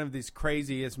Fazoli's, one of these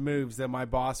craziest moves that my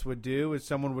boss would do is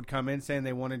someone would come in saying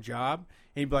they want a job,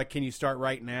 and he'd be like, "Can you start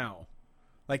right now?"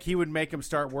 Like, he would make them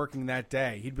start working that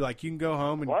day. He'd be like, "You can go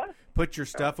home and put your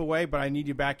stuff away, but I need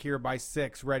you back here by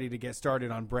 6, ready to get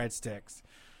started on breadsticks."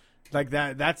 Like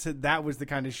that. That was the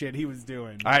kind of shit he was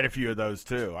doing. I had a few of those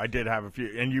too. I did have a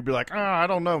few, and you'd be like, "Oh, I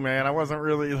don't know, man. I wasn't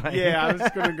really like." Yeah, I was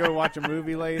gonna go watch a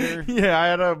movie later. Yeah, I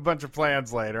had a bunch of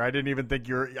plans later. I didn't even think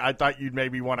I thought you'd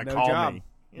maybe want to call me.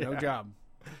 No job.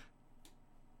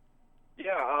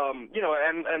 Yeah, you know,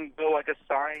 and they'll like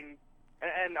assign,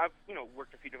 and I've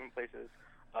worked a few different places,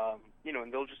 you know,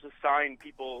 and they'll just assign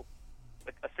people,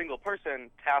 like a single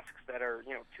person, tasks that are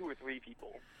 2 or 3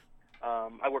 people.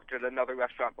 I worked at another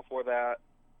restaurant before that,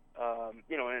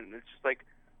 you know, and it's just like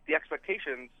the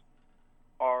expectations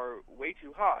are way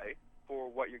too high for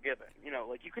what you're given. You know,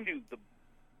 like you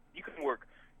can work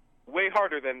way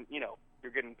harder than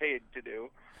you're getting paid to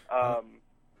do,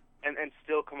 and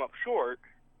still come up short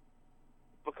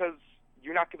because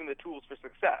you're not given the tools for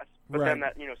success. But then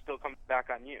that still comes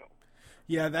back on you.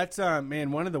 Yeah, that's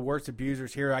man. One of the worst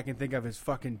abusers here I can think of is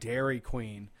fucking Dairy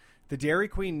Queen. The Dairy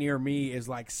Queen near me is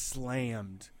like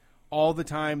slammed all the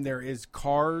time. There is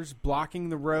cars blocking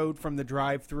the road from the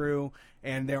drive-through,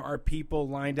 and there are people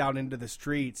lined out into the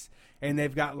streets, and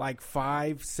they've got like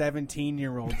 5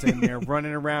 17-year-olds in there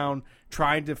running around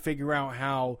trying to figure out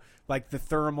how like the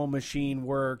thermal machine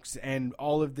works and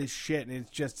all of this shit, and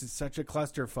it's such a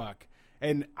clusterfuck.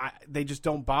 And they just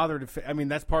don't bother to. I mean,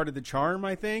 that's part of the charm,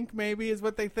 I think. Maybe is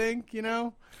what they think.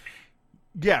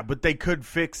 Yeah, but they could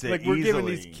fix it. Like, we're easily. giving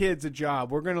these kids a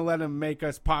job. We're going to let them make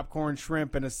us popcorn,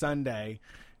 shrimp, and a sundae.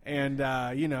 And,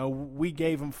 we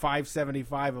gave them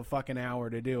 $5.75 a fucking hour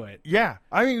to do it. Yeah.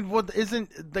 I mean,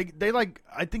 they like,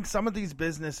 I think some of these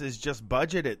businesses just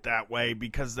budget it that way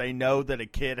because they know that a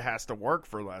kid has to work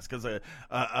for less. Because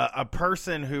a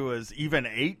person who is even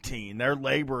 18, their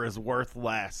labor is worth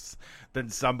less than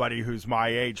somebody who's my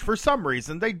age. For some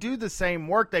reason, they do the same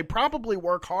work. They probably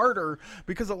work harder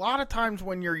because a lot of times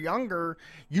when you're younger,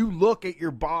 you look at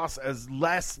your boss as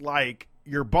less like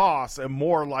your boss and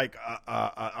more like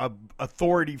a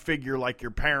authority figure like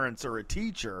your parents or a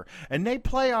teacher, and they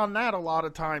play on that a lot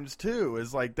of times too.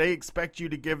 Is like they expect you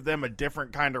to give them a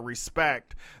different kind of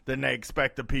respect than they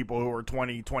expect the people who are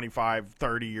 20, 25,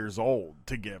 30 years old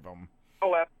to give them.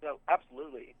 Oh,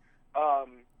 absolutely.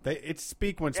 It's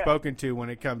speak when spoken to when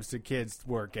it comes to kids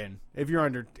working. If you're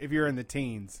in the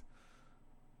teens.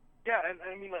 Yeah, and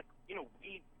I mean, like,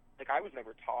 I was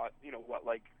never taught, what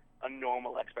like a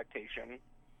normal expectation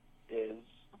is,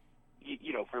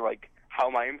 for like how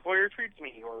my employer treats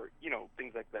me or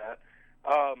things like that.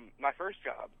 My first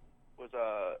job was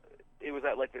it was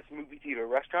at like this movie theater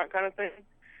restaurant kind of thing.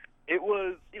 It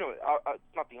was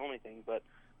it's not the only thing, but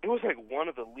it was like one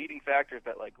of the leading factors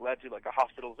that like led to like a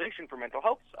hospitalization for mental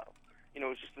health stuff. It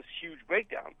was just this huge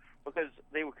breakdown because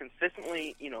they were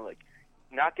consistently like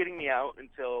not getting me out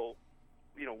until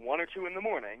 1 or 2 in the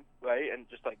morning, right? And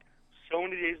just like so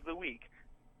many days of the week.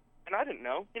 And I didn't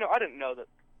know, I didn't know that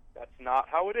that's not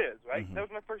how it is, right? Mm-hmm. That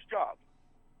was my first job.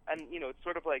 And, it's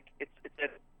sort of like, it's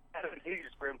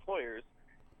advantageous for employers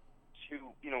to,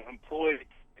 employ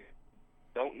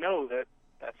don't know that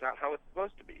that's not how it's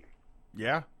supposed to be.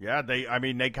 Yeah.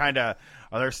 They kind of,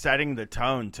 they're setting the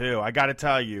tone too. I got to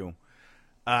tell you,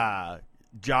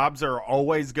 jobs are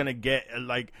always going to get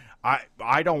like,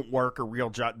 I don't work a real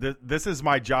job. This is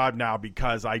my job now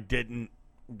because I didn't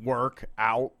work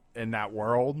out in that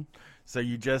world. So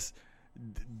you just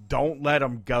don't let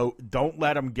them go. Don't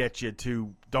let them get you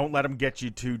too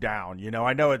down.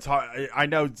 I know it's hard. I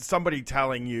know somebody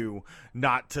telling you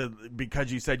not to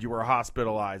because you said you were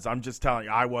hospitalized. I'm just telling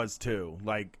you, I was too.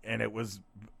 Like, and it was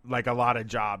like a lot of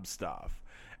job stuff.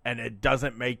 And it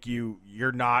doesn't make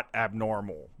you're not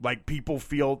abnormal. Like people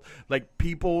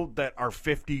that are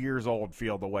 50 years old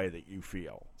feel the way that you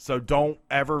feel. So don't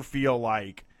ever feel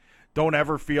like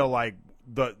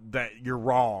that you're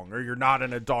wrong or you're not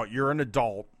an adult. You're an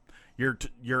adult.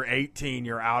 You're 18.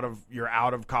 You're out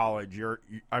of college. You're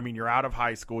out of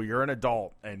high school. You're an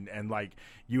adult, and like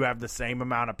you have the same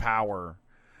amount of power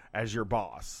as your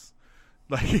boss.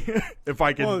 Like, if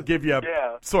I can give you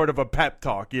sort of a pep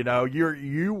talk, you're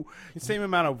the same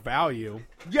amount of value.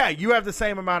 Yeah, you have the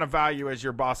same amount of value as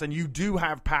your boss, and you do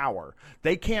have power.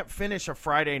 They can't finish a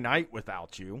Friday night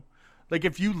without you. Like,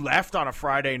 if you left on a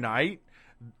Friday night,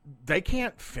 they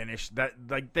can't finish that.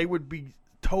 Like, they would be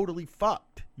totally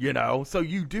fucked, So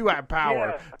you do have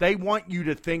power. Yeah. They want you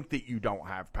to think that you don't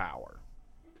have power.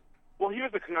 Well,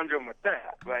 here's the conundrum with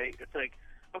that, right? It's like,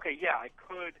 okay, yeah, I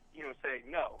could, say,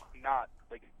 no, I'm not,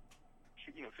 like,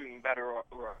 treating better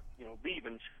or leave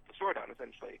and shut the store down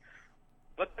essentially.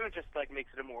 But then it just like makes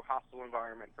it a more hostile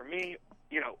environment for me,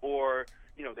 or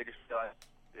they just realize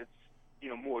it's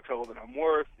more trouble than I'm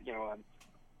worth.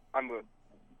 I'm a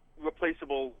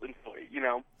replaceable employee.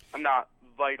 I'm not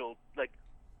vital. Like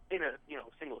in a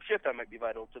single shift, I might be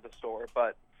vital to the store,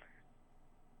 but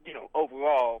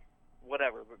overall,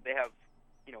 whatever. But they have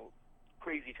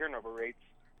crazy turnover rates.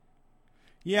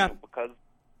 Yeah, because.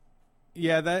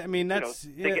 Yeah, that's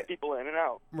they get people in and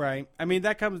out. Right. I mean,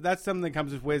 that's something that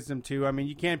comes with wisdom too. I mean,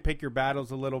 you can't pick your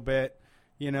battles a little bit.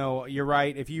 You're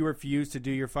right. If you refuse to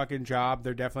do your fucking job,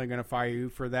 they're definitely going to fire you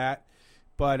for that.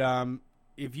 But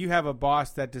if you have a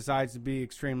boss that decides to be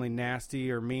extremely nasty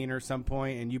or mean or some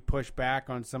point, and you push back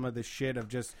on some of the shit of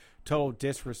just total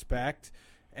disrespect,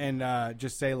 and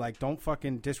just say like, don't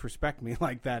fucking disrespect me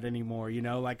like that anymore.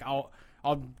 Like I'll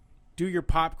do your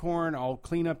popcorn, I'll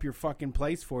clean up your fucking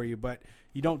place for you, but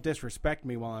you don't disrespect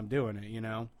me while I'm doing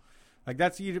it, Like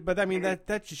that's you, but I mean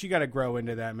that's just, you got to grow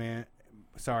into that, man.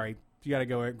 Sorry, you got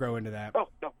to grow into that. Oh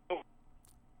no,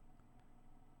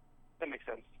 that makes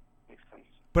sense.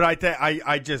 But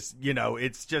I just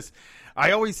it's just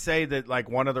I always say that like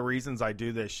one of the reasons I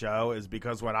do this show is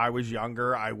because when I was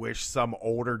younger, I wish some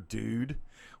older dude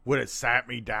would have sat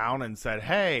me down and said,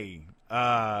 "Hey,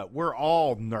 we're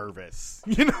all nervous."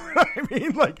 You know what I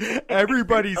mean? Like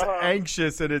everybody's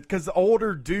anxious, and because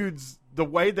older dudes, the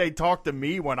way they talked to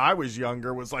me when I was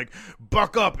younger was like,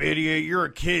 "Buck up, idiot! You're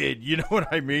a kid." You know what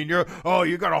I mean? You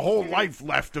got a whole life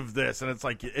left of this, and it's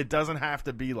like it doesn't have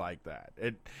to be like that.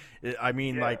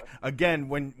 Like again,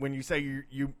 when you say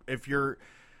you if you're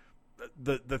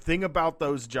the thing about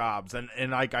those jobs,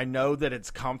 and like I know that it's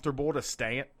comfortable to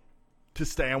stay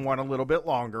on one a little bit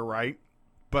longer, right?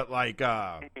 But like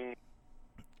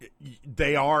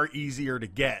they are easier to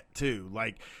get too.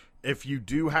 Like if you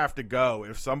do have to go,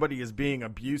 if somebody is being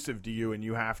abusive to you and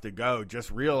you have to go, just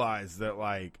realize that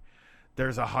like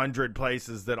there's 100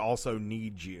 places that also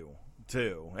need you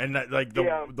too. And that, like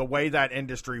the way that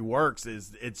industry works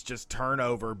is it's just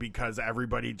turnover because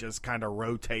everybody just kind of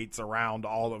rotates around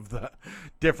all of the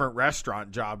different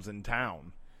restaurant jobs in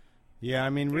town. Yeah, I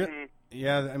mean,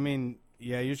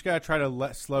 you just got to try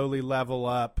to slowly level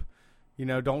up.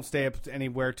 Don't stay up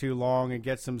anywhere too long and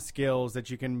get some skills that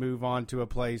you can move on to a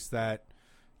place that,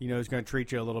 is going to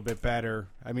treat you a little bit better.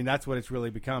 I mean, that's what it's really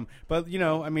become. But,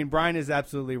 Brian is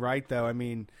absolutely right, though. I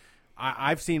mean,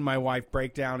 I've seen my wife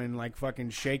break down in, like,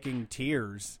 fucking shaking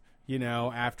tears,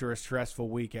 after a stressful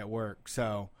week at work.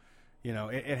 So,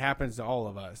 it happens to all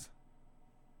of us.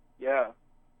 Yeah.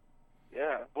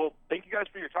 Yeah. Well, thank you guys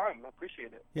for your time. I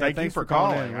appreciate it. Yeah, thank you for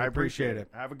calling. I appreciate it.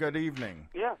 Have a good evening.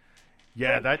 Yeah.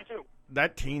 Yeah,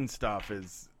 that teen stuff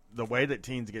is the way that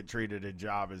teens get treated at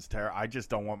job is terrible. I just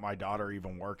don't want my daughter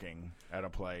even working at a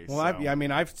place. Well, so.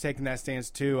 I've taken that stance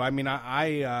too. I mean,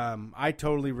 I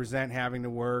totally resent having to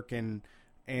work, and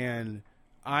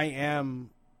I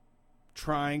am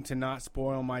trying to not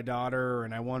spoil my daughter,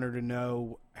 and I want her to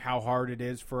know how hard it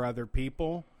is for other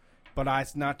people. But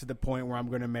it's not to the point where I'm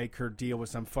going to make her deal with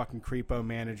some fucking creepo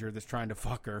manager that's trying to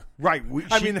fuck her. Right.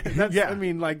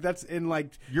 That's in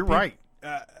like. You're right.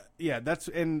 That's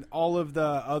in all of the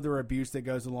other abuse that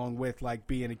goes along with like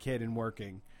being a kid and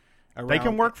working. They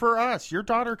can work for us. Your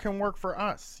daughter can work for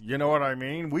us. You know what I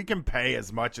mean? We can pay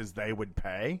as much as they would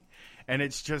pay, and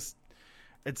it's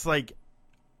like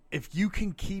if you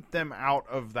can keep them out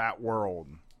of that world,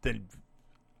 then.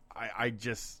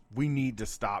 We need to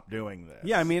stop doing this.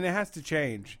 Yeah, I mean, it has to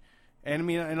change. And I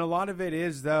mean, and a lot of it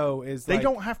is they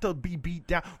don't have to be beat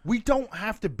down. We don't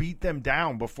have to beat them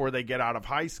down before they get out of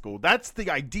high school. That's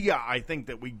the idea I think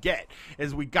that we get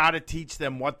is we got to teach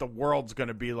them what the world's going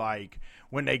to be like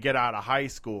when they get out of high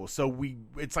school. So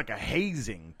it's like a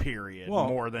hazing period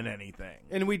more than anything.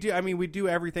 And we do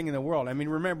everything in the world. I mean,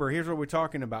 remember, here's what we're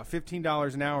talking about.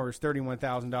 $15 an hour is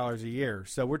 $31,000 a year.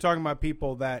 So we're talking about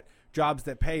people jobs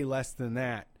that pay less than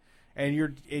that. And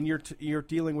you're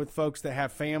dealing with folks that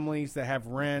have families, that have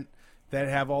rent, that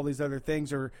have all these other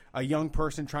things, or a young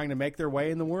person trying to make their way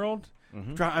in the world.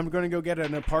 Mm-hmm. I'm going to go get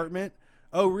an apartment.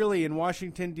 Oh, really? In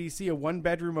Washington, D.C., a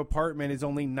one-bedroom apartment is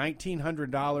only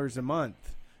 $1,900 a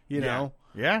month. You know?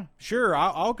 Yeah. Sure,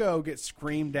 I'll go get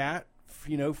screamed at,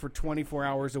 for 24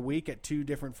 hours a week at 2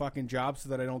 different fucking jobs so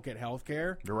that I don't get health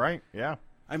care. You're right. Yeah.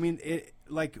 I mean,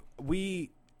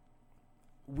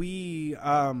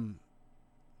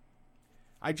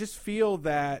 I just feel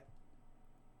that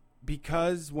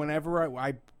because whenever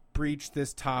I breach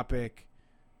this topic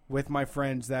with my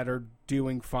friends that are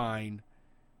doing fine,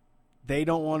 they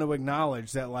don't want to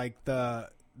acknowledge that like the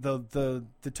the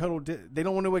total they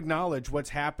don't want to acknowledge what's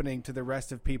happening to the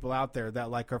rest of people out there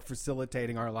that like are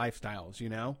facilitating our lifestyles, you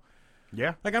know?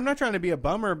 Yeah. Like, I'm not trying to be a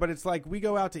bummer, but it's like we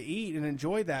go out to eat and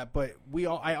enjoy that, but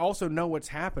I also know what's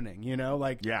happening, you know?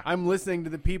 Like, yeah. I'm listening to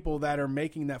the people that are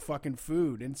making that fucking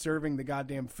food and serving the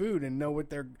goddamn food and know what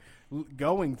they're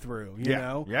going through, you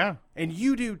know? Yeah. And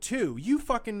you do too. You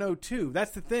fucking know too.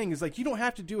 That's the thing, is like, you don't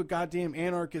have to do a goddamn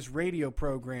anarchist radio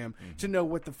program to know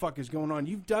what the fuck is going on.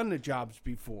 You've done the jobs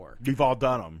before. We've all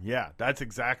done them. Yeah, that's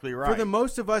exactly right. For the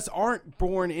most of us aren't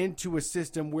born into a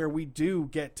system where we do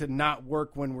get to not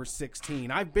work when we're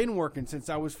 16. I've been working since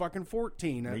I was fucking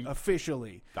 14,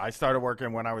 officially. I started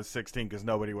working when I was 16 because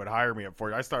nobody would hire me at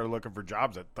 40. I started looking for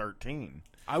jobs at 13.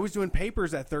 I was doing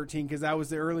papers at 13 because that was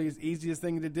the easiest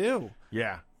thing to do.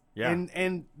 Yeah, yeah.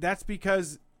 And that's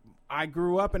because I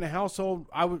grew up in a household.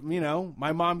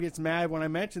 My mom gets mad when I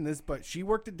mention this, but she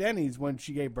worked at Denny's when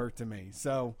she gave birth to me.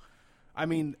 So, I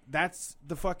mean, that's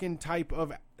the fucking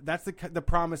that's the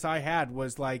promise I had,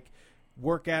 was like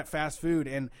work at fast food.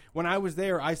 And when I was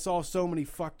there, I saw so many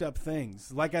fucked up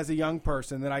things, like as a young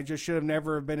person, that I just should have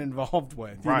never been involved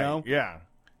with, you know? Yeah.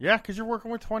 Yeah, because you're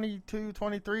working with 22,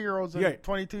 23-year-olds and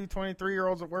 22,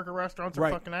 23-year-olds that work at restaurants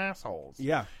are fucking assholes.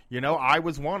 Yeah. You know, I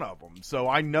was one of them, so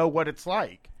I know what it's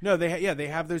like. No, they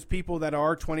have those people that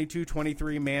are 22,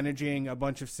 23 managing a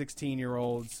bunch of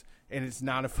 16-year-olds, and it's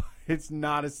not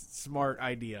a smart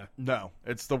idea. No,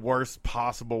 it's the worst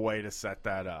possible way to set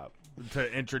that up,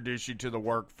 to introduce you to the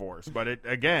workforce. But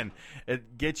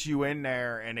it gets you in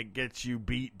there and it gets you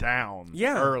beat down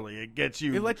early.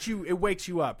 It wakes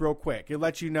you up real quick. It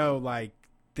lets you know, like,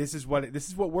 this is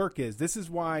what work is. This is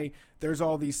why there's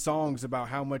all these songs about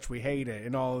how much we hate it,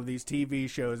 and all of these TV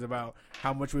shows about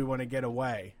how much we want to get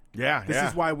away. Yeah. This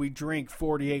is why we drink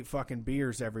 48 fucking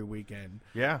beers every weekend.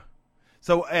 Yeah.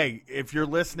 So, hey, if you're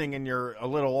listening and you're a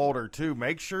little older too,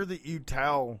 make sure that you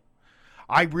tell.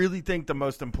 I really think the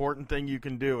most important thing you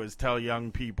can do is tell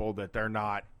young people that they're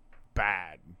not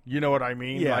bad. You know what I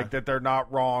mean? Yeah. Like, that they're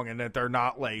not wrong, and that they're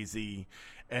not lazy,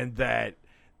 and that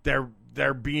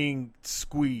they're being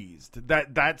squeezed.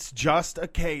 That's just a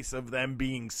case of them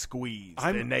being squeezed.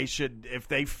 And they should, if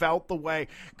they felt the way,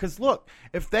 because look,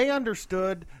 if they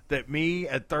understood that me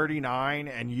at 39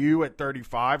 and you at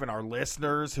 35 and our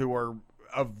listeners who are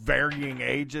of varying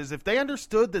ages, if they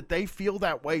understood that they feel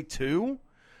that way too,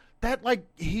 that, like,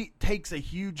 he takes a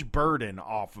huge burden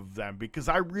off of them, because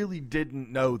I really didn't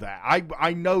know that.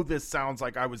 I know this sounds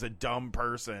like I was a dumb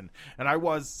person, and I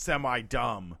was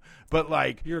semi-dumb, but,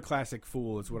 like... You're a classic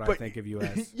fool is what I think of you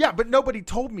as. Yeah, but nobody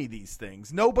told me these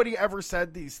things. Nobody ever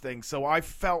said these things, so I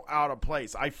felt out of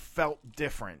place. I felt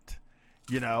different,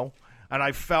 you know? And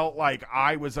I felt like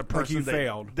I was a person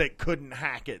that couldn't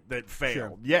hack it, that failed.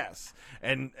 Sure. Yes.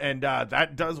 And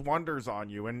that does wonders on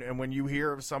you. And when you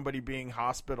hear of somebody being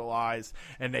hospitalized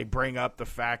and they bring up the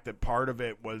fact that part of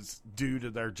it was due to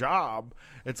their job,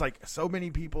 it's like, so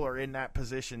many people are in that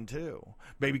position too.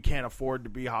 Maybe can't afford to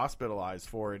be hospitalized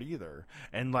for it either.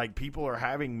 And, like, people are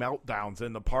having meltdowns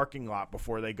in the parking lot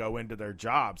before they go into their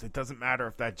jobs. It doesn't matter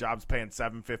if that job's paying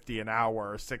 $750 an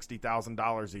hour or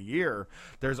 $60,000 a year.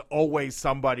 There's always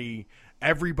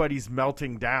everybody's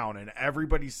melting down, and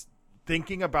everybody's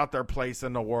thinking about their place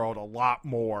in the world a lot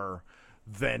more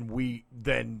than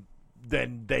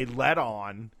they let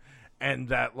on, and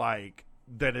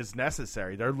that is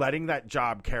necessary. They're letting that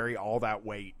job carry all that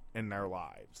weight in their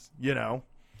lives, you know?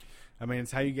 I mean,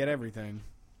 it's how you get everything.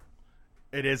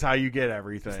 It is how you get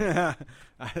everything.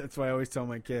 That's what I always tell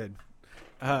my kid.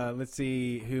 Let's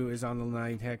see who is on the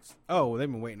line text. Oh,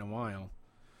 they've been waiting a while.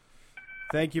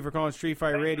 Thank you for calling Street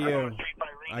Fight Radio.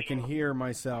 I can hear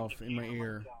myself in my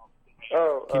ear.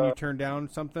 Oh, can you turn down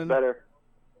something? Better.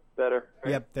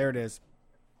 Yep, there it is.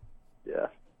 Yeah.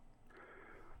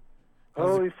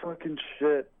 Holy fucking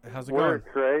shit. How's it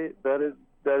Work, going? right? That is.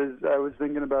 I was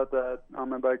thinking about that on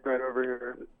my bike ride over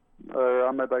here,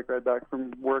 on my bike ride back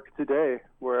from work today,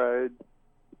 where I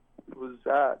was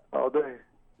at all day,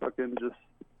 fucking just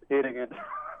hating it.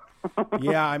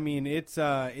 Yeah, I mean, it's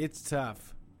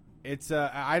tough. It's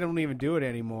I don't even do it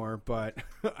anymore, but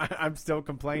I'm still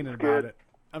complaining about it.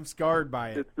 I'm scarred by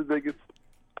it. It's the biggest.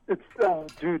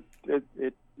 Dude,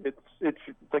 it's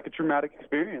like a traumatic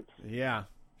experience. Yeah,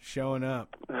 showing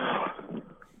up.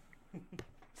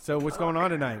 So what's going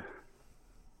on tonight?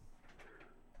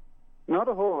 Not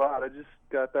a whole lot. I just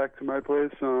got back to my place,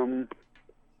 chilling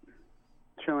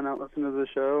out, listening to the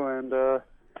show, and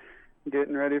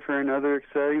getting ready for another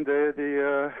exciting day of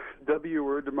the W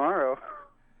word tomorrow.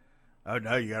 Oh,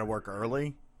 no, you got to work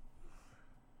early?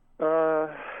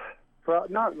 Probably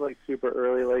not like super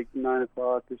early, like 9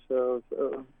 o'clock or so.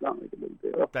 So not like a big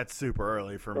deal. That's super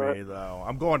early for me, though.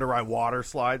 I'm going to ride water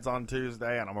slides on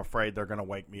Tuesday, and I'm afraid they're going to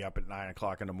wake me up at 9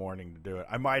 o'clock in the morning to do it.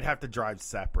 I might have to drive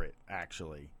separate,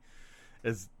 actually.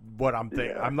 Is what I'm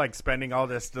thinking. Yeah. I'm like spending all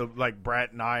this to, like,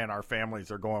 Brett and I and our families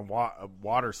are going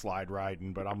water slide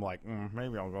riding, but I'm like,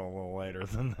 maybe I'll go a little later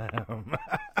than them.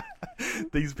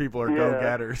 These people are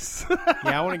go-getters.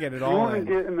 Yeah, I want to get it all You want in.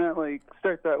 to get in that, like,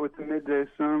 start that with the midday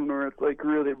sun where it's, like,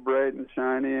 really bright and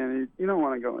shiny, and you don't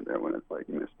want to go in there when it's, like,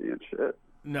 misty and shit.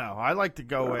 No, I like to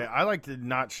go in. I like to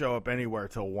not show up anywhere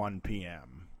till 1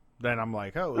 p.m. Then I'm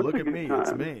like, oh, That's look a at good me. time.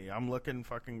 It's me. I'm looking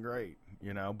fucking great,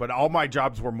 you know? But all my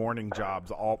jobs were morning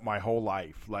jobs my whole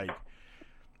life. Like,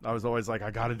 I was always like, I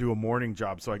got to do a morning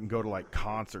job so I can go to, like,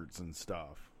 concerts and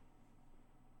stuff.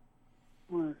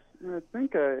 Well, I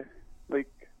think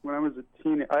when I was a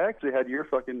teenager, I actually had your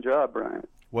fucking job, Brian.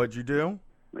 What'd you do?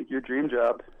 Like your dream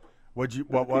job. What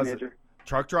was it?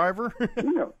 Truck driver?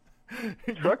 No.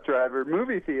 Truck driver,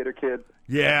 movie theater kid.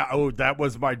 Yeah, that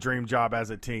was my dream job as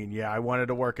a teen. Yeah, I wanted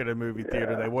to work at a movie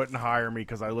theater. They wouldn't hire me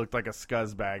because I looked like a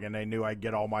scuzzbag, and they knew I'd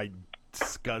get all my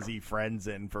scuzzy friends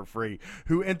in for free,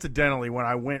 who incidentally, when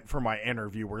I went for my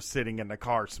interview, were sitting in the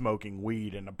car smoking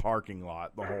weed in the parking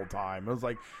lot the whole time. It was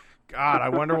like, God, I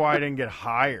wonder why I didn't get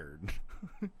hired.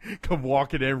 Come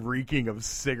walking in reeking of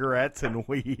cigarettes and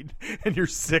weed, and you're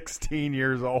 16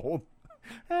 years old.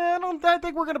 I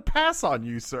think we're going to pass on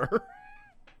you, sir.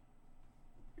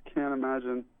 Can't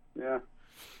imagine. Yeah.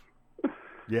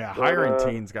 Yeah, hiring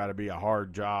teens got to be a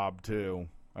hard job, too.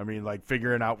 I mean, like,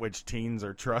 figuring out which teens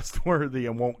are trustworthy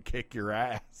and won't kick your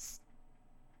ass.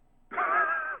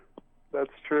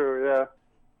 That's true, yeah.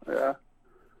 Yeah.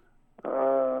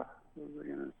 What was I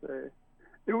going to say?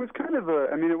 It was kind of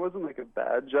it wasn't like a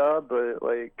bad job, but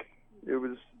like it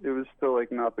was still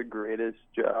like not the greatest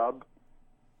job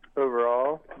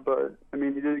overall. But I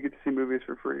mean, you did get to see movies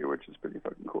for free, which is pretty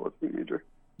fucking cool as a teenager.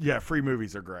 Yeah, free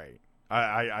movies are great.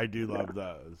 I do love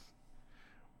those.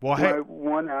 Well, My hey,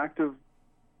 one act of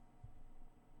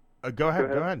go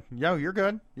ahead. Yo, you're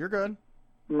good. You're good.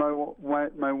 My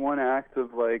one act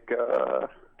of or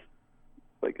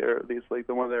at least like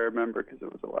the one that I remember because it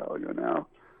was a while ago now,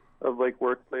 of like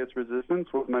workplace resistance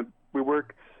was we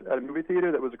worked at a movie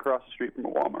theater that was across the street from a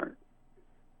Walmart,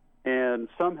 and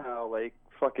somehow like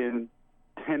fucking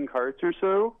 10 carts or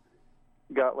so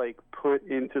got like put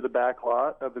into the back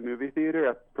lot of the movie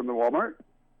theater from the Walmart.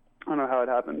 I don't know how it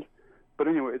happened, but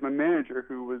anyways, my manager,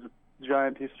 who was a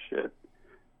giant piece of shit,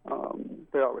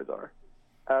 they always are,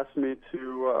 asked me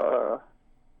to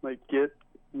get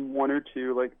one or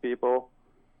two like people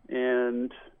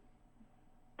and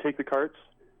take the carts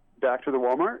back to the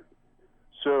Walmart.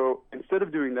 So instead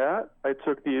of doing that, I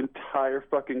took the entire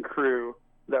fucking crew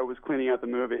that was cleaning out the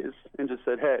movies and just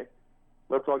said, hey,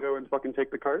 let's all go and fucking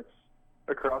take the carts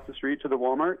across the street to the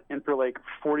Walmart. And for like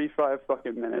 45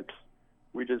 fucking minutes,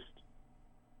 we just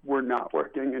were not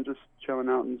working and just chilling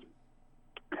out and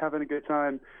having a good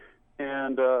time.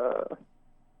 And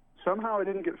somehow I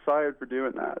didn't get fired for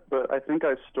doing that, but I think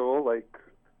I stole like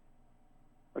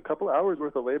a couple hours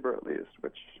worth of labor at least,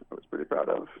 which I was pretty proud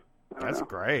of. That's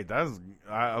great.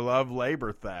 I love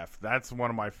labor theft. That's one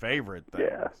of my favorite things.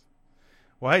 Yeah.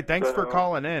 Well, hey, thanks for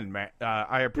calling in, man.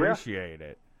 I appreciate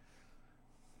it.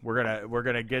 We're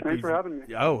gonna get Thanks these. for having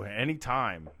me. Oh,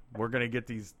 anytime. We're gonna get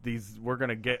these. We're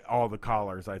gonna get all the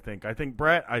callers. I think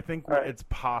Brett. It's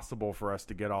possible for us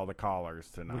to get all the callers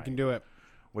tonight. We can do it.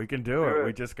 We can do it.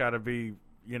 We just got to be,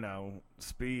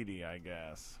 speedy, I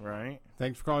guess. Right.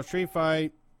 Thanks for calling Street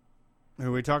Fight. Who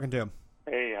are we talking to?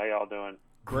 Hey, how y'all doing?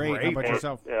 Great. How about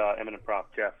yourself? Eminent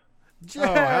Prop, Jeff.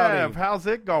 Jeff, how's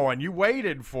it going? You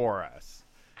waited for us.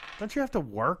 Don't you have to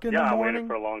work in the morning? Yeah, I waited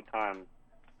for a long time.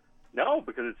 No,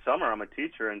 because it's summer. I'm a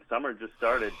teacher, and summer just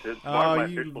started. It's my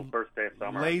official first day of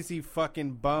summer. Lazy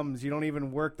fucking bums. You don't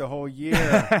even work the whole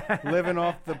year. Living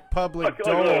off the public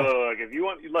dole. Look, if you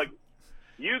want,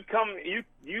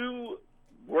 you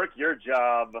work your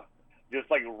job just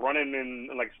like running and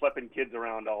like schlepping kids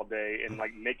around all day and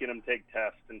like making them take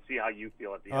tests and see how you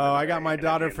feel at the end of the I day. got my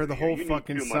daughter for the whole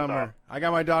fucking summer. I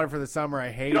got my daughter for the summer. I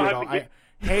hate it all. I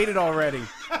hate it already.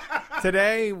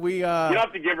 Today we you don't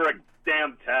have to give her a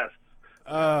damn test.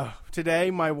 Today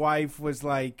my wife was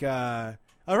like, all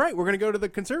right, we're going to go to the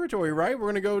conservatory, right? We're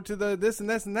going to go to the this and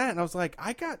this and that. And I was like,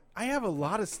 I have a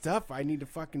lot of stuff I need to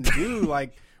fucking do.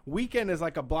 Like, weekend is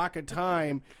like a block of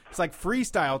time. It's like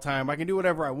freestyle time. I can do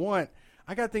whatever I want.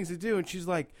 I got things to do. And she's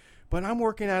like, but I'm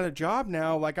working at a job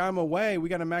now. Like, I'm away. We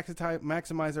got to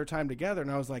maximize our time together.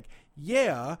 And I was like,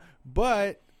 yeah,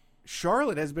 but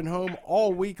Charlotte has been home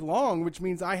all week long, which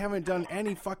means I haven't done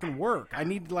any fucking work. I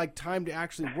need like time to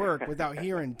actually work without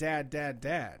hearing dad, dad,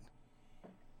 dad.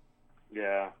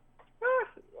 Yeah.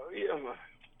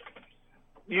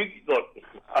 You look,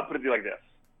 I'll put it like this.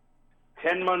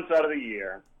 10 months out of the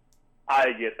year,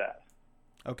 I get that.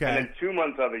 Okay. And then 2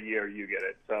 months out of the year, you get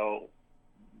it. So,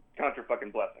 count your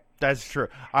fucking blessing. That's true.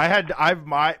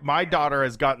 My daughter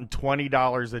has gotten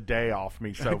 $20 a day off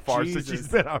me so far since she's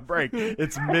been on break.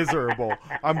 It's miserable.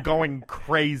 I'm going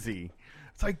crazy.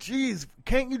 It's like, geez,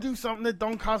 can't you do something that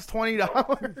don't cost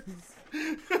 $20?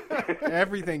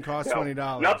 Everything costs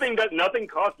 $20. Nothing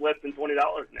costs less than $20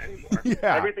 anymore.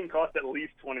 Yeah. Everything costs at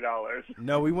least $20.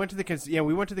 No, we went to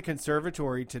the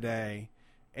conservatory today,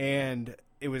 and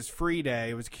it was free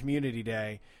day. It was community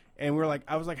day. And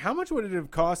I was like, how much would it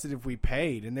have costed if we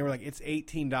paid? And they were like, it's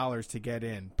 $18 to get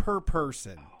in per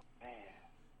person. Oh, man.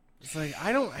 It's like,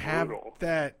 I don't have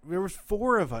that. There was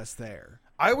 4 of us there.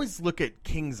 I always look at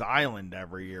Kings Island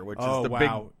every year, which is the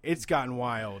big. It's gotten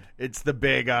wild. It's the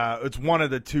big. It's one of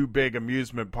the 2 big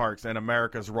amusement parks in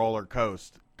America's Roller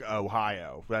Coast,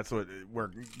 Ohio. That's what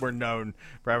we're known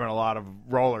for, having a lot of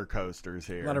roller coasters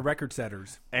here. A lot of record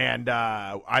setters. And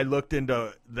I looked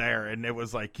into there, and it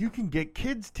was like, you can get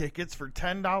kids tickets for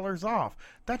 $10 off.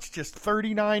 That's just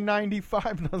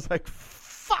 $39.95, and I was like,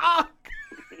 fuck.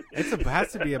 It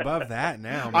has to be above that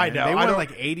now, man. I know. They want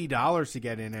like $80 to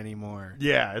get in anymore.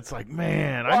 Yeah, it's like,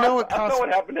 man, Well, I know it costs. I saw what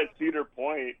happened at Cedar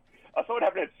Point.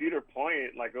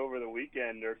 Like over the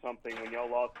weekend or something, when y'all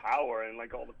lost power and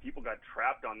like all the people got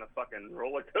trapped on the fucking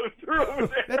roller coaster over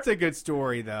there. That's a good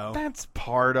story, though. That's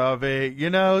part of it, you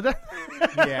know.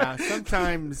 Yeah,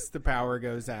 sometimes the power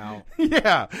goes out.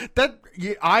 Yeah,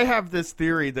 I have this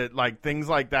theory that like things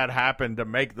like that happen to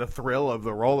make the thrill of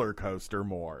the roller coaster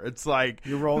more. It's like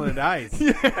you're rolling the dice.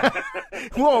 Yeah.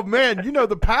 Well, man, you know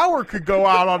the power could go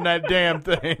out on that damn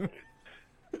thing.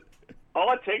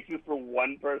 All it takes is for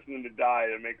one person to die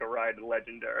to make a ride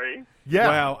legendary. Yeah.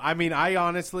 Well, I mean, I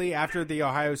honestly, after the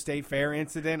Ohio State Fair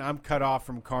incident, I'm cut off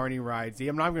from carny rides.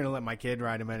 I'm not going to let my kid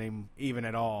ride them even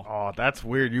at all. Oh, that's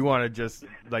weird. You want to just,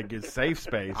 like, get safe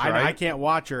space, right? I can't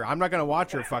watch her. I'm not going to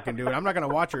watch her fucking do it. I'm not going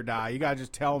to watch her die. You got to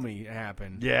just tell me it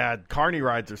happened. Yeah, carny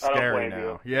rides are scary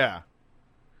now. You. Yeah.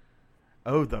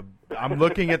 Oh, I'm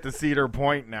looking at the Cedar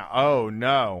Point now. Oh,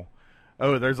 no.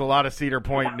 Oh, there's a lot of Cedar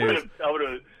Point news.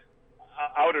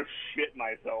 I would have shit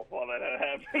myself while that had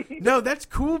happened. No, that's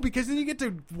cool because then you get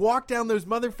to walk down those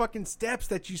motherfucking steps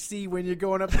that you see when you're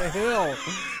going up the hill.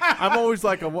 I'm always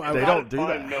like, they don't do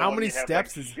that. How many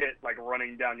steps is shit like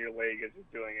running down your leg as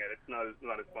you're doing it? It's not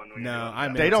as fun. When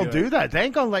they don't do that. They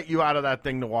ain't gonna let you out of that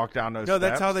thing to walk down those. No, steps.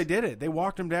 that's how they did it. They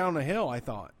walked him down a hill. I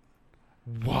thought.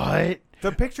 What?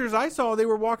 The pictures I saw, they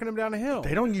were walking him down a hill.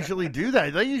 They don't usually do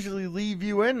that. They usually leave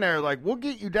you in there like, we'll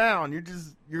get you down. You're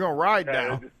gonna ride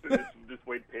down. Just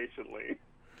wait patiently.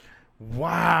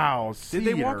 Wow. Did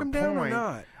they walk him down or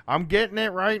not? I'm getting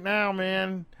it right now,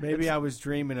 man. Maybe I was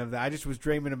dreaming of that. I just was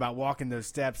dreaming about walking those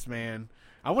steps, man.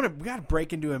 We got to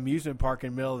break into an amusement park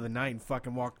in the middle of the night and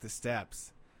fucking walk the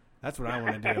steps. That's what I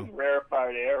want to do.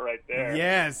 Rarefied air right there.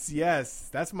 Yes.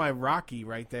 That's my Rocky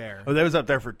right there. Oh, that was up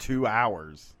there for 2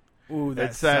 hours. Ooh,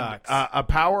 that it said, sucks. A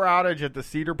power outage at the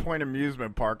Cedar Point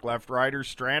Amusement Park left riders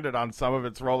stranded on some of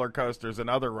its roller coasters and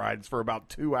other rides for about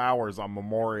 2 hours on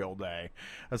Memorial Day.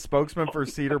 A spokesman for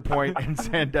Cedar Point in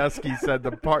Sandusky said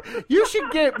the park... You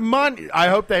should get money. I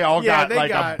hope they all got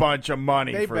a bunch of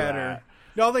money for that.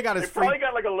 No, they got his probably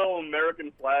got like a little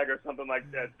American flag or something like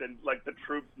that. That like the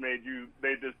troops made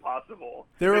this possible.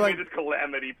 They made this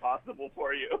calamity possible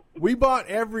for you. We bought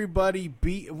everybody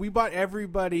Raptor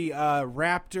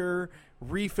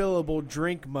refillable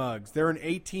drink mugs. They're an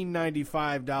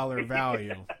 $18.95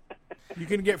 value. You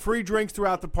can get free drinks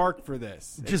throughout the park for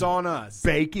this. It's just on us.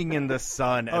 Baking in the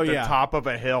sun at the top of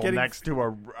a hill next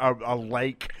to a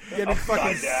lake. Getting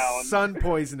fucking sun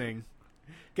poisoning.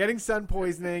 Getting sun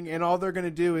poisoning, and all they're going to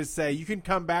do is say, you can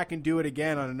come back and do it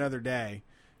again on another day.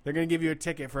 They're going to give you a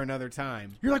ticket for another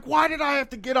time. You're like, why did I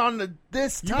have to get on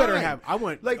this time? You better have. I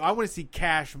want to see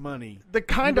cash money. You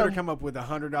better come up with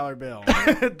 $100 bill.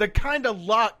 The kind of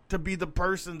luck to be the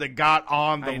person that got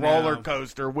on the roller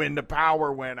coaster when the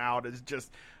power went out is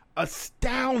just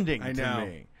astounding to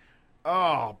me.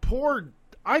 Oh,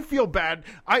 I feel bad.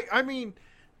 I mean...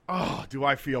 Oh, do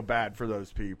I feel bad for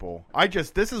those people?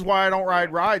 This is why I don't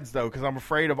ride rides, though, because I'm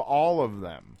afraid of all of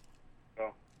them.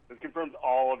 Oh, this confirms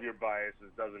all of your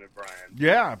biases, doesn't it, Brian?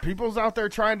 Yeah, people's out there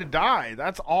trying to die.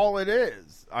 That's all it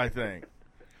is, I think.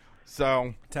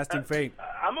 So testing fate.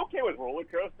 I'm okay with roller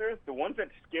coasters. The ones that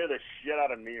scare the shit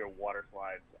out of me are water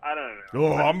slides. I don't know.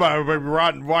 Oh,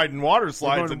 I'm riding water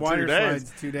slides in 2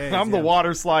 days. 2 days. I'm the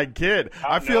water slide kid.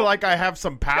 I feel like I have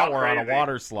some power on a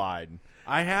water slide.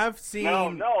 I have seen.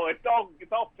 No, it's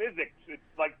all physics. It's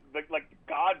like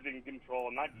God's in control,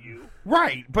 not you.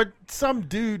 Right, but some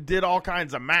dude did all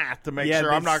kinds of math to make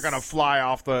sure I'm not going to fly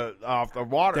off the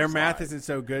water. Their slide. math isn't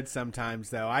so good sometimes,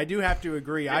 though. I do have to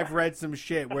agree. Yeah. I've read some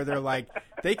shit where they're like,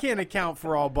 they can't account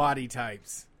for all body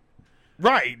types.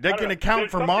 Right, they can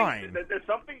account for mine. There's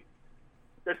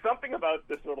something about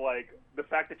this sort of like the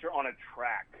fact that you're on a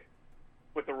track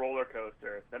with a roller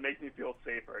coaster that makes me feel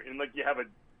safer. And like you have a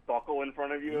buckle in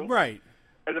front of you, right?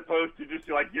 As opposed to just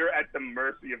like you're at the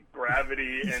mercy of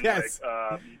gravity and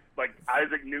like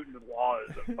Isaac Newton's laws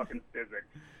of fucking physics.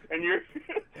 And you're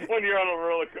when you're on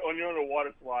a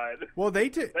water slide. Well, they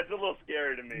did. That's a little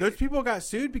scary to me. Those people got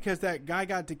sued because that guy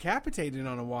got decapitated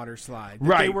on a water slide.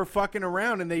 Right. They were fucking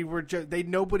around and they were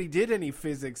nobody did any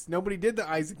physics. Nobody did the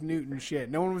Isaac Newton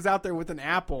shit. No one was out there with an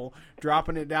apple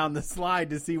dropping it down the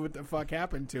slide to see what the fuck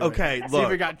happened to it. Okay, see if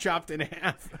it got chopped in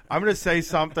half. I'm going to say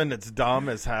something that's dumb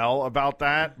as hell about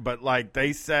that, but like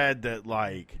they said that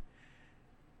like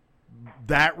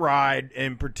that ride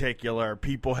in particular,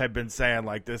 people have been saying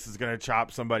like this is going to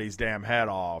chop somebody's damn head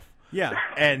off. Yeah.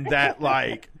 And that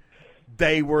like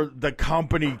the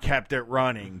company kept it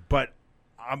running, but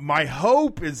my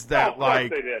hope is that they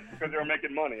did because they were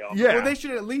making money off. Yeah. Well, they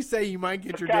should at least say you might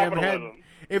get your damn head.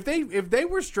 If they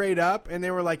were straight up and they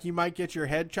were like you might get your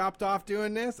head chopped off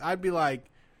doing this, I'd be like,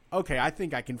 okay, I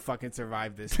think I can fucking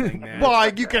survive this thing now.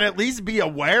 Well, you can at least be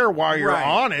aware while you're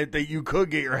on it that you could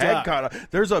get your head cut off.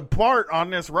 There's a part on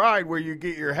this ride where you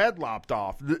get your head lopped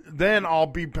off. Then I'll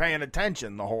be paying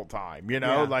attention the whole time, you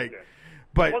know?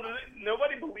 But well,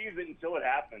 nobody believes it until it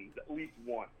happens at least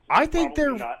once. I think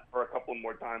they're not for a couple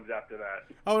more times after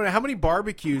that. Oh, and how many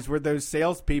barbecues were those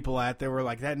salespeople at? They were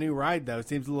like, that new ride though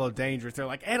seems a little dangerous. They're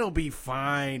like, it'll be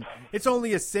fine. It's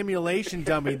only a simulation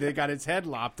dummy that got its head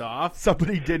lopped off.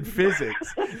 Somebody did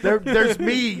physics. There's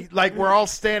me, like we're all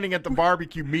standing at the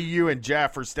barbecue. Me, you, and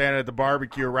Jeff are standing at the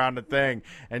barbecue around the thing,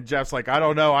 and Jeff's like, I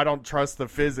don't know, I don't trust the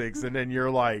physics, and then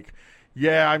you're like,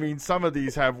 yeah, I mean, some of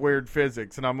these have weird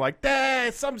physics. And I'm like,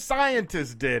 some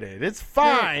scientist did it. It's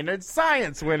fine. It's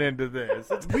science went into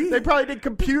this. They probably did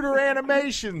computer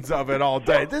animations of it all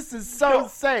day. This is so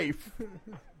safe.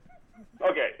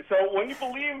 Okay, so when you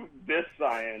believe this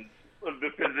science of the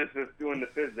physicists doing the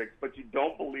physics, but you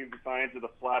don't believe the science of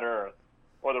the flat Earth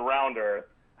or the round Earth,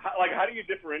 how do you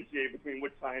differentiate between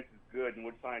which science is good and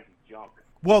which science is junk?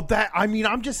 Well,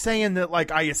 I'm just saying that,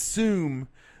 like, I assume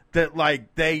that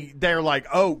like they're like,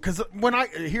 oh, because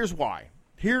here's why.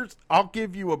 I'll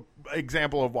give you an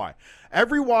example of why.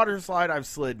 Every water slide I've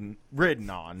ridden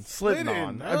on. Yeah. Slidden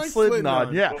on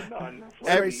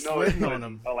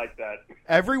them. I like that.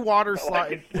 Every water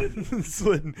slide,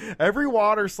 every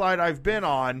water slide I've been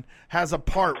on has a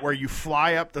part where you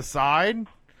fly up the side,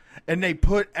 and they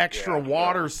put extra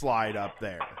water slide up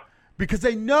there because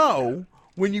they know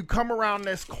when you come around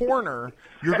this corner,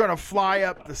 you're going to fly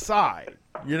up the side.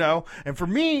 You know, and for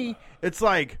me, it's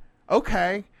like,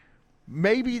 okay,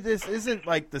 maybe this isn't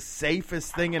like the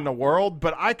safest thing in the world,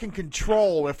 but I can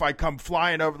control if I come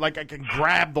flying over. Like I can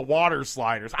grab the water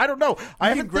sliders. I don't know. I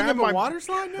have a thing in my water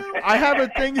slide now. I have a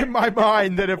thing in my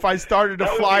mind that if I started to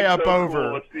fly up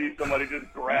over, let's see somebody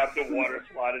just grab the water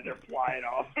slide and they're flying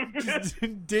off.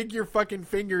 Dig your fucking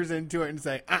fingers into it and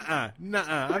say,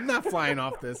 nuh-uh, I'm not flying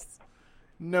off this.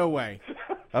 No way.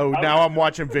 Oh, now I'm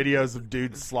watching videos of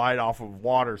dudes slide off of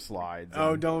water slides.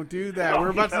 Oh, don't do that.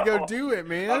 We're about to go do it,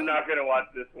 man. I'm not going to watch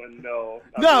this one, no.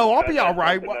 I'll be all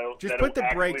right. Just put the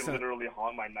brakes on. Literally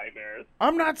haunt my nightmares.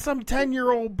 I'm not some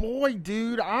 10-year-old boy,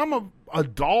 dude. I'm an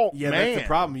adult man. Yeah, that's the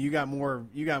problem. You got more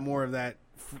of that.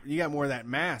 You got more of that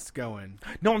mass going.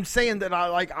 No, I'm saying that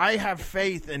I have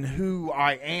faith in who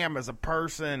I am as a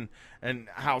person and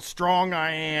how strong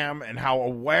I am and how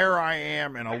aware I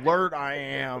am and alert I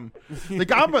am.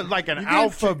 Like I'm an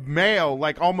alpha male,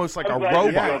 like almost like a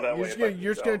robot. Yeah,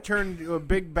 you're just gonna turn into a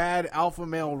big bad alpha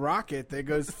male rocket that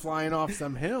goes flying off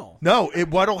some hill. No,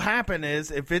 what'll happen is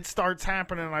if it starts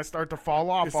happening and I start to fall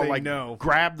off, I'll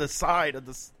grab the side of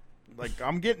the. Like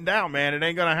I'm getting down, man. It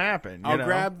ain't gonna happen. I'll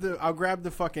grab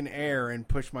the fucking air and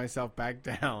push myself back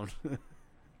down.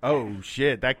 Oh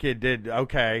shit, that kid did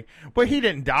okay, but he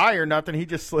didn't die or nothing. He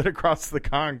just slid across the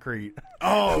concrete.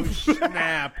 Oh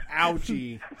snap!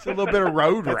 Ouchie! It's a little bit of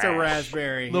road rash. That's a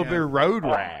raspberry. A little bit of road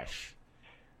rash.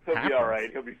 He'll be all right.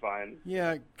 He'll be fine.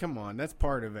 Yeah, come on. That's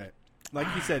part of it. like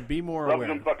you said, be more Rub aware.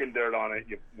 some fucking dirt on it,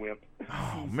 you wimp.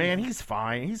 Oh, man, he's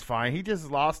fine. He's fine. He just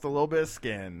lost a little bit of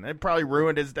skin. It probably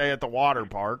ruined his day at the water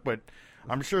park, but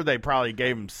I'm sure they probably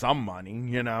gave him some money,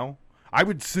 you know? I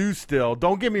would sue still.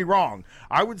 Don't get me wrong.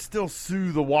 I would still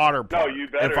sue the water park No, you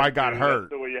better. if I got hurt.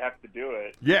 That's the way you have to do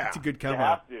it. Yeah. It's a good You cover.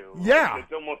 have to. Yeah.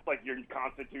 It's almost like your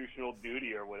constitutional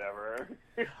duty or whatever.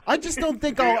 I just don't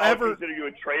think I'll ever... consider you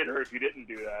a traitor if you didn't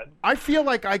do that. I feel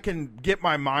like I can get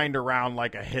my mind around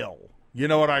like a hill. You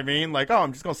know what I mean? Like, oh,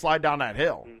 I'm just going to slide down that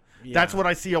hill. Yeah. That's what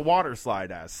I see a water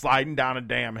slide as, sliding down a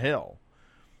damn hill.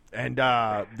 And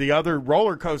the other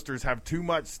roller coasters have too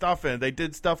much stuff in it. They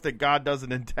did stuff that God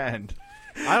doesn't intend.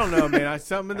 I don't know, man.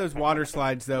 Some of those water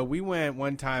slides, though, we went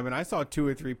one time and I saw 2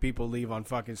 or 3 people leave on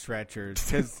fucking stretchers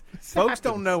because folks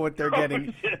don't know what they're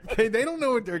getting. They don't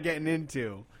know what they're getting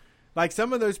into. Like,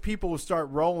 some of those people will start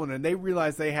rolling and they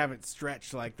realize they haven't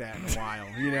stretched like that in a while,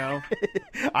 you know?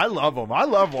 I love them. I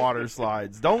love water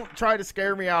slides. Don't try to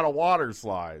scare me out of water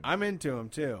slides. I'm into them,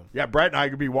 too. Yeah, Brett and I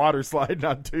could be water sliding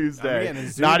on Tuesday. I'm getting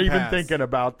a Zoom Not even pass. thinking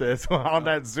about this on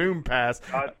that Zoom pass.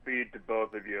 Godspeed to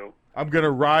both of you. I'm going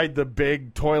to ride the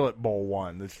big toilet bowl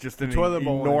one. That's just an toilet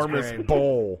bowl one's enormous great.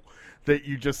 bowl that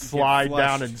you just slide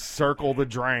down flushed. and circle the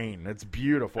drain. It's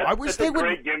beautiful. I wish That's they a would.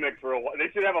 great gimmick for a while. They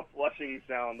should have a flushing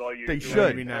sound all you They do. should.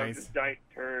 That'd be You know, nice. just giant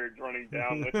turds running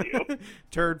down with you.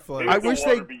 Turd float. Maybe I the wish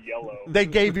water they be yellow. they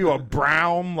gave you a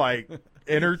brown like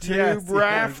inner tube Yes,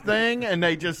 raft yes. thing, and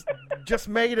they just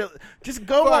made it. Just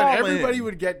go Fun. all Everybody in.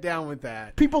 would get down with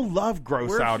that. People love gross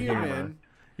We're out human. humor.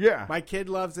 Yeah, My kid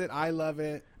loves it. I love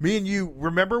it. me and you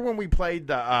remember when we played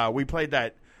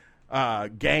that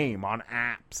game on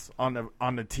apps on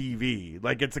the TV.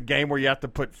 Like, it's a game where you have to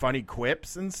put funny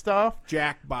quips and stuff.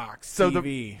 Jackbox So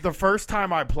TV. the first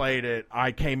time I played it,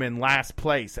 I came in last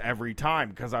place every time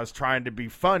because I was trying to be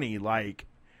funny, like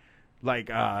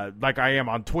I am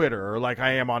on Twitter or like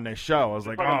I am on this show. I was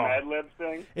like, Like a oh, Mad Libs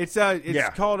thing. It's Yeah.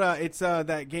 called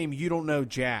that game You Don't Know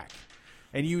Jack,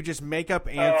 and you just make up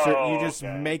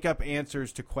make up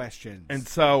answers to questions. and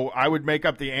so I would make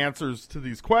up the answers to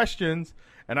these questions.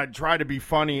 And I'd try to be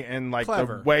funny in like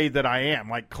Clever. the way that I am,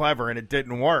 like clever, and it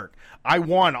didn't work. I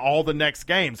won all the next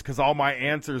games because all my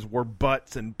answers were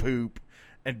butts and poop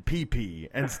and pee-pee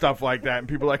and stuff like that. And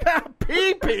people were like,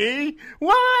 pee-pee?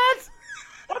 What?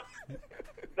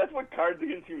 That's what Cards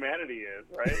Against Humanity is,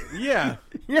 right? yeah,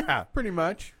 Yeah, pretty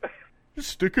much.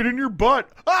 just stick it in your butt.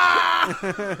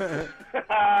 Ah!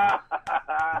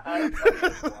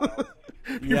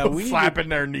 Yeah, People we need slapping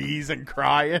their knees and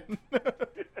crying.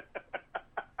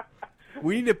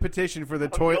 We need a petition for the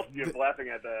I'm toilet. guilty of laughing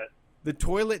at that. The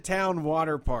Toilet Town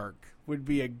Water Park would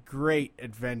be a great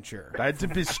adventure. That's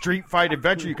a street fight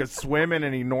adventure. You could swim in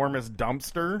an enormous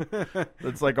dumpster.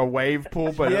 It's like a wave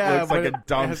pool, but it looks like a it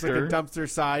has like a dumpster. dumpster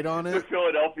side on The it.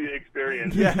 Philadelphia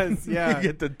experience. Yes, yeah. You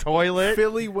get the toilet.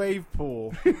 Philly wave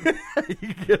pool.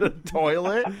 You get a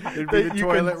toilet It'd be that the you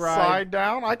toilet can ride. slide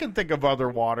down. I can think of other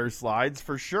water slides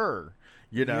for sure.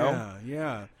 You know,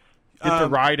 Yeah. get to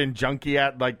ride in junkie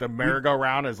at like the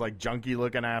merry-go-round as like junkie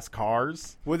looking ass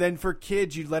cars. Well, then for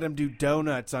kids, you'd let them do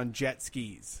donuts on jet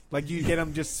skis. Like you'd get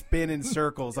them just spin in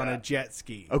circles on a jet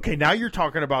ski. Okay, now you're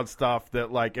talking about stuff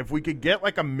that like if we could get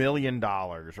like $1 million,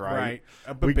 right? Right.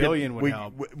 A we billion would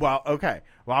help. Well, okay.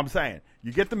 Well, I'm saying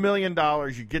you get the $1 million,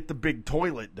 you get the big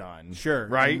toilet done, Sure,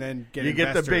 right? and then get you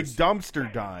get the big investors.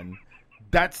 dumpster done.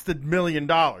 That's the $1 million.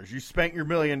 You spent your $1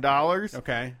 million,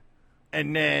 Okay.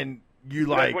 and then you That's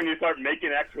like when you start making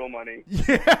actual money.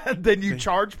 yeah. Then you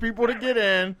charge people to get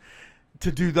in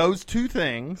to do those two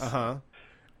things. Uh-huh.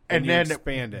 And you then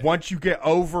expand it. once you get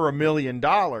over $1 million,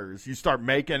 you start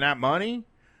making that money.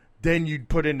 Then you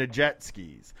put into jet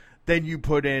skis. Then you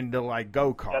put into like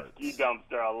go Jet karts. ski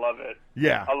dumpster. I love it.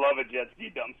 Yeah, I love a jet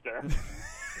ski dumpster.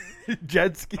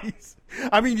 jet skis.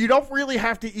 I mean, you don't really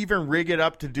have to even rig it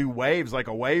up to do waves like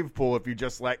a wave pool if you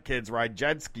just let kids ride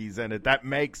jet skis in it. That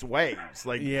makes waves,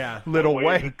 like little The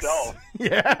wave wakes. itself.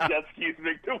 Yeah, Jet skis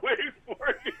make the waves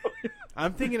for you.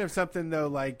 I'm thinking of something though,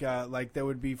 like that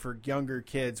would be for younger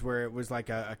kids, where it was like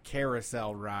a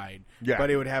carousel ride, Yeah. but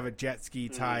it would have a jet ski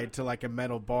tied to like a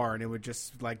metal bar, and it would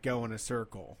just like go in a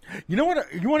circle. You know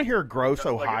what? You want to hear a gross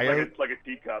Ohio? Like a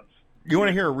teacups. You want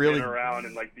to hear a really Spin around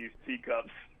in like these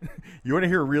teacups. You want to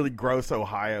hear a really gross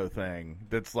Ohio thing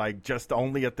that's like just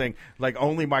only a thing, like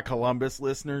only my Columbus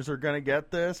listeners are going to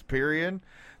get this, period.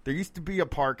 There used to be a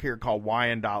park here called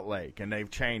Wyandotte Lake, and they've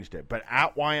changed it. But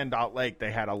at Wyandotte Lake,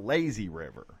 they had a lazy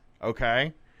river,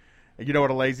 okay? And you know what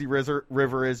a lazy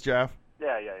river is, Jeff?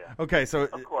 Yeah. Okay, so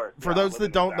Of course. for those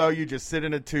that don't know, you just sit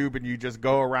in a tube and you just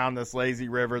go around this lazy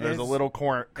river. There's a little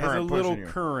current There's a little pushing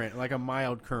you. current, like a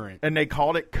mild current. And they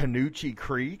called it Canucci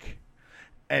Creek.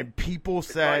 And people It's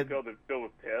said, probably filled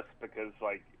with piss because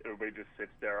like everybody just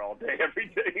sits there all day every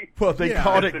day. well, they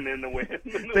called it. In the wind,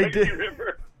 in the They lazy did.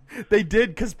 river. They did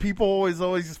because people always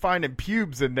just finding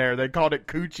pubes in there. They called it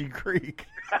Coochie Creek.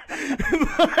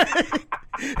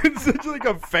 It's such like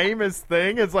a famous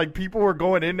thing. It's like people were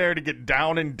going in there to get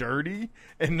down and dirty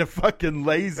in the fucking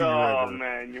lazy river. Oh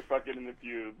man, you're fucking in the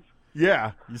pubes.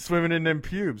 Yeah, you're swimming in them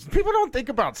pubes. People don't think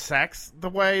about sex the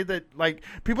way that, like,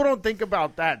 people don't think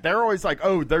about that. They're always like,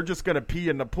 oh, they're just going to pee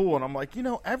in the pool. And I'm like,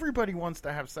 everybody wants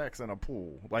to have sex in a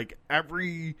pool. Like, I've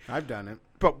done it.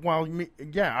 But, well,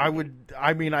 yeah,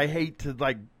 I hate to,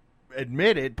 like,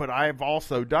 admit it, but I've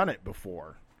also done it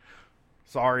before.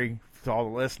 Sorry to all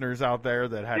the listeners out there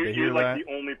that had to hear You're like that.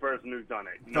 the only person who's done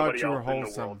it. Thought Nobody you were else in the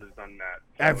wholesome. world has done that.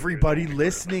 So Everybody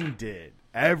listening did.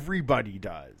 Everybody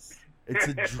does. It's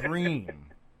a dream.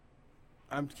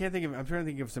 I'm trying to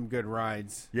think of some good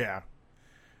rides. Yeah.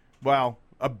 Well,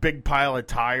 a big pile of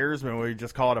tires, when we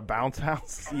just call it a bounce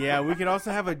house. Yeah, we could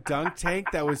also have a dunk tank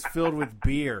that was filled with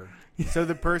beer. So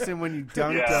the person, when you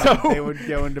dunked Yeah. them, So- they would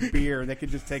go into beer and they could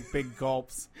just take big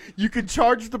gulps. You could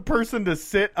charge the person to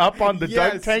sit up on the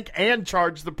dunk Yes. tank and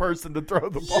charge the person to throw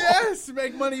the ball. Yes,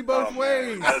 make money both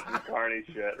ways. That's some carny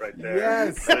shit right there.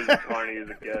 Yes. That is as carny as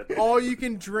it gets. All you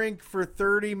can drink for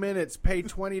 30 minutes. Pay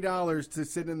 $20 to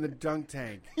sit in the dunk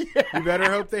tank. You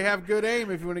better hope they have good aim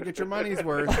if you want to get your money's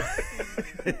worth.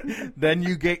 Then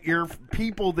you get your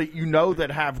people that you know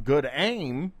that have good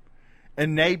aim,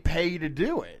 and they pay to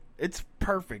do it. It's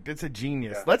perfect. It's a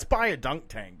genius. Yeah. Let's buy a dunk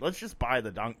tank. Let's just buy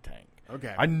the dunk tank.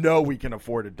 Okay. I know we can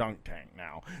afford a dunk tank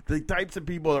now. The types of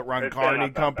people that run It's carny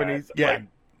not that companies, bad. yeah, Like,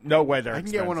 no way they're I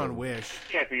can get one on expensive. Wish.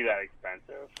 Can't be that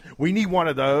expensive. We need one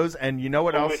of those, and you know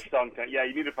what else? Wish dunk tank. Yeah,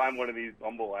 you need to find one of these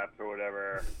Bumble apps or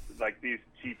whatever, like these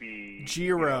cheapy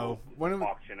Giro. One of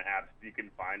auction apps. You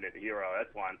can find it. Hero.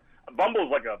 That's one.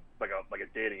 Bumble's like a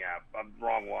dating app. I'm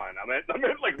wrong one. I meant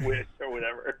like Wish or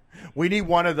whatever. We need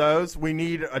one of those. We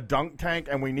need a dunk tank,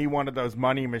 and we need one of those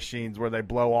money machines where they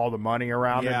blow all the money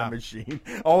around in Yeah. the machine.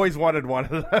 Always wanted one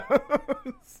of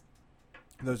those.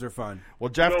 Those are fun. Well,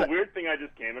 Jeff, So, a weird thing I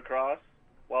just came across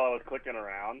while I was clicking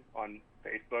around on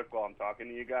Facebook while I'm talking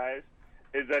to you guys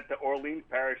is that the Orleans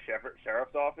Parish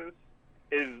Sheriff's Office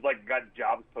is like got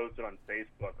jobs posted on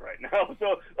Facebook right now.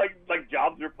 So like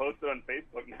jobs are posted on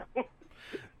Facebook now.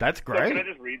 that's So great. can I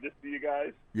just read this to you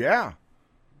guys? Yeah.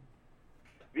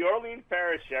 The Orleans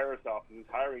Parish Sheriff's Office is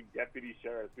hiring deputy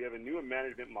sheriffs. We have a new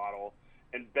management model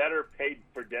and better paid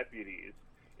for deputies.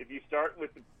 If you start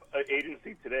with the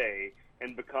agency today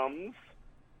and becomes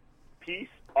Peace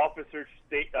Officer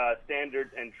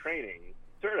Standards and Training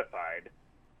certified,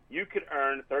 you could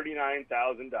earn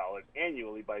 $39,000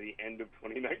 annually by the end of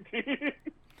 2019.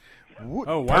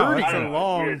 Oh, wow. That's I don't a know,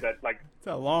 long, it's weird that, like, it's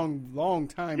a long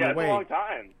time yeah, to it's wait. a long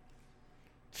time.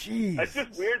 Jeez. It's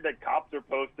just weird that cops are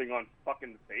posting on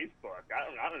fucking Facebook.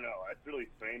 I don't know. That's really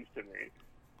strange to me.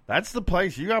 That's the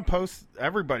place. You got to post.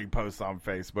 Everybody posts on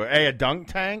Facebook. Hey, a dunk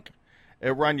tank, it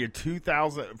run you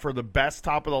 $2,000 for the best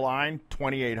top of the line,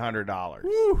 $2,800.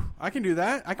 Woo, I can do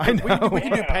that. We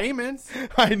can do Yeah. payments.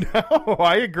 I know.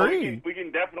 I agree. We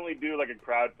can definitely do like a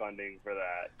crowdfunding for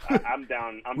that. I'm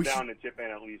down. I'm We down to chip in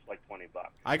at least like $20.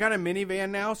 I got a minivan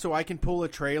now, so I can pull a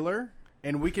trailer,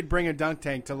 and we could bring a dunk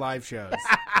tank to live shows.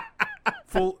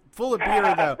 full of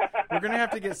beer, though. We're gonna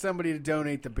have to get somebody to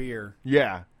donate the beer.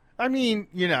 Yeah. I mean,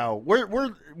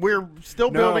 we're still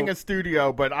No. building a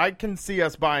studio, but I can see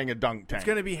us buying a dunk tank. It's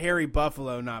gonna be Harry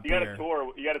Buffalo, not You got beer. to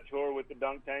tour. You got to tour with the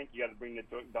dunk tank. You got to bring the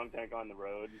dunk tank on the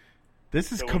road.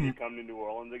 This is so when you come to New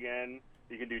Orleans again,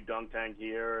 you can do dunk tank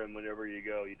here, and whenever you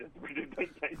go, you just bring the dunk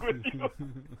tank with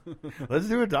you. Let's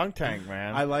do a dunk tank,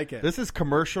 man. I like it. This is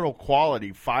commercial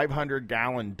quality,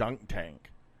 500-gallon dunk tank.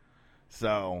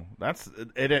 So that's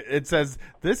it. It says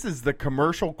this is the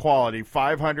commercial quality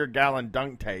 500-gallon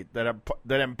dunk tank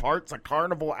that imparts a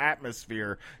carnival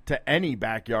atmosphere to any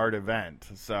backyard event.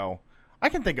 So I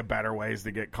can think of better ways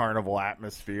to get carnival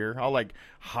atmosphere. I'll like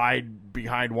hide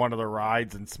behind one of the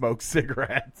rides and smoke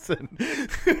cigarettes and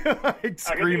like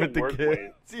scream at the worse kids.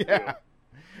 ways, Yeah.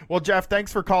 Well, Jeff,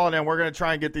 thanks for calling in. We're going to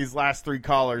try and get these last 3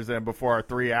 callers in before our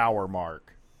 3-hour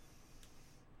mark.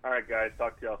 All right, guys.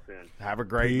 Talk to y'all soon. Have a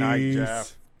great night, Peace.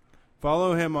 Jeff.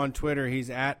 Follow him on Twitter.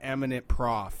 He's at Eminent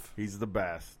Prof. He's the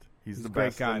best. He's the a great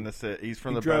best guy. in the city. He's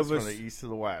from He the drove best from us the east to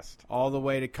the west. all the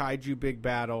way to Kaiju Big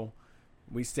Battle.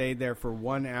 We stayed there for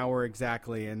 1 hour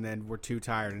exactly, and then we're too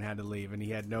tired and had to leave. And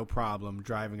he had no problem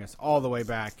driving us all the way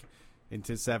back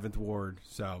into 7th Ward.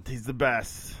 So He's the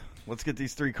best. Let's get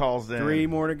these 3 calls in. 3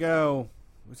 more to go.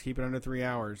 Let's keep it under 3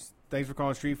 hours. Thanks for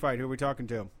calling Street Fight. Who are we talking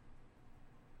to?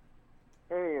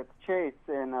 Hey, it's Chase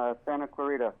in Santa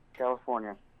Clarita,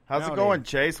 California. How's it going,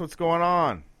 Chase? What's going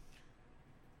on?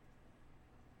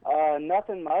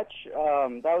 Nothing much.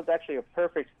 That was actually a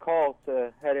perfect call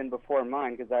to head in before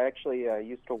mine because I actually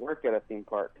used to work at a theme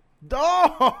park.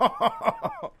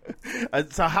 Oh!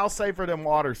 So how safe are them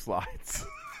water slides?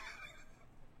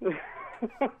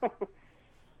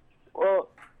 Well,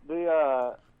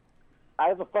 I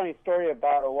have a funny story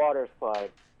about a water slide.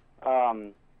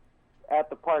 At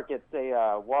the park, it's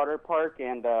a water park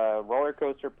and a roller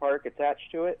coaster park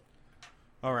attached to it.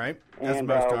 All right. As And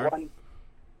most are.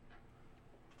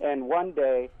 one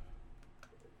day,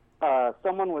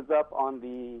 someone was up on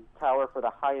the tower for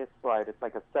the highest slide. It's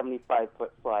like a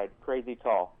 75-foot slide, crazy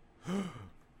tall.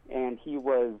 And he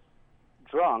was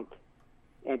drunk,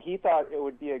 and he thought it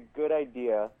would be a good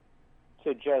idea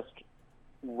to just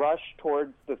rush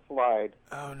towards the slide.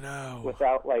 Oh, no.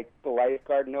 Without, like, the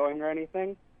lifeguard knowing or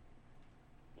anything.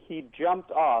 He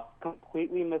jumped off,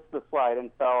 completely missed the slide,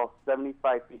 and fell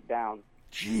 75 feet down.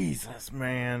 Jesus,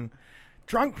 man.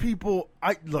 Drunk people,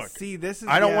 look. See, this is.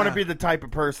 I don't want to be the type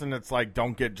of person that's like,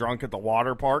 don't get drunk at the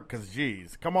water park, because,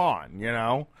 geez, come on,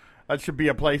 that should be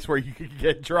a place where you can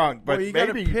get drunk. But well, you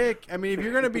maybe gotta pick. I mean, if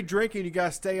you're gonna be drinking, you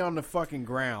gotta stay on the fucking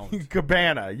ground.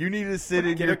 cabana. You need to sit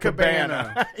in Get your a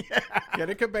cabana. Yeah. Get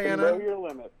a cabana. Know your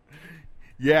limit.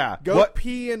 Yeah. Go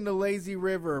pee in the lazy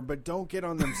river, but don't get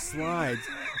on them slides.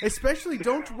 Especially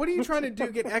what are you trying to do?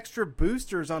 Get extra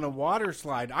boosters on a water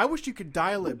slide? I wish you could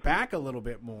dial it back a little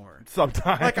bit more.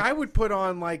 Sometimes. Like I would put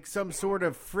on like some sort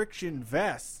of friction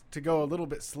vest to go a little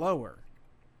bit slower.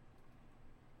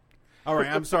 All right,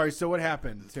 I'm sorry. So what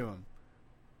happened to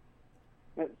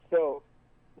him? So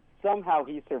somehow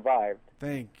he survived.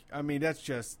 I mean, that's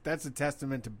a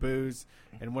testament to booze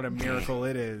and what a miracle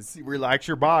it is. Relax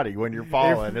your body when you're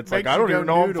falling. It's like, I don't even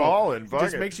know I'm falling. It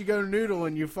just makes you go noodle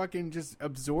and you fucking just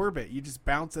absorb it. You just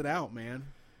bounce it out, man.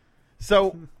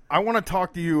 So I want to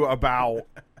talk to you about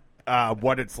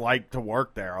what it's like to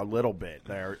work there a little bit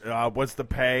there. Was the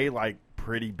pay like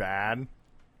pretty bad?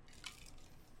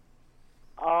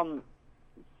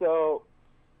 So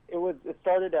it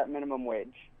started at minimum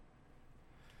wage.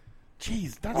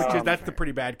 Jeez, that's the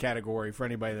pretty bad category for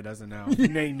anybody that doesn't know.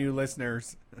 Any new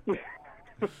listeners. Yeah,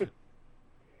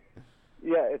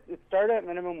 it started at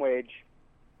minimum wage,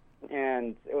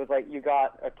 and it was like you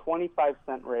got a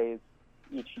 25-cent raise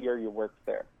each year you worked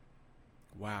there.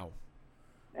 Wow.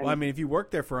 And, well, I mean, if you work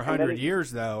there for 100 it,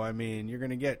 years, though, I mean, you're going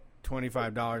to get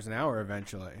 $25 an hour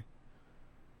eventually.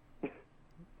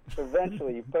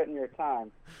 Eventually, you put in your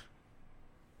time.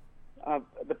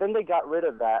 But then they got rid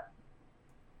of that,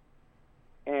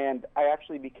 and I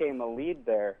actually became a lead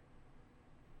there.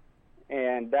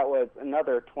 And that was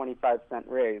another 25-cent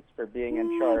raise for being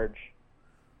in charge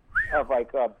of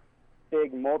like a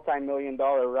big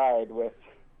multi-million-dollar ride with,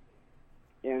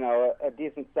 a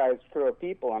decent-sized crew of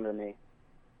people under me.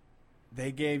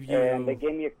 They gave you... And they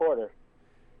gave me a quarter.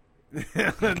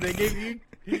 They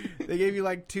gave you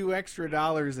like $2 extra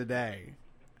a day.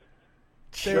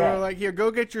 They Yeah. were like, here, go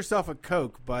get yourself a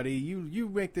Coke, buddy. You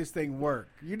make this thing work.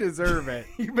 You deserve it.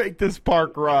 You make this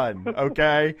park run,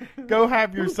 okay? Go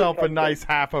have yourself a nice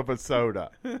half of a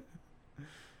soda.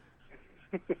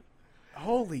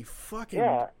 Holy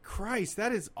fucking Christ,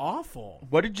 that is awful.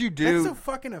 What did you do? That's so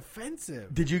fucking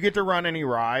offensive. Did you get to run any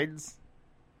rides?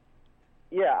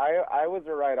 Yeah, I was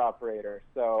a ride operator,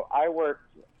 so I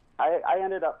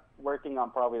ended up working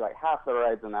on probably like half the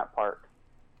rides in that park.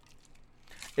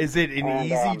 Is it an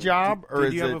easy job, or did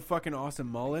is you it... have a fucking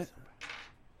awesome mullet?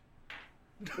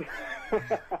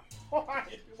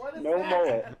 No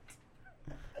mullet.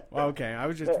 Well, okay, I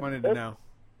was just wanted to know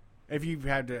if you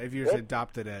just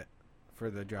adopted it for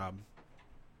the job.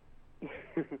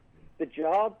 The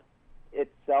job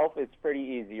itself is pretty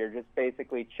easy. You're just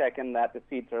basically checking that the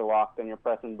seats are locked and you're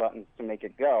pressing buttons to make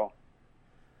it go.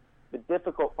 The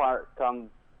difficult part comes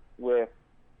with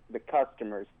the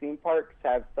customers. Theme parks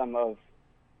have some of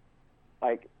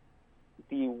like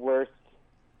the worst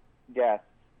guests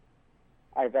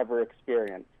I've ever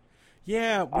experienced.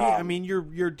 Yeah, I mean,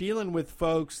 you're dealing with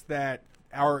folks that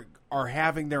are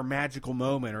having their magical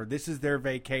moment, or this is their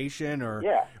vacation,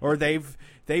 or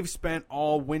they've spent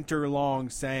all winter long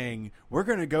saying we're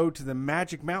going to go to the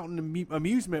Magic Mountain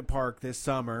amusement park this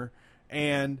summer,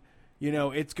 and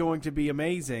it's going to be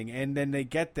amazing. And then they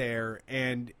get there,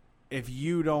 and if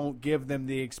you don't give them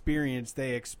the experience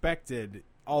they expected,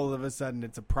 all of a sudden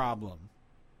it's a problem.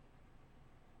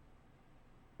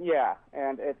 Yeah,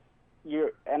 and it's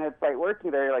like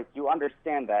working there, like you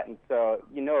understand that, and so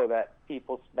you know that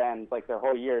people spend like their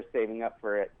whole year saving up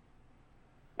for it,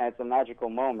 and it's a magical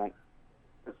moment.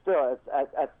 But still,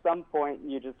 at some point,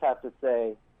 you just have to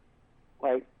say,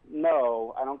 Like,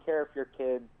 no, I don't care if your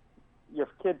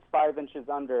kid's 5 inches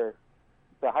under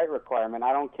the height requirement.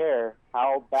 I don't care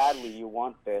how badly you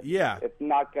want this. Yeah. It's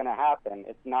not going to happen.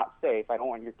 It's not safe. I don't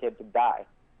want your kid to die.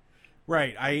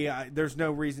 Right. There's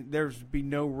no reason. There's be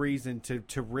no reason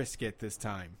to risk it this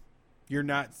time. You're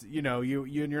not.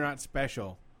 You're not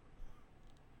special.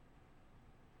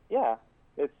 Yeah.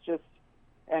 It's just,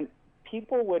 and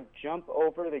people would jump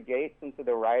over the gates into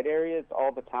the ride areas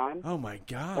all the time. Oh my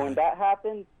God. When that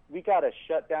happens, we got to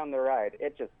shut down the ride.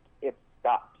 It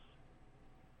stops.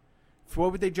 So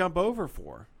what would they jump over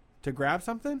for? To grab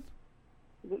something?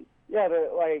 Yeah,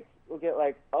 we'll get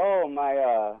oh,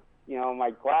 my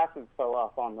my glasses fell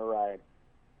off on the ride.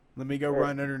 Let me go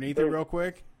run underneath it real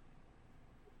quick.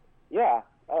 Yeah.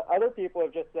 Other people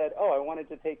have just said, oh, I wanted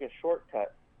to take a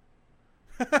shortcut.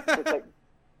 It's like,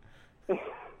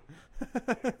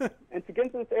 and to get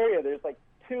into this area, there's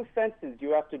 2 fences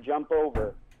you have to jump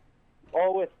over,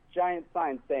 all with giant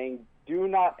signs saying, do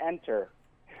not enter.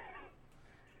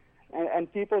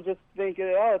 And people just think,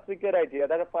 oh, it's a good idea.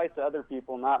 That applies to other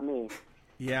people, not me.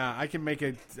 Yeah, I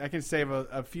can save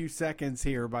a few seconds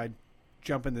here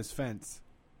jumping this fence.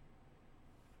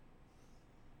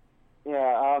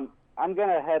 Yeah, I'm going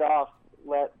to head off,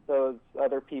 let those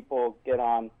other people get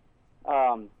on.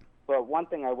 But one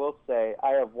thing I will say,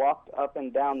 I have walked up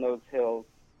and down those hills,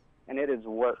 and it is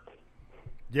work.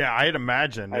 Yeah, I'd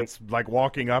imagine. It's like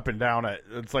walking up and down it.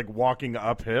 It's like walking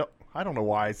uphill. I don't know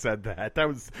why I said that. That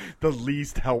was the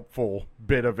least helpful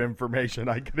bit of information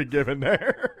I could have given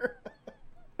there.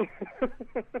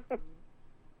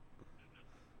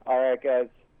 All right, guys.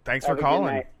 Thanks for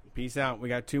calling. Peace out. We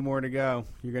got 2 more to go.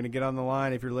 You're going to get on the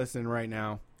line if you're listening right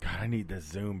now. God, I need this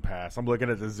Zoom pass. I'm looking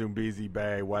at the Zoombezi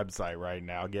Bay website right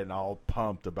now, getting all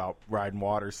pumped about riding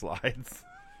water slides.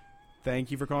 Thank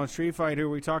you for calling Street Fight. Who are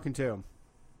we talking to?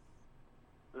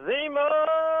 Zima,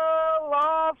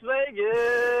 Las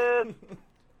Vegas.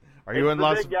 Are you in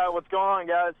Las Big guy? What's going on,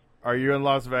 guys? Are you in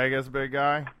Las Vegas, big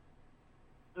guy?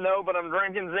 No, but I'm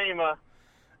drinking Zima.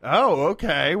 Oh,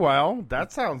 okay. Well,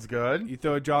 that sounds good. You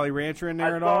throw a Jolly Rancher in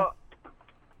there at all?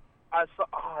 I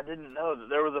didn't know that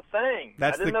there was a thing.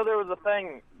 I didn't know there was a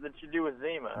thing that you do with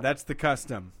Zima. That's the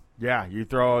custom. Yeah, you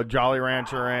throw a Jolly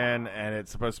Rancher in, and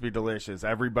it's supposed to be delicious.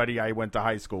 Everybody I went to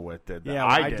high school with did that. Yeah,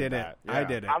 I did it. Yeah. I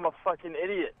did it. I'm a fucking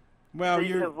idiot. Well,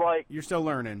 because, you're still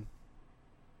learning.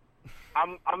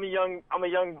 I'm a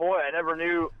young boy. I never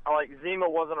knew Zima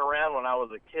wasn't around when I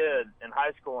was a kid in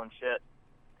high school and shit.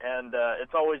 And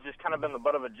it's always just kind of been the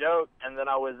butt of a joke. And then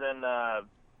I was in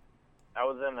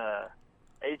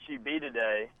HEB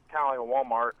today, kind of like a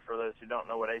Walmart for those who don't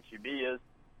know what HEB is.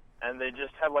 And they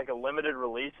just had a limited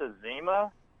release of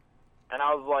Zima. And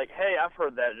I was like, hey, I've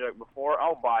heard that joke before.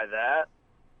 I'll buy that.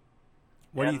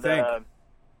 What do you think?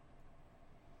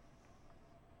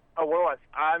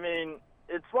 I mean,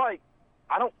 it's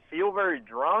I don't feel very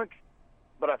drunk,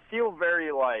 but I feel very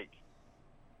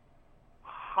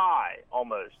high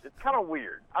almost. It's kind of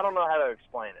weird. I don't know how to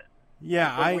explain it.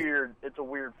 Yeah, it's a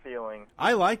weird feeling.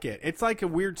 I like it. It's like a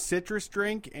weird citrus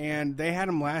drink, and they had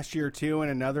them last year too in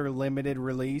another limited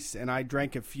release, and I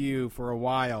drank a few for a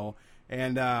while,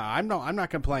 and I'm not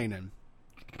complaining.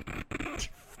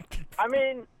 I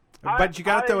mean, but you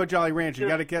got to throw a Jolly Rancher. You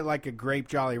got to get a grape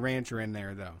Jolly Rancher in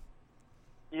there, though.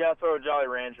 You got to throw a Jolly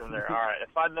Rancher in there. All right,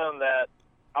 if I'd known that,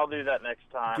 I'll do that next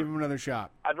time. Give him another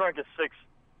shot. I drank a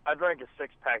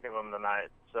 6-pack of them tonight,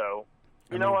 so.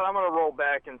 You know what? I'm going to roll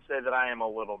back and say that I am a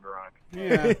little drunk.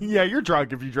 Yeah, yeah, you're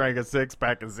drunk if you drank a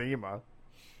 6-pack of Zima.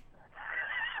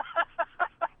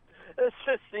 It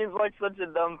just seems like such a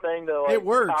dumb thing to it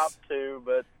works. Cop to,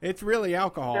 but it's really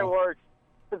alcohol. It works.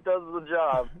 It does the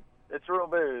job. It's real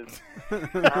booze.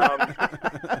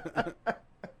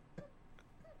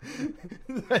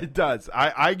 It does.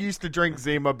 I used to drink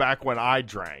Zima back when I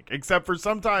drank, except for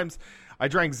sometimes I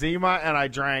drank Zima and I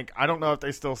don't know if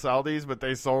they still sell these, but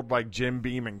they sold Jim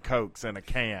Beam and Cokes in a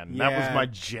can. Yeah, that was my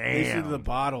jam. These are the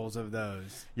bottles of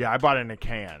those. Yeah, I bought it in a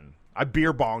can. I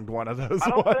beer bonged one of those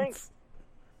once.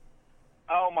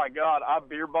 Oh my God, I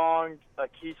beer bonged a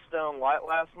Keystone Light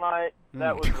last night.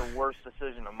 That was the worst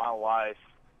decision of my life.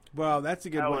 Well, that's a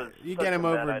good way. You get them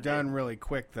overdone really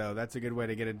quick, though. That's a good way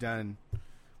to get it done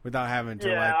without having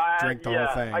to drink the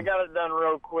whole thing. I got it done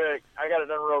real quick.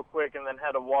 And then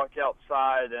had to walk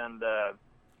outside and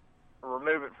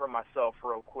remove it from myself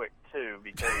real quick too,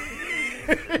 because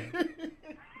it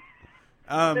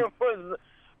was.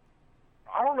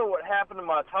 I don't know what happened to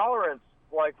my tolerance.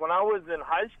 When I was in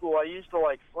high school, I used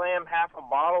to slam half a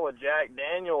bottle of Jack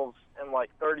Daniels in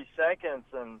 30 seconds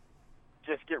and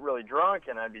just get really drunk,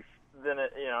 and I'd be then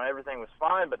everything was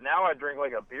fine. But now I drink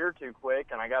like a beer too quick,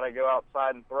 and I got to go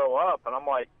outside and throw up. And I'm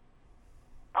like,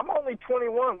 I'm only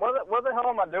 21. What the hell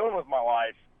am I doing with my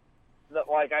life? That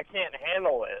like I can't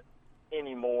handle it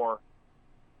anymore.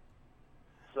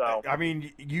 So I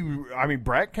mean,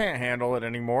 Brett can't handle it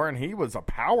anymore, and he was a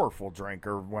powerful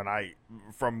drinker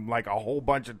from like a whole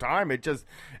bunch of time.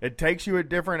 It takes you at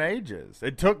different ages.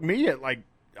 It took me at like,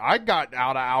 I got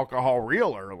out of alcohol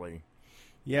real early.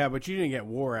 Yeah, but you didn't get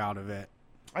wore out of it.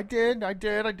 I did. I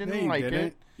didn't like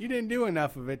it. You didn't do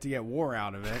enough of it to get wore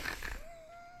out of it.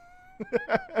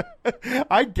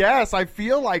 I guess. I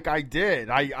feel like I did.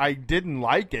 I didn't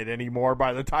like it anymore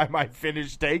by the time I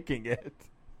finished taking it.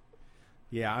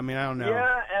 Yeah, I mean, I don't know.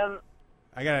 Yeah, and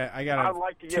I got I'd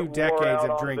like to 2 get wore decades out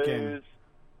of on drinking. booze.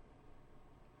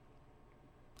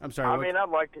 I'm sorry. I mean, I'd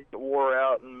like to get wore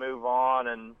out and move on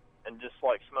and just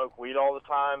like smoke weed all the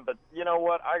time. But you know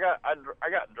what? I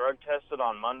got drug tested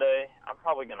on Monday. I'm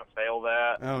probably gonna fail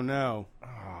that. Oh no.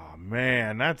 Oh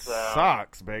man, that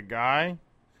sucks, big guy.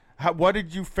 What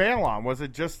did you fail on? Was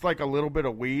it just like a little bit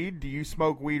of weed? Do you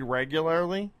smoke weed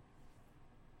regularly?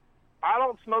 I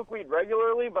don't smoke weed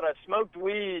regularly, but I smoked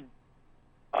weed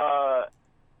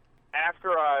after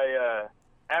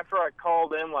I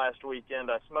called in last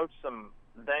weekend. I smoked some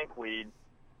dank weed,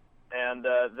 and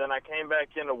then I came back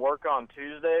into work on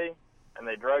Tuesday, and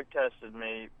they drug tested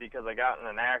me because I got in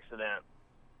an accident,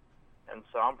 and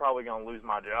so I'm probably going to lose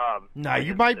my job. No,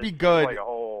 you might be good. Like a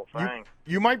whole thing.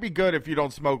 You might be good if you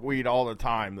don't smoke weed all the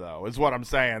time, though, is what I'm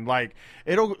saying. Like,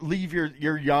 it'll leave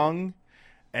you're young,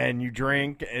 and you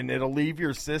drink, and it'll leave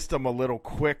your system a little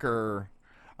quicker.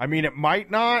 I mean, it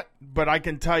might not, but I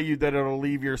can tell you that it'll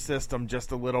leave your system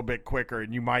just a little bit quicker,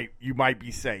 and you might be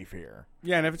safe here.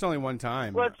 Yeah, and if it's only one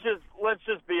time. Let's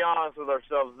just be honest with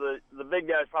ourselves. The big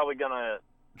guy's probably gonna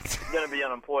be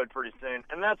unemployed pretty soon,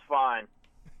 and that's fine.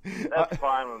 That's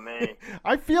fine with me.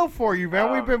 I feel for you,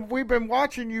 man. We've been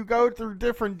watching you go through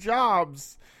different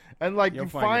jobs, and like you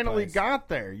finally got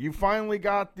there. You finally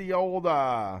got the old.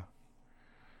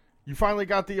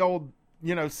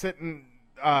 Sitting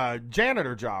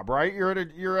janitor job, right?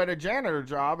 You're at a janitor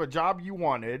job, a job you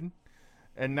wanted,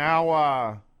 and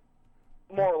now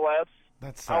more or less.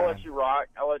 That's sad. I'll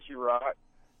let you rock.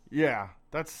 Yeah,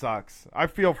 that sucks. I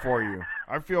feel for you.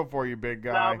 I feel for you, big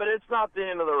guy. No, but it's not the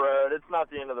end of the road. It's not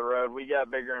the end of the road. We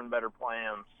got bigger and better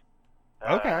plans.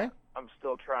 Okay. I'm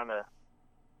still trying to,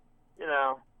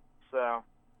 so.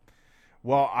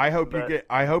 Well, I hope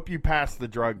you pass the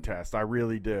drug test. I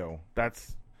really do.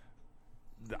 That's.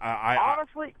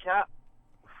 Honestly,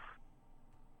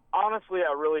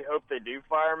 I really hope they do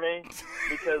fire me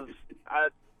because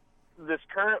this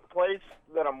current place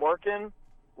that I'm working,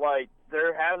 like,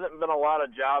 there hasn't been a lot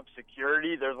of job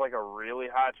security. There's like a really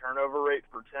high turnover rate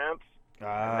for temps. And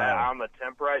I'm a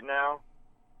temp right now,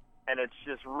 and it's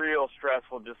just real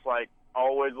stressful. Just like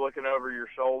always looking over your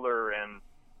shoulder. And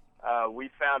we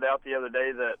found out the other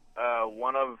day that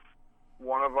one of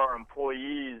our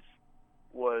employees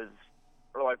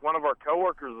one of our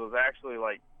coworkers was actually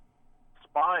like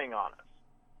spying on us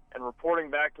and reporting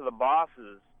back to the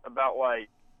bosses about like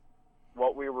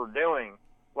what we were doing.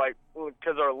 Like,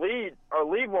 because our lead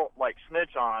won't like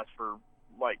snitch on us for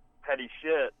like petty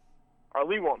shit. Our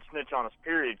lead won't snitch on us,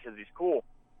 period, because he's cool.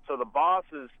 So the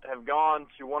bosses have gone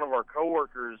to one of our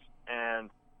coworkers and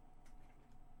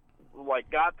like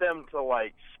got them to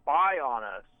like spy on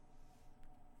us.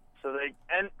 So they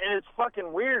and it's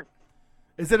fucking weird.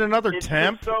 Is it another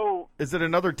temp? Is it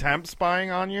another temp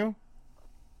spying on you?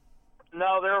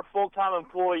 No, they're a full-time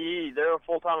employee.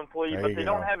 But they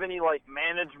don't have any like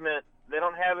management. They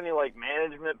don't have any like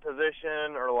management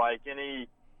position or like any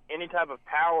type of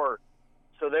power.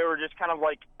 So they were just kind of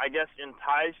like, I guess,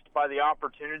 enticed by the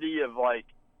opportunity of like,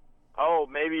 oh,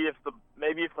 maybe if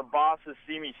the bosses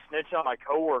see me snitch on my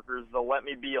coworkers, they'll let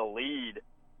me be a lead.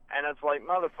 And it's like,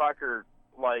 motherfucker,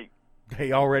 like.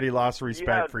 They already lost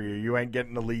respect for you. You ain't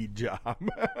getting the lead job.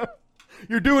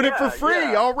 You're doing it for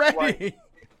free already. Like,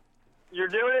 you're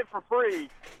doing it for free.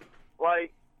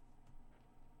 Like,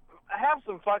 have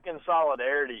some fucking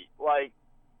solidarity. Like,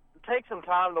 take some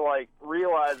time to, like,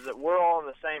 realize that we're all in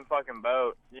the same fucking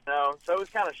boat, you know? So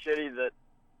it's kind of shitty that,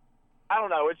 I don't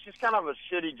know, it's just kind of a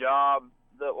shitty job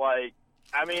that, like,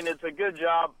 I mean, it's a good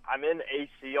job. I'm in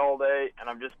AC all day, and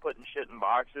I'm just putting shit in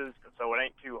boxes, and so it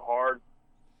ain't too hard.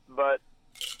 But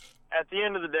at the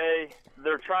end of the day,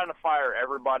 they're trying to fire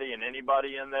everybody and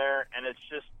anybody in there, and it's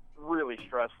just really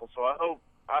stressful. So I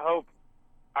hope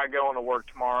I go into work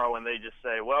tomorrow and they just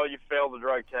say, well, you failed the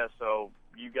drug test, so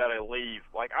you got to leave.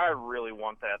 Like, I really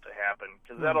want that to happen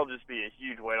because that'll just be a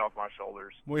huge weight off my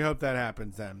shoulders. We hope that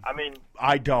happens then. I mean,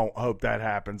 I don't hope that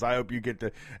happens. I hope you get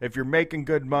to, if you're making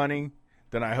good money,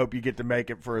 then I hope you get to make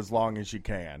it for as long as you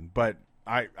can. But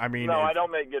I mean, no, I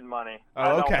don't make good money.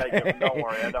 Oh, okay. Don't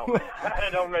worry, I don't. I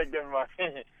don't make good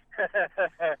money.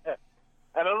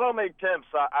 And I don't make tips.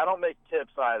 I don't make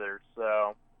tips either.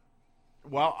 So.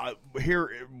 Well,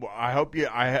 I hope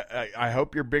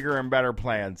your bigger and better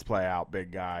plans play out,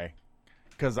 big guy.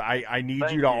 Because I need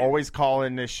you to always call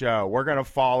in this show. We're gonna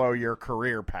follow your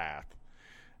career path,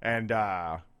 and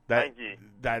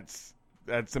that's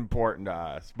important to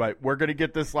us. But we're gonna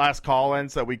get this last call in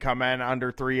so we come in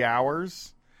under 3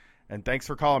 hours. And thanks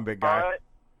for calling, big guy. All right.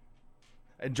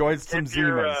 Enjoy some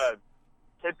Zimas.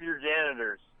 Tip your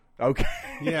janitors. Okay.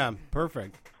 Yeah,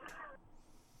 perfect.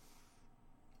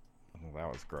 Well,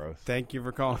 that was gross. Thank you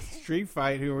for calling Street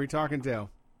Fight. Who are we talking to?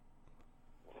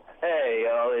 Hey,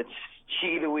 y'all, it's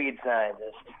Chi the Weed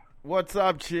Scientist. What's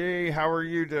up, Chi? How are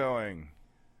you doing?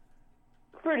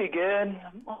 Pretty good.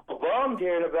 I'm a little bummed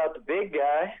hearing about the big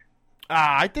guy.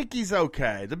 I think he's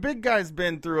okay. The big guy's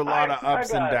been through a lot of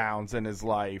ups and downs in his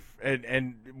life,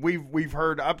 and we've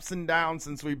heard ups and downs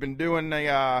since we've been doing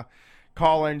the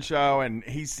call-in show, and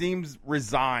he seems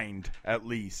resigned at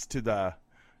least to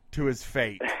his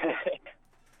fate.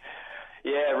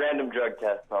 Yeah, random drug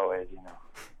tests always, you know.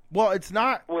 Well, it's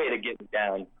not way to get it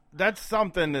down. That's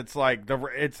something that's like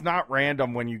it's not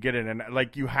random when you get it, and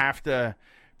like you have to.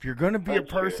 If you're going to be a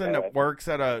person that works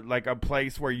at a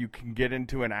place where you can get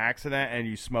into an accident and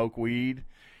you smoke weed,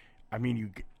 I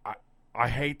mean, I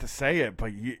hate to say it,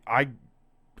 but I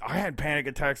had panic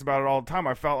attacks about it all the time.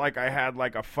 I felt like I had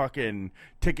like a fucking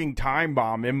ticking time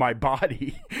bomb in my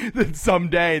body. That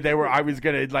someday I was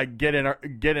gonna like get in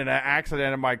an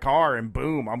accident in my car and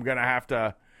boom, I'm gonna have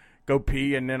to go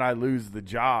pee and then I lose the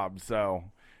job. So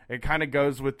it kind of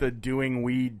goes with the doing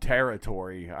weed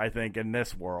territory, I think, in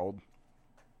this world.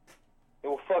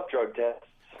 Well, fuck drug tests.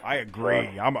 I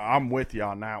agree. I'm with you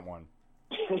on that one.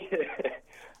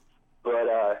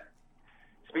 But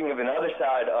speaking of another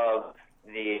side of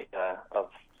of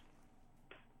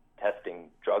testing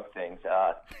drug things,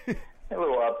 a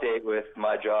little update with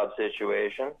my job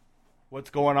situation.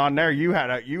 What's going on there? You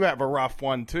have a rough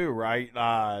one too, right?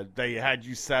 They had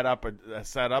you set up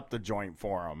the joint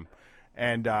for them,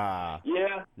 and yeah.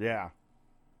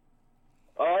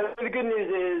 The good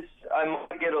news is I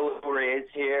might get a little raise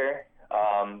here,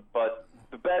 but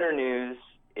the better news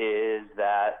is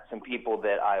that some people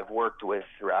that I've worked with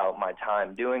throughout my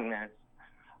time doing this,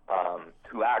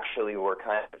 who actually were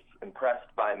kind of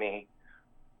impressed by me,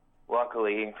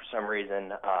 luckily, for some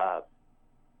reason,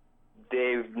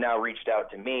 they've now reached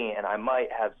out to me, and I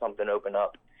might have something open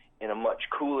up in a much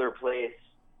cooler place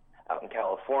out in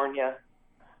California.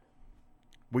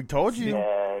 We told you.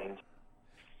 And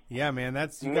yeah, man,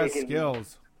 you got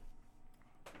skills.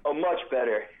 A much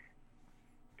better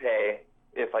pay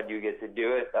if I do get to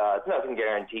do it. It's nothing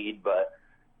guaranteed, but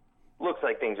looks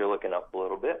like things are looking up a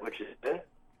little bit, which is good.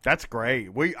 That's great.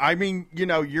 I mean, you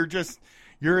know, you are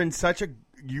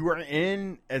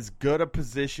in as good a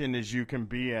position as you can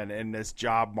be in this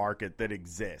job market that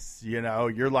exists. You know,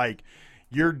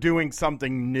 you're doing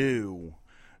something new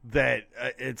that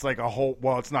it's like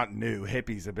it's not new.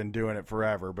 Hippies have been doing it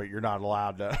forever, but you're not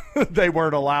allowed to. They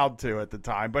weren't allowed to at the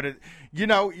time. But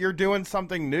you're doing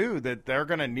something new that they're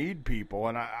going to need people.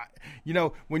 And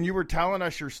when you were telling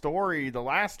us your story the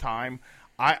last time,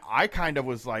 I kind of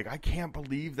was like, I can't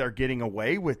believe they're getting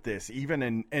away with this,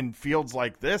 even in fields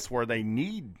like this where they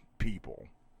need people.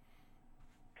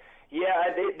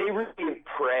 Yeah, they really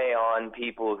prey on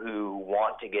people who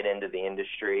want to get into the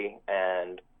industry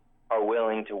and are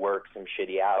willing to work some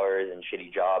shitty hours and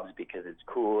shitty jobs because it's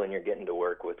cool and you're getting to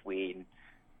work with weed.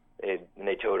 And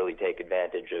they totally take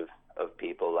advantage of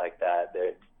people like that.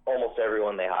 Almost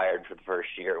everyone they hired for the first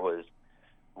year was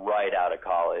right out of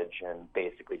college and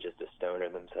basically just a stoner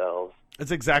themselves.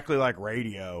 It's exactly like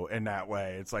radio in that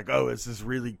way. It's like, oh, it's this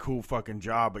really cool fucking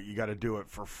job, but you got to do it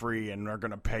for free, and they're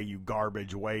going to pay you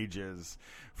garbage wages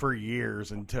for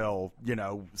years until,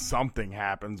 something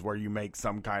happens where you make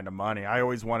some kind of money. I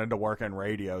always wanted to work in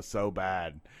radio so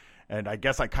bad, and I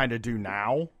guess I kind of do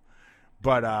now,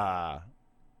 but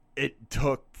it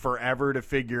took forever to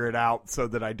figure it out so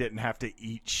that I didn't have to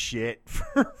eat shit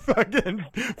for fucking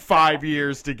 5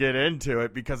 years to get into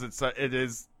it, because it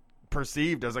is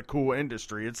perceived as a cool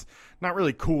industry. It's not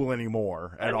really cool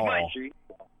anymore at all. My dream.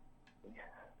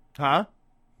 Huh?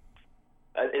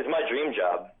 It's my dream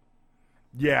job.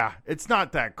 Yeah, it's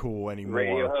not that cool anymore.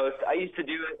 Radio host. I used to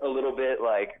do it a little bit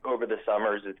like over the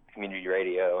summers with community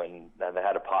radio, and I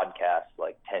had a podcast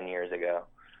like 10 years ago.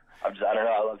 I don't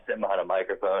know. I love sitting behind a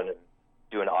microphone and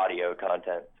doing audio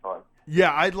content. It's fun.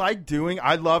 Yeah, I love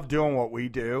doing what we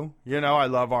do. You know, I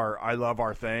love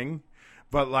our thing.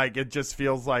 But like, it just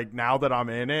feels like now that I'm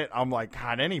in it, I'm like,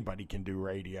 God, anybody can do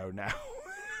radio now.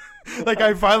 Like,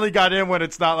 I finally got in when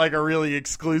it's not like a really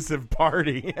exclusive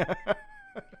party.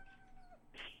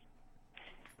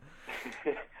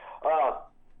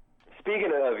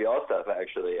 Speaking of y'all stuff,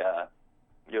 actually,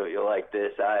 you'll like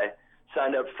this. I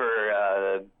signed up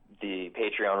for the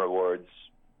Patreon rewards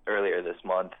earlier this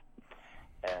month,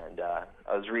 and I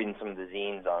was reading some of the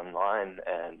zines online,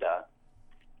 and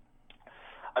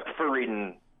I prefer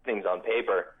reading things on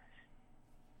paper.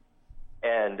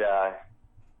 And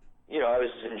you know, I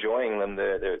was just enjoying them.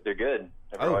 They're good.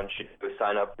 Everyone should go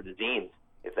sign up for the zines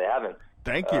if they haven't.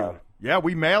 Thank you. Yeah,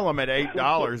 we mail them at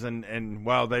 $8, and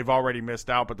well, they've already missed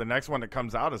out. But the next one that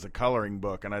comes out is a coloring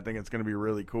book, and I think it's going to be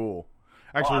really cool.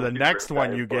 Actually, the next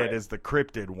one you get is the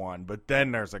cryptid one, but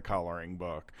then there's a coloring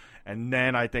book, and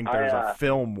then I think there's a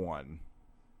film one.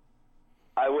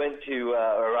 I went to,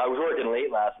 or I was working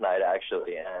late last night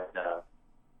actually, and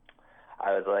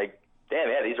I was like, damn,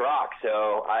 yeah, these rock.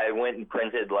 So I went and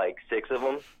printed like 6 of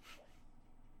them.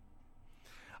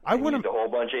 I want a whole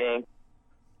bunch of ink.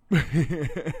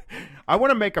 I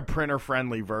want to make a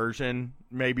printer-friendly version.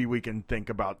 Maybe we can think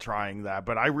about trying that.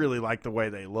 But I really like the way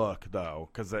they look, though,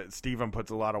 because Steven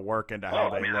puts a lot of work into how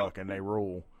they look, and they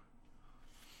rule.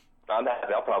 I'm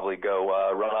happy. I'll probably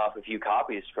go run off a few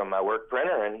copies from my work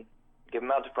printer and give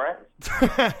them out to friends.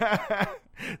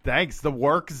 Thanks. The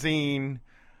work zine.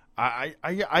 I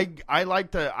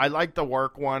like the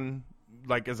work one.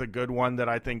 Like, is a good one that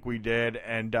I think we did,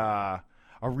 and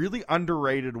a really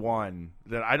underrated one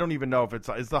that I don't even know if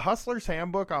is the Hustler's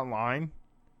Handbook online?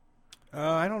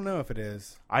 I don't know if it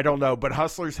is. I don't know, but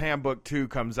Hustler's Handbook 2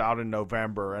 comes out in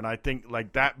November, and I think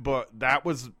like that book, that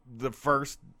was the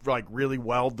first like really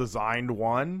well designed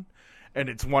one, and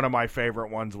it's one of my favorite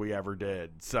ones we ever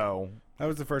did. So that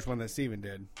was the first one that Steven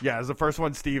did. Yeah, it was the first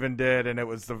one Steven did, and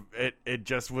it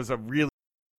just was a really.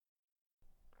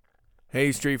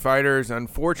 Hey, Street Fighters.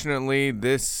 Unfortunately,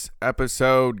 this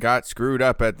episode got screwed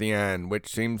up at the end, which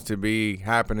seems to be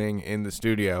happening in the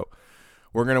studio.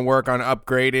 We're going to work on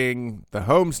upgrading the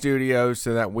home studio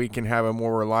so that we can have a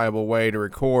more reliable way to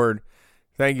record.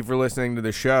 Thank you for listening to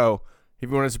the show. If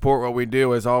you want to support what we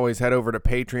do, as always, head over to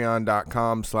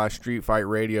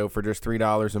patreon.com/streetfightradio for just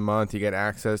 $3 a month. You get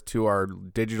access to our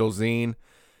digital zine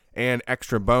and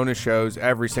extra bonus shows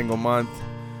every single month.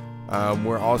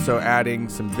 We're also adding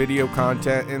some video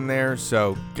content in there,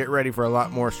 so get ready for a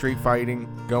lot more street fighting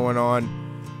going on.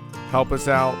 Help us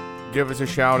out. Give us a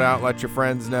shout out. Let your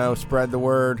friends know. Spread the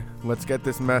word. Let's get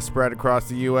this mess spread across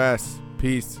the U.S.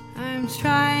 Peace. I'm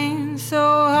trying so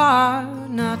hard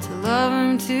not to love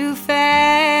him too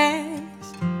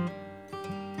fast.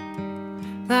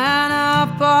 Line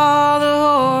up all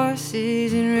the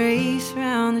horses and race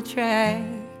around the track.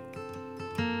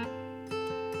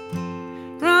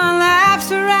 Run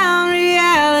laps around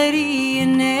reality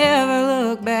and never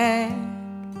look back.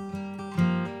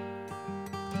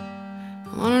 I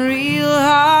want a real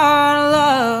hard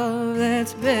love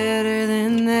that's better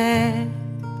than that.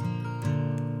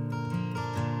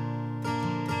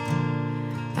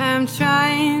 I'm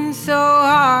trying so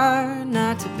hard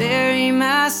not to bury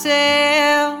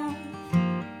myself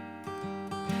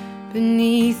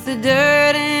beneath the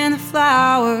dirt and the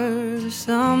flowers of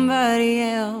somebody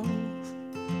else.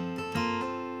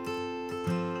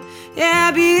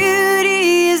 Yeah,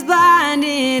 beauty is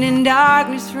blinding and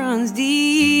darkness runs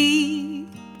deep.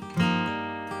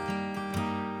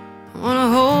 I wanna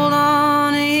hold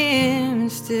on to him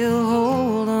and still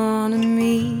hold on to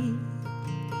me.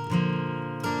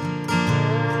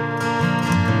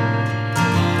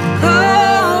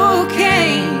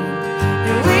 Cocaine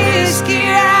and whiskey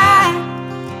ride,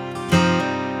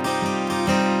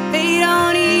 they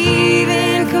don't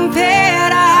even compare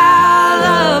to how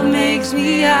love makes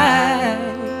me high.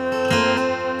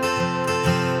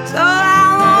 So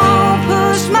I won't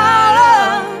push my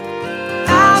love,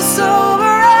 I'll sober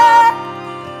up.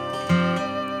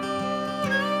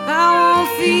 I won't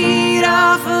feed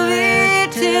off of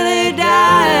it till it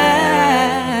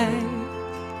dies.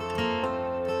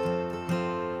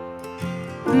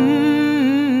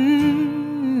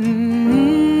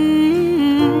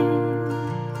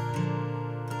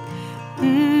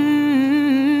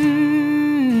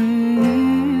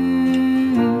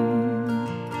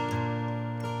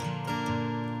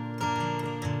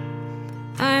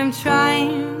 I'm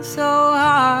trying so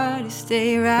hard hard to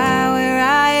stay right where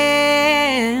I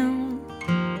am.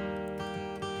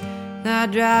 I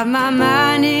drive my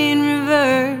mind in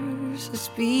reverse, the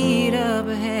speed up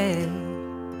ahead.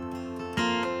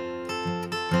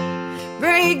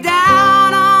 Break down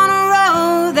on a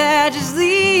road that just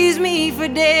leaves me for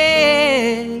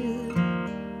dead.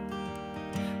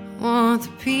 Want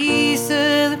the peace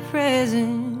of the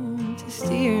present to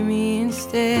steer me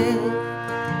instead.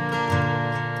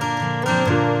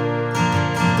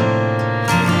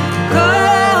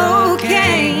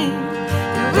 Cocaine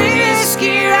and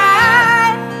whiskey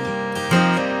ride,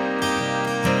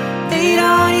 they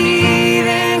don't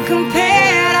even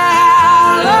compare to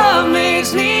how love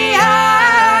makes me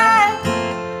high.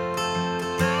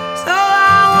 So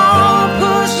I won't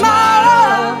push my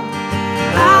love,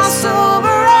 I'll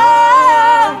sober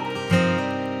up.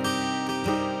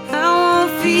 I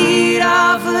won't feed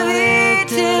off of it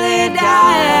till it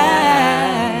dies.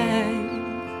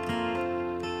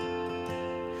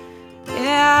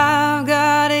 Yeah, I've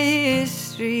got a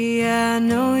history, I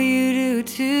know you do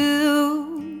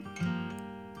too.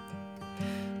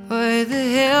 What the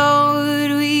hell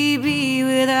would we be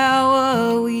without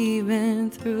what we've been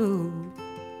through?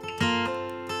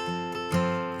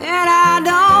 And I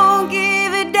don't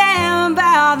give a damn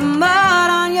about the mud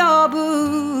on your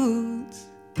boots.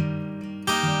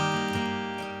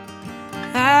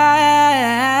 I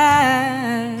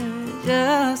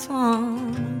just want